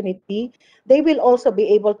opportunity, they will also be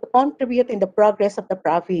able to contribute in the progress of the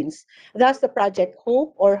province. Thus, the Project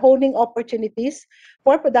Hope, or Honing Opportunities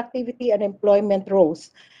for Productivity and Employment,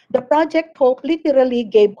 rose. The Project Hope literally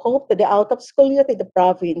gave hope to the out-of-school youth in the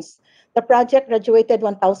province. The project graduated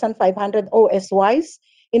 1,500 OSYs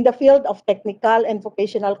in the field of technical and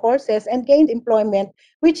vocational courses and gained employment,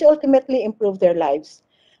 which ultimately improved their lives.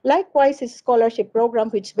 Likewise, his scholarship program,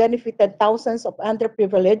 which benefited thousands of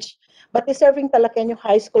underprivileged but deserving Tarlaceño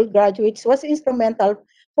high school graduates, was instrumental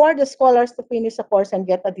for the scholars to finish the course and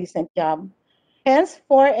get a decent job. Hence,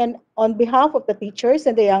 for and on behalf of the teachers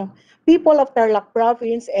and the young people of Tarlac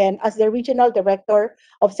Province, and as the Regional Director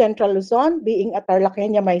of Central Luzon, being a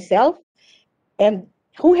Tarlaceña myself, and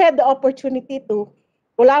who had the opportunity to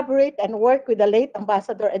collaborate and work with the late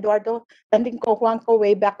Ambassador Eduardo Danding Cojuangco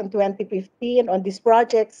way back in 2015 on these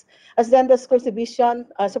projects, as then the Schools Division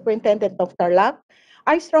Superintendent of Tarlac,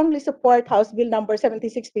 I strongly support House Bill number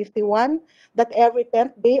 7651 that every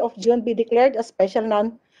 10th day of June be declared a special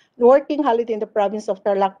non-working holiday in the province of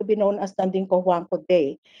Tarlac to be known as Danding Cojuangco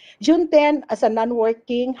Day. June 10 as a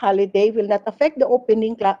non-working holiday will not affect the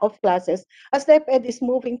opening of classes as DepEd is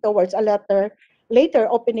moving towards a later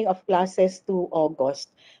opening of classes to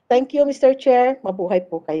August. Thank you, Mr. Chair. Mabuhay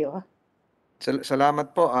po kayo.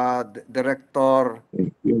 Salamat po, Director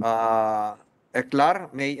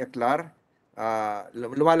Eclar, May Eclar.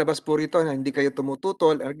 Lumalabas po rito na hindi kayo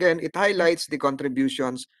tumututol. Again, it highlights the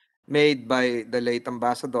contributions made by the late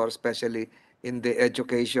Ambassador, especially in the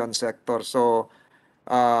education sector. So,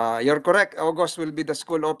 you're correct. August will be the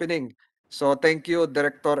school opening. So thank you,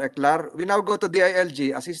 Director Eclar. We now go to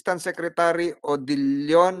DILG, Assistant Secretary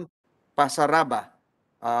Odilion Pasaraba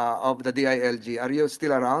of the DILG. Are you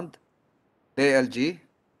still around? DILG?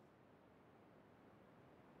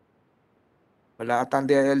 Wala atang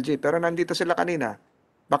DILG, pero nandito sila kanina.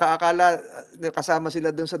 Baka akala kasama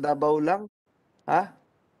sila dun sa Davao lang. Ha?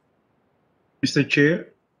 Mr.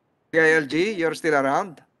 Chair, DILG, you're still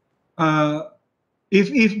around?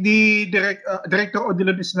 if the Director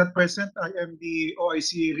Odilon is not present, I am the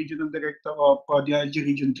OIC Regional Director of DILG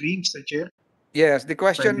Region 3, Mr. Chair. Yes, the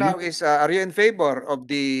question Friendly. now is, are you in favor of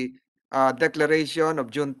the declaration of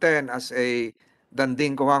June 10 as a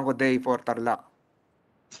Danding Cojuangco Day for Tarlac?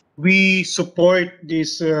 We support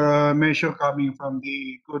this measure coming from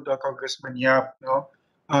the good Congressman Yap. No?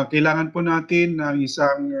 Kailangan po natin ng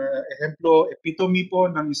isang ehemplo, epitome po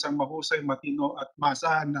ng isang mahusay, matino at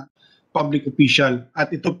maasahan na public official.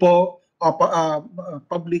 At ito po,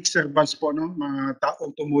 public servants po, no? Mga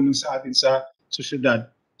taong tumulong sa atin sa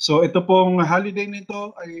sosyedad. So ito pong holiday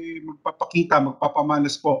nito ay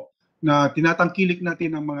magpapamalas po na tinatangkilik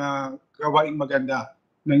natin ang mga gawaing maganda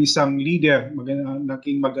ng isang leader,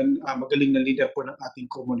 magaling na leader po ng ating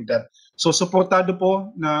komunidad. So suportado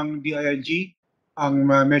po ng DILG ang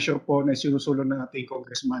measure po na sinusulong ng ating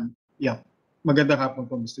Congressman. Yeah. Magandang hapon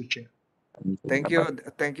po, Mr. Chair. Thank you,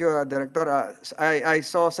 Director. I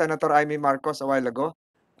saw Senator Amy Marcos a while ago,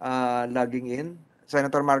 logging in.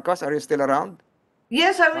 Senator Marcos, are you still around?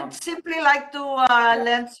 Yes, I would simply like to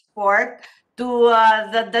lend support to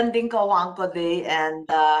the Danding Cojuangco Day and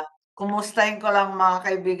kumustahin ko lang mga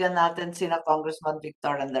kaibigan natin sina Congressman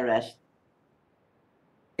Victor and the rest.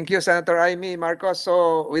 Thank you, Senator Amy Marcos.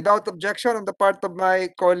 So, without objection on the part of my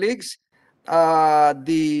colleagues,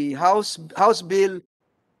 the House Bill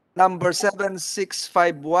number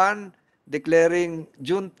 7651, declaring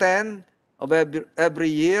June 10 of every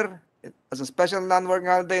year as a special non-working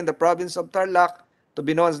holiday in the province of Tarlac to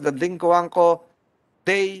be known as the Cojuangco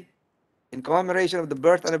Day in commemoration of the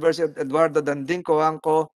birth anniversary of Eduardo Danding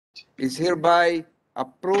Cojuangco is hereby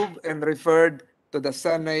approved and referred to the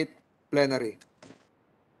Senate plenary.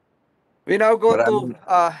 We now go to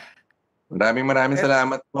Maraming Yes.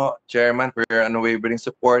 salamat po, Chairman, for your unwavering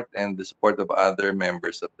support and the support of other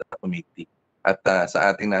members of the committee. At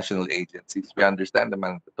sa ating national agencies, we understand the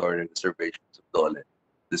mandatory reservations of DOLE.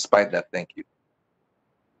 Despite that, thank you.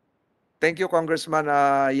 Thank you, Congressman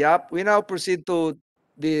Yap. We now proceed to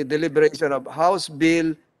the deliberation of House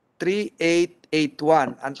Bill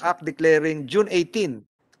 3881, an act declaring June 18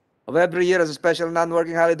 of every year as a special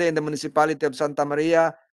non-working holiday in the municipality of Santa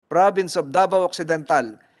Maria, province of Davao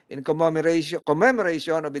Occidental, in commemoration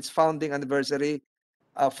of its founding anniversary,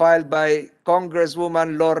 filed by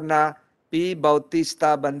Congresswoman Lorna P.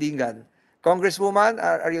 Bautista Bandingan. Congresswoman,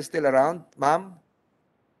 are you still around, ma'am?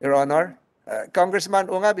 Your Honor.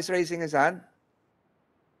 Congressman Ungab is raising his hand.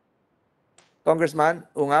 Congressman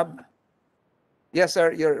Ungab? Yes,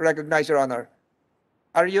 sir, you recognize, Your Honor.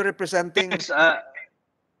 Are you representing Yes,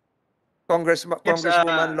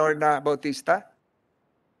 Congresswoman Lorna Bautista?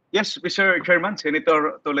 yes, Mr. Chairman,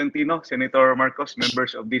 Senator Tolentino, Senator Marcos,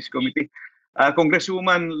 members of this committee.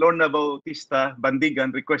 Congresswoman Lorna Bautista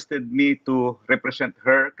Bandigan requested me to represent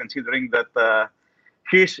her, considering that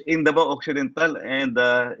she's in Davao Occidental and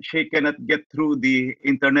she cannot get through the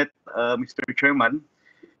internet, Mr. Chairman.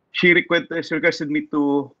 She requested me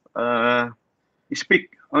to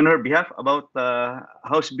speak on her behalf about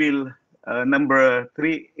House Bill number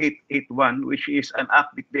 3881, which is an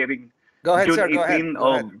act declaring Go ahead, June sir. Go ahead. 18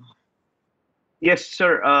 Go ahead. Yes,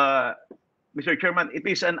 sir. Mr. Chairman, it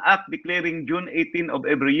is an act declaring June 18 of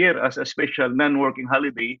every year as a special non-working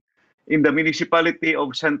holiday in the municipality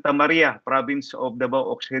of Santa Maria, province of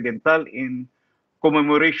Davao Occidental, in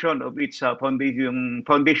commemoration of its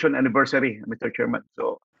foundation anniversary, Mr. Chairman.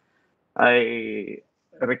 So I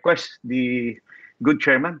request the good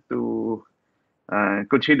chairman to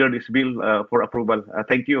consider this bill for approval.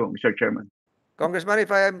 Thank you, Mr. Chairman. Congressman,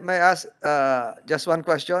 if I may ask just one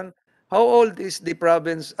question. How old is the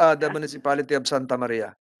province, the municipality of Santa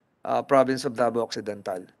Maria, province of Davao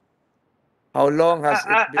Occidental? How long has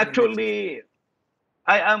it been? Actually,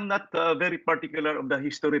 I am not very particular of the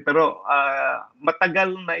history, pero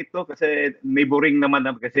matagal na ito kasi neighboring naman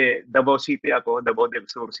kasi Davao City ako, Davao del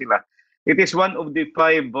Sur sila. It is one of the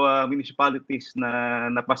 5 municipalities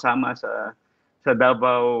na napasama sa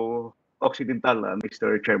Davao Occidental,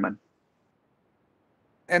 Mr. Chairman.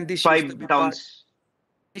 And this 5 towns.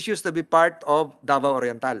 This used to be part of Davao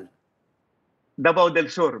Oriental. Davao del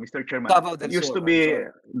Sur, Mr. Chairman. Davao del Used Sur, to be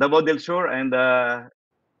Davao del Sur, and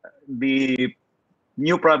the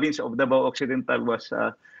new province of Davao Occidental was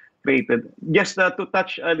created. Just to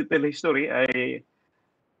touch a little history,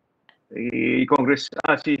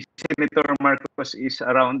 si Senator Marcos is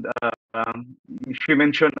around. She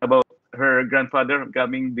mentioned about her grandfather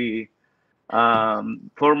becoming the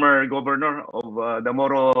former governor of the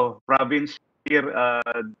Moro province here,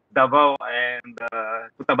 Davao and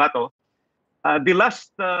Cotabato. The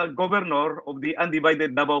last governor of the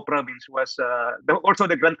undivided Davao province was also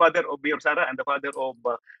the grandfather of Mayor Sara and the father of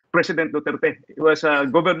President Duterte. It was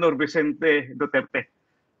Governor Vicente Duterte.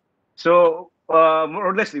 So, more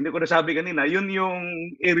or less, hindi ko nasabi kanina, yun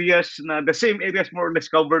yung areas na, the same areas more or less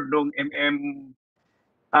covered ng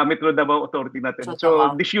Metro Davao Authority natin.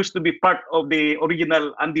 So, this used to be part of the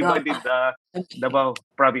original undivided Davao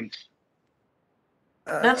province.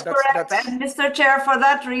 That's correct. And Mr. Chair, for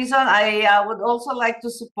that reason, I would also like to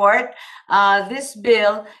support this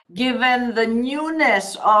bill, given the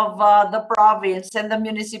newness of the province and the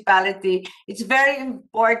municipality. It's very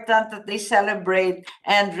important that they celebrate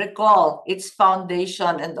and recall its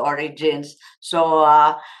foundation and origins. So,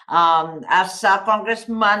 as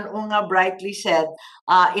Congressman Unga brightly said,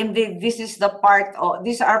 indeed, this is the part of,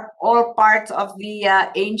 these are all parts of the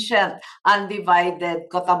ancient undivided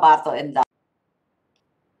Cotabato and Davao.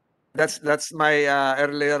 That's my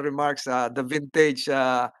earlier remarks. The vintage,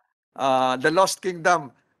 the lost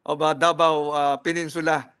kingdom of Davao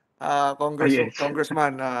Peninsula, Yes.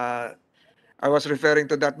 Congressman. I was referring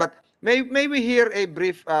to that. But may we hear a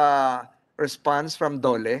brief response from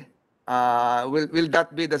Dole? Will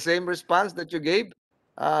that be the same response that you gave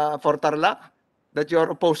for Tarlac, that you are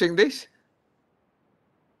opposing this?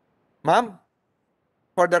 Ma'am,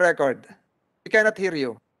 for the record, we cannot hear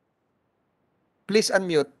you. Please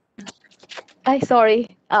unmute. Ay,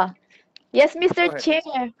 sorry. Yes, Go Mr. ahead.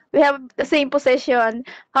 Chair, we have the same position.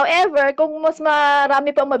 However, kung mas marami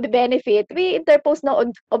pang mabe-benefit, we interpose no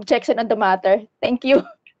objection on the matter. Thank you.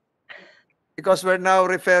 Because we're now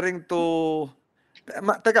referring to...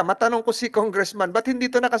 Teka, matanong ko si Congressman, ba't hindi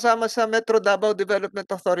ito nakasama sa Metro Davao Development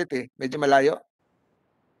Authority? Medyo malayo?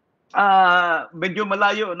 Medyo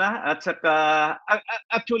malayo na at saka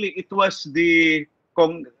actually it was the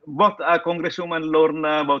both Congresswoman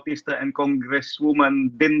Lorna Bautista and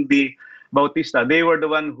Congresswoman Dendi Bautista. They were the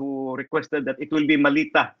one who requested that it will be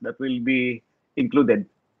Malita that will be included.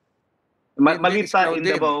 Malita in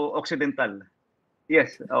Davao Occidental.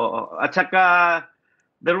 Yes. At saka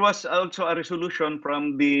there was also a resolution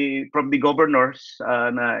from the governors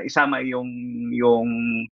na isama yung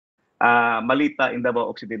Malita in Davao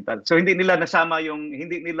Occidental. So hindi nila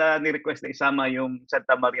ni-request na isama yung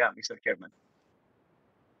Santa Maria, Mr. Chairman.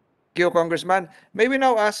 Thank you, Congressman. May we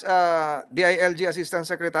now ask DILG Assistant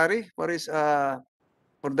Secretary for his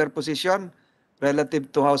for their position relative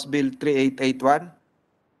to House Bill 3881.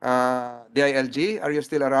 DILG, are you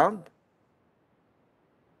still around?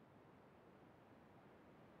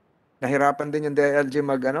 Nahirapan din yung DILG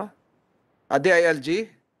DILG?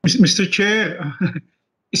 Mr. Chair,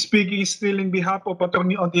 speaking still in behalf of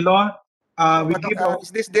Attorney Odilo, we give Is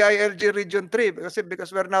this DILG Region 3? Because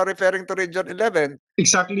we're now referring to Region 11.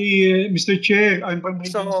 exactly, Mr. Chair, I'm from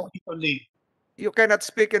Region 3 only. You cannot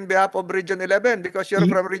speak in behalf of Region 11 because you're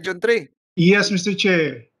from Region 3. Yes, Mr.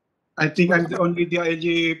 Chair. I think I'm the only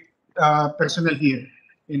DILG personnel here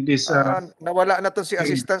in this. Nawala na to si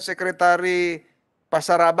Assistant Secretary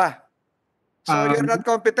Pasaraba. So you're not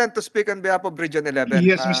competent to speak on behalf of Region 11.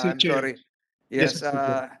 Yes, Mr. I'm Chair. sorry. Yes, Mr.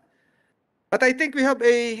 Chair. but I think we have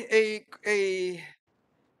a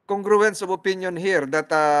congruence of opinion here that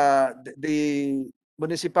the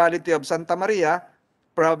municipality of Santa Maria,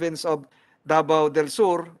 province of Davao del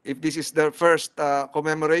Sur, if this is their first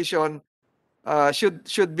commemoration,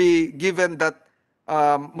 should be given that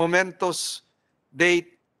momentous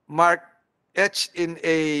date mark etched in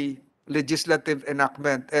a legislative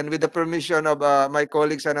enactment. And with the permission of my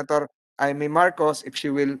colleague Senator Amy Marcos, if she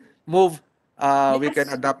will move, we can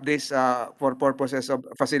adopt this for purposes of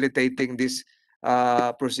facilitating this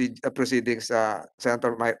proceedings,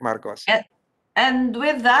 Senator Marcos. And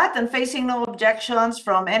with that, and facing no objections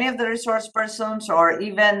from any of the resource persons or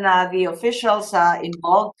even the officials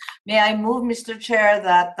involved, may I move, Mr. Chair,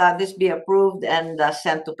 that this be approved and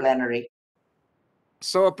sent to plenary.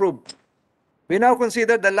 So approved. We now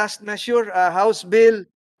consider the last measure, House Bill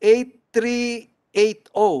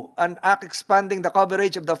 8380, an act expanding the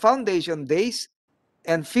coverage of the foundation days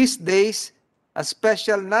and feast days as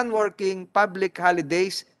special non-working public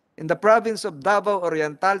holidays in the province of Davao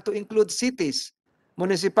Oriental to include cities,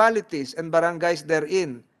 municipalities, and barangays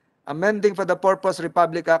therein, amending for the purpose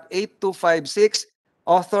Republic Act 8256,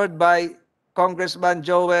 authored by Congressman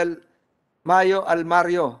Joel Mayo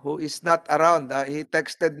Almario, who is not around. He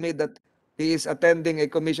texted me that he is attending a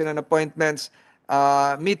Commission on Appointments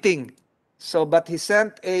meeting. So, but he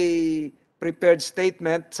sent a prepared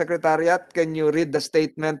statement. Secretariat, can you read the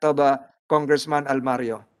statement of Congressman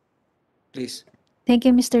Almario, please? Thank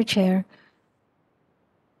you, Mr. Chair.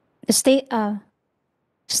 The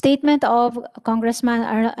statement of Congressman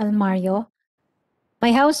Almario.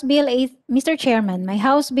 Mr. Chairman, my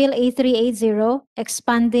House Bill 8380,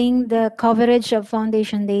 expanding the coverage of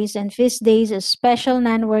foundation days and feast days as special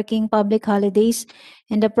non-working public holidays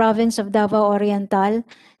in the province of Davao Oriental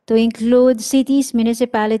to include cities,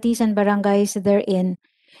 municipalities, and barangays therein,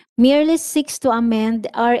 merely seeks to amend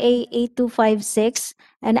RA 8256,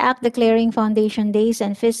 an act declaring foundation days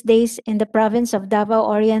and feast days in the province of Davao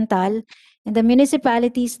Oriental and the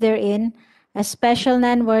municipalities therein as special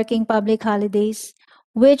non-working public holidays,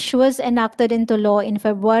 which was enacted into law in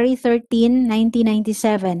February 13,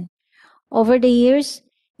 1997. Over the years,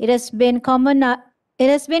 it has been common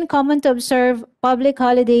to observe public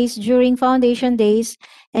holidays during foundation days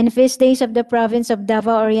and feast days of the province of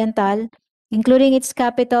Davao Oriental, including its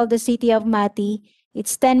capital, the city of Mati,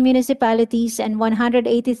 its 10 municipalities and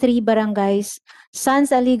 183 barangays,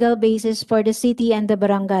 sans a legal basis for the city and the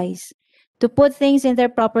barangays. To put things in their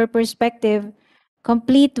proper perspective,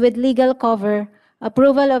 complete with legal cover,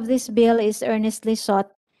 approval of this bill is earnestly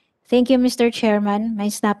sought. Thank you, Mr. Chairman. My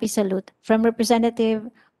snappy salute from Representative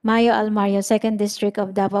Mayo Almario, 2nd District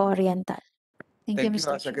of Davao Oriental. Thank you,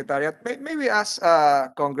 Mr. Chair. Secretariat. May we ask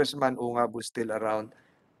Congressman Ungab, who's still around?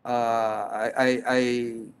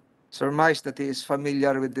 I surmise that he is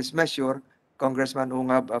familiar with this measure, Congressman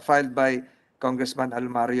Ungab, filed by Congressman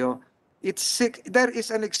Almario. There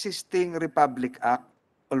is an existing Republic Act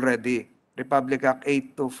already, Republic Act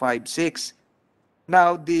 8256.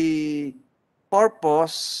 Now, the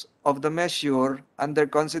purpose of the measure under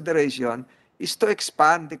consideration is to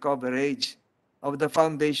expand the coverage of the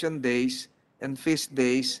foundation days and feast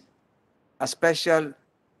days, a special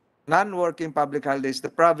non-working public holidays,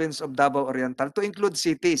 the province of Davao Oriental, to include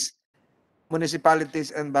cities,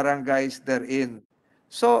 municipalities, and barangays therein.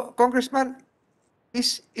 So, Congressman,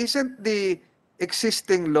 isn't the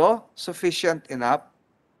existing law sufficient enough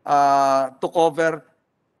to cover?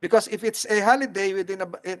 Because if it's a holiday within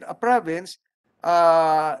a province,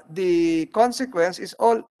 the consequence is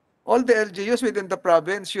all the LGUs within the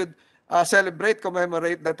province should celebrate,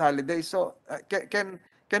 commemorate that holiday. So can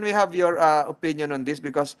we have your opinion on this?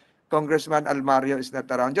 Because Congressman Almario is not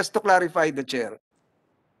around. Just to clarify the chair.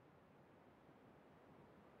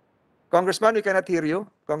 Congressman, we cannot hear you.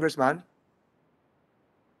 Congressman?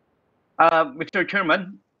 Mr.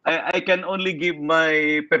 Chairman, I can only give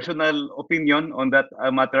my personal opinion on that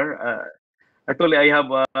matter. Actually, I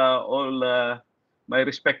have all my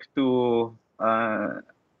respect to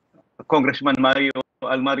Congressman Mario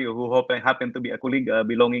Almario, who happen to be a colleague.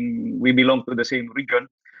 We belong to the same region.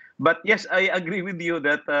 But yes, I agree with you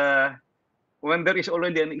that when there is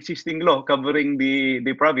already an existing law covering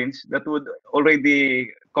the province, that would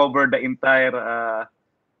already cover the entire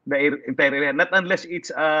area. Not unless it's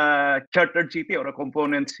a chartered city or a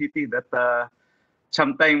component city that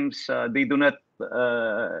sometimes they do not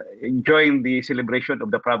join the celebration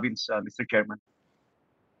of the province, Mr. Chairman.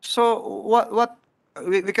 So what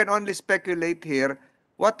we can only speculate here,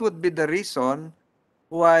 what would be the reason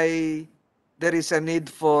why there is a need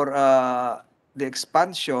for the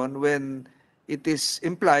expansion when it is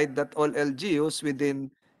implied that all LGUs within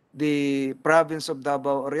the province of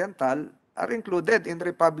Davao Oriental are included in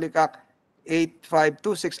Republic Act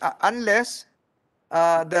 8526, unless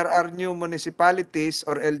there are new municipalities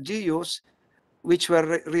or LGUs which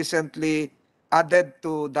were recently added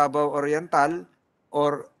to Davao Oriental,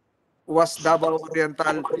 or was Davao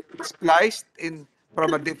Oriental spliced in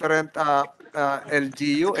from a different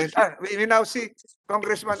LGU? And we now see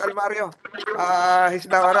Congressman Almario. He's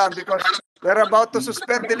now around because we're about to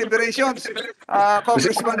suspend deliberations,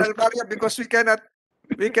 Congressman Almario, because we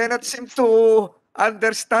cannot seem to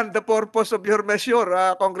understand the purpose of your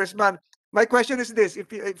measure, Congressman. My question is this: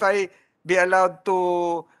 if I be allowed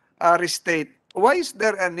to restate, why is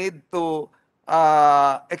there a need to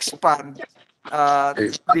expand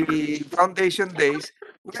the foundation days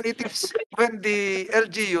when the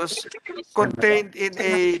LGUs contained in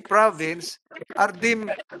a province are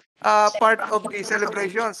deemed part of the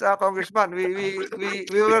celebrations, Congressman? We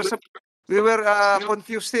were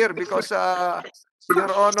confused here because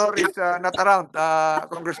your honor is not around,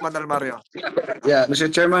 Congressman Almario. Yeah,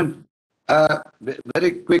 Mr. Chairman,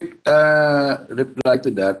 very quick reply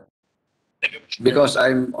to that, because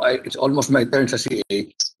it's almost my turn sa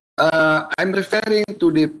CA. I'm referring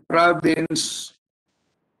to the province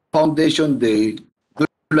foundation day,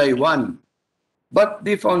 July 1. But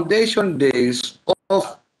the foundation days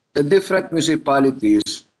of the different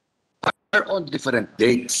municipalities are on different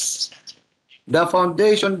dates. The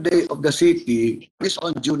foundation day of the city is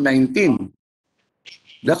on June 19.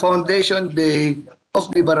 The foundation day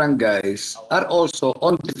of the barangays are also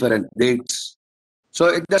on different dates. So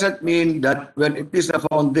it doesn't mean that when it is a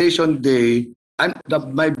foundation day, and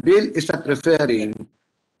my bill is not referring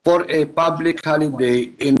for a public holiday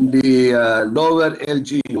in the lower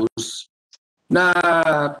LGUs na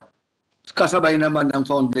kasabay naman ng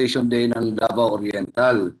foundation day ng Davao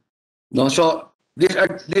Oriental. No, so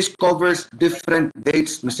this covers different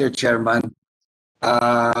dates, Mr. Chairman.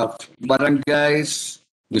 Barangays,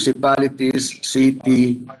 municipalities,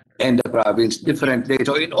 city, and the province, different dates.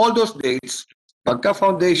 So in all those dates, pagka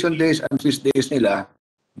foundation days and feast days nila,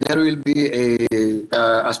 there will be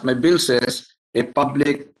as my bill says, a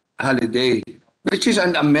public holiday, which is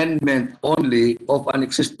an amendment only of an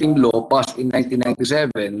existing law passed in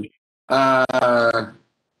 1997.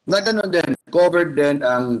 Na ganun din, covered din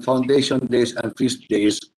ang foundation days and feast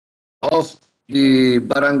days of the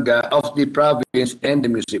barangay, of the province and the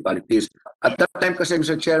municipalities. At that time kasi,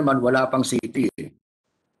 Mr. Chairman, wala pang city.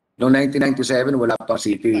 Noong 1997, wala pang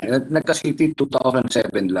city. Nagka-city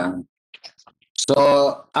 2007 lang.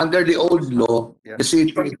 So under the old law, the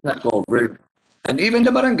city is not covered. And even the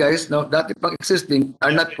barangays, no, dati pang existing, are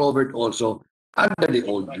not covered also under the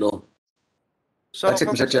old law. So, That's it,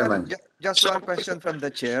 Mr. Chairman. just one question from the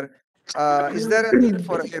chair. Is there a need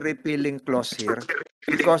for a repealing clause here?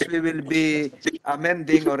 Because we will be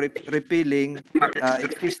amending or repealing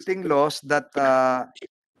existing laws that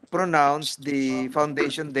pronounce the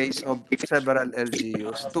foundation days of several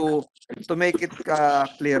LGUs to make it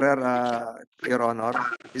clearer, Your Honor.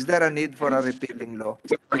 Is there a need for a repealing law?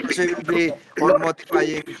 Because we will be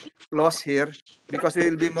modifying laws here, because we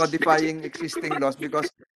will be modifying existing laws,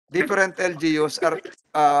 because different LGUs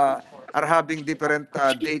are having different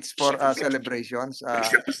dates for celebrations,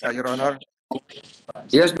 Your Honor.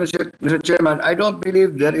 Yes, Mr. Chairman, I don't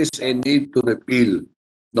believe there is a need to repeal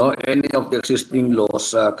any of the existing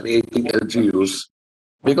laws creating LGUs,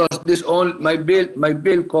 because my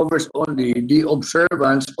bill covers only the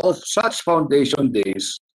observance of such foundation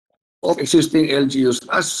days of existing LGUs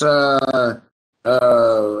as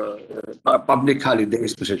public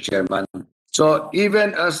holidays, Mr. Chairman. So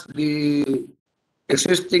even as the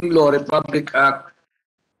existing law, Republic Act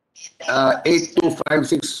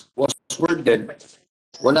 8256 was worded,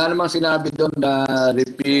 wala namang sinabi doon na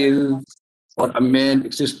repeal or amend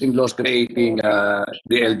existing laws creating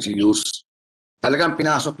the LGUs. Talagang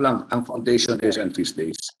pinasok lang ang foundation days and feast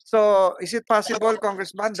days. So, is it possible,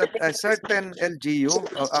 Congressman, that a certain LGU,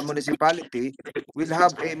 a municipality, will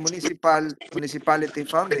have a municipality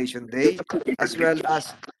foundation day as well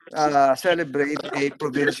as celebrate a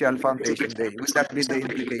provincial foundation day? Will that be the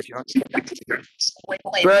implication?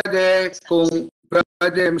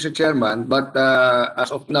 Pwede, Mr. Chairman, but as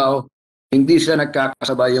of now, hindi siya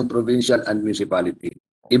nagkakasabay yung provincial and municipality.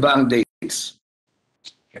 Iba ang dates.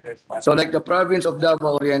 So like the province of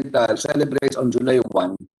Davao Oriental celebrates on July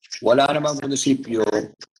 1, wala namang munisipyo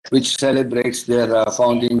which celebrates their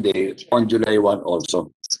founding day on July 1 also.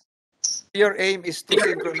 Your aim is to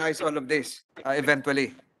synchronize all of this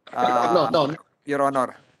eventually, No, Your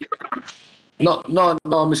Honor. No,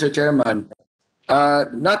 Mr. Chairman.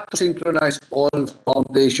 Not to synchronize all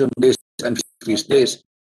foundation days and feast days.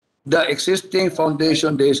 The existing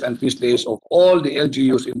foundation days and feast days of all the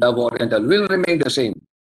LGUs in Davao Oriental will remain the same.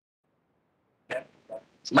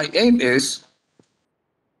 My aim is,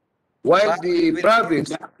 while the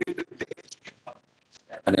province...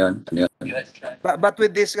 Ano yun? But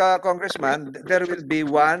with this, Congressman, there will be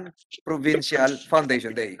one provincial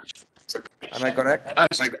foundation day. Am I correct?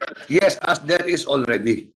 Yes, as there is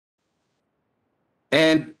already.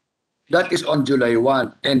 And that is on July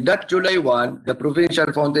 1. And that July 1, the Provincial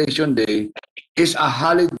Foundation Day, is a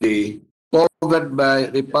holiday covered by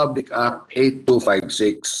Republic Act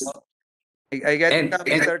 8256. I get it,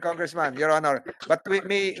 Mr. Congressman, Your Honor. But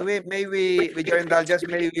may we, with your indulgence,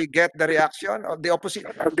 may we get the reaction of the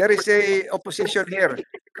opposition? There is a opposition here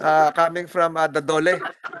coming from the DOLE.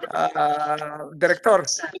 Director,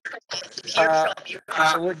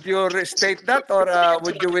 would you restate that, or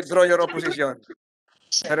would you withdraw your opposition?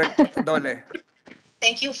 Director DOLE.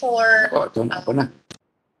 Thank you for Go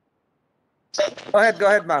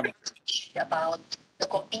ahead, ma'am. about the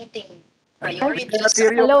competing I priorities. cannot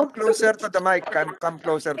hear you. Hello. Come closer to the mic. Come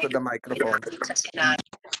closer to the microphone.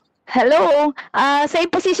 Hello, same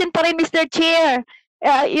position pa rin, Mr. Chair.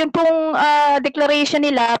 Yun pong declaration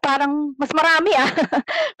nila, parang mas marami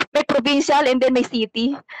May provincial and then may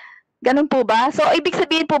city. Ganun po ba? So, ibig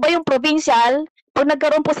sabihin po ba yung provincial, pag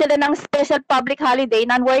nagkaroon po sila ng special public holiday,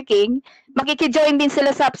 non-working, makikijoin din sila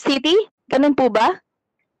sa city? Ganun po ba?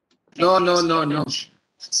 No.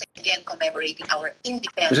 Once again, commemorating our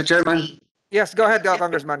independence. Mr. Chairman. Yes, go ahead,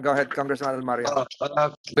 Congressman. Go ahead, Congressman Almario.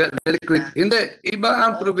 Very quick. Hindi,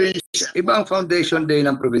 iba ang foundation day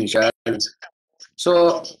ng provincial.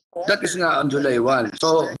 So, that is nga on July 1.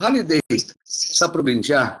 So, holiday sa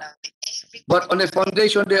probinsya. But on the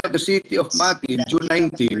foundation day of the city of Mati, June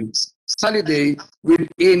 19, holiday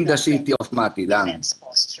within the city of Mati lang.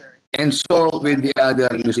 And so with the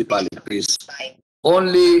other municipalities.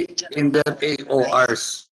 Only in their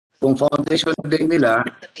AORs. Kung foundation day nila,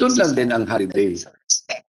 doon lang din ang holiday.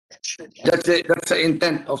 That's the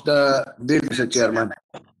intent of the bill, Mr. Chairman.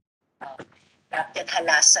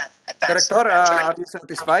 Director, are you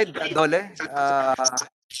satisfied, Dole?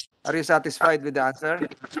 Are you satisfied with the answer?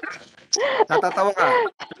 Natatawa ka. Oh.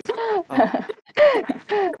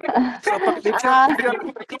 So,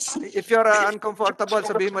 if you're uncomfortable,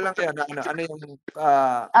 sabihin mo lang kayo ano yung...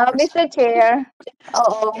 Mr. Chair,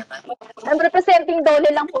 oo. I'm representing Dole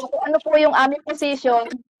lang po kung ano po yung aming position.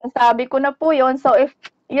 Sabi ko na po yun. So, if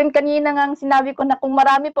yun kanina nga sinabi ko na kung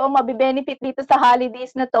marami po ang mabibenefit dito sa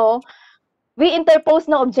holidays na to, we interpose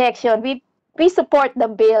no objection. please support the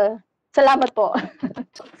bill. Salamat po.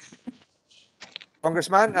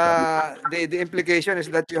 Congressman, the implication is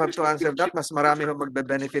that you have to answer that. Mas marami ho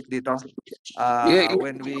magbe-benefit dito.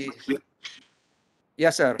 When we...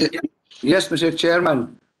 Yes, sir. Yes, Mr.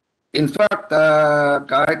 Chairman. In fact,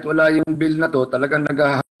 kahit wala yung bill na to, talagang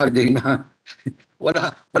nag-holiday na.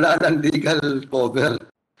 wala nang legal cover.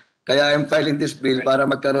 Kaya I'm filing this bill para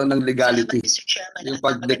magkaroon ng legality. Yung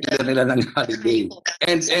pag-declare nila ng holiday.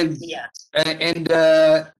 And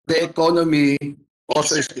the economy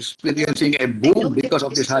also is experiencing a boom because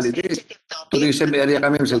of this holiday. Tourism area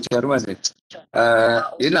kami, Mr. Chairman.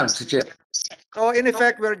 Yun lang, Mr. Chair. So in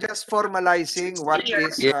effect, we're just formalizing what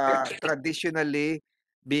is traditionally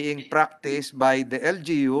being practiced by the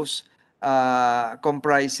LGUs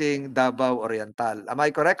comprising Davao Oriental. Am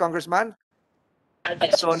I correct, Congressman?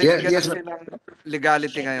 So nilagyan Yes, natin ng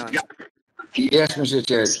legality ngayon. Yes, Mr.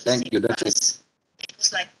 Chair. Thank you. That's it.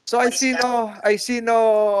 So I see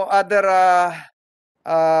no other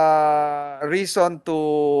reason to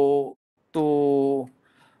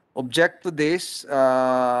object to this.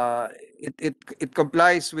 It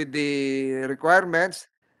complies with the requirements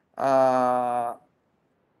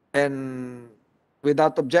and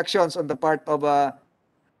without objections on the part of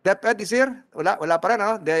DepEd is here? Wala pa rin,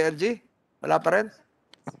 no? DILG? Wala pa rin?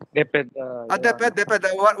 DepEd. DepEd.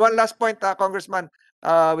 One last point, Congressman.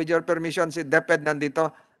 With your permission, si DepEd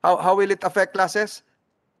nandito. How will it affect classes?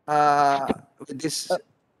 With this...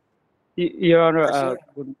 Your Honor,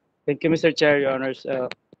 thank you, Mr. Chair, Your Honors.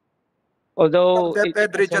 Although...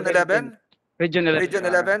 DepEd Region 11? Region 11. Region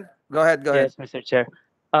 11? Go ahead. Yes, Mr. Chair.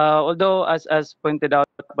 Although, as pointed out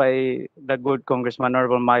by the good Congressman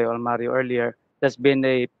Honorable Mario earlier, there's been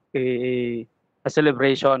a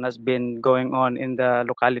celebration has been going on in the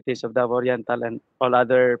localities of Davao Oriental and all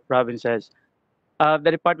other provinces. The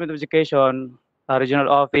Department of Education, Regional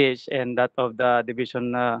Office, and that of the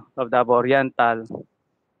Division of Davao Oriental, of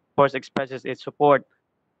course, expresses its support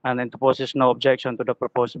and interposes no objection to the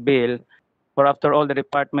proposed bill. For after all, the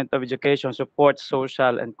Department of Education supports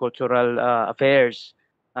social and cultural affairs,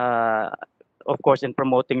 of course, in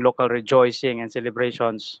promoting local rejoicing and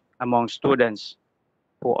celebrations among students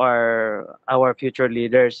who are our future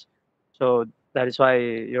leaders. So that is why,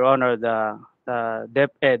 Your Honor, the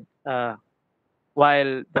DepEd,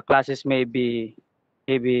 while the classes may be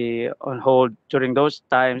on hold during those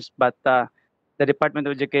times, but the Department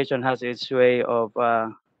of Education has its way of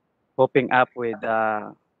coping up with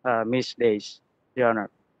missed days, Your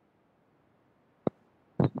Honor.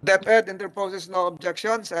 DepEd interposes no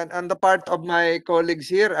objections, and on the part of my colleagues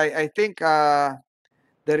here, I think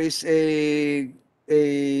there is a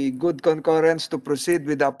good concurrence to proceed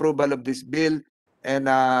with the approval of this bill and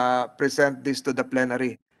present this to the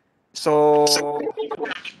plenary. So,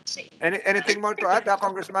 anything more to add,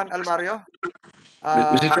 Congressman Almario?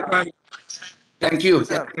 Mr. Chairman, thank you.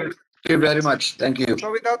 Sir. Thank you very much. Thank you.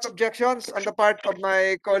 So without objections on the part of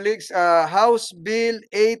my colleagues, House Bill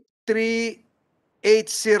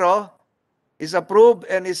 8380 is approved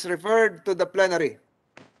and is referred to the plenary.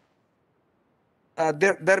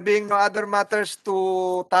 There being no other matters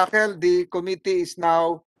to tackle, the committee is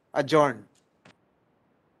now adjourned.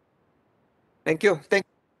 Thank you. Thank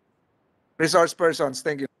you. Resource persons,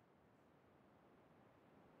 thank you.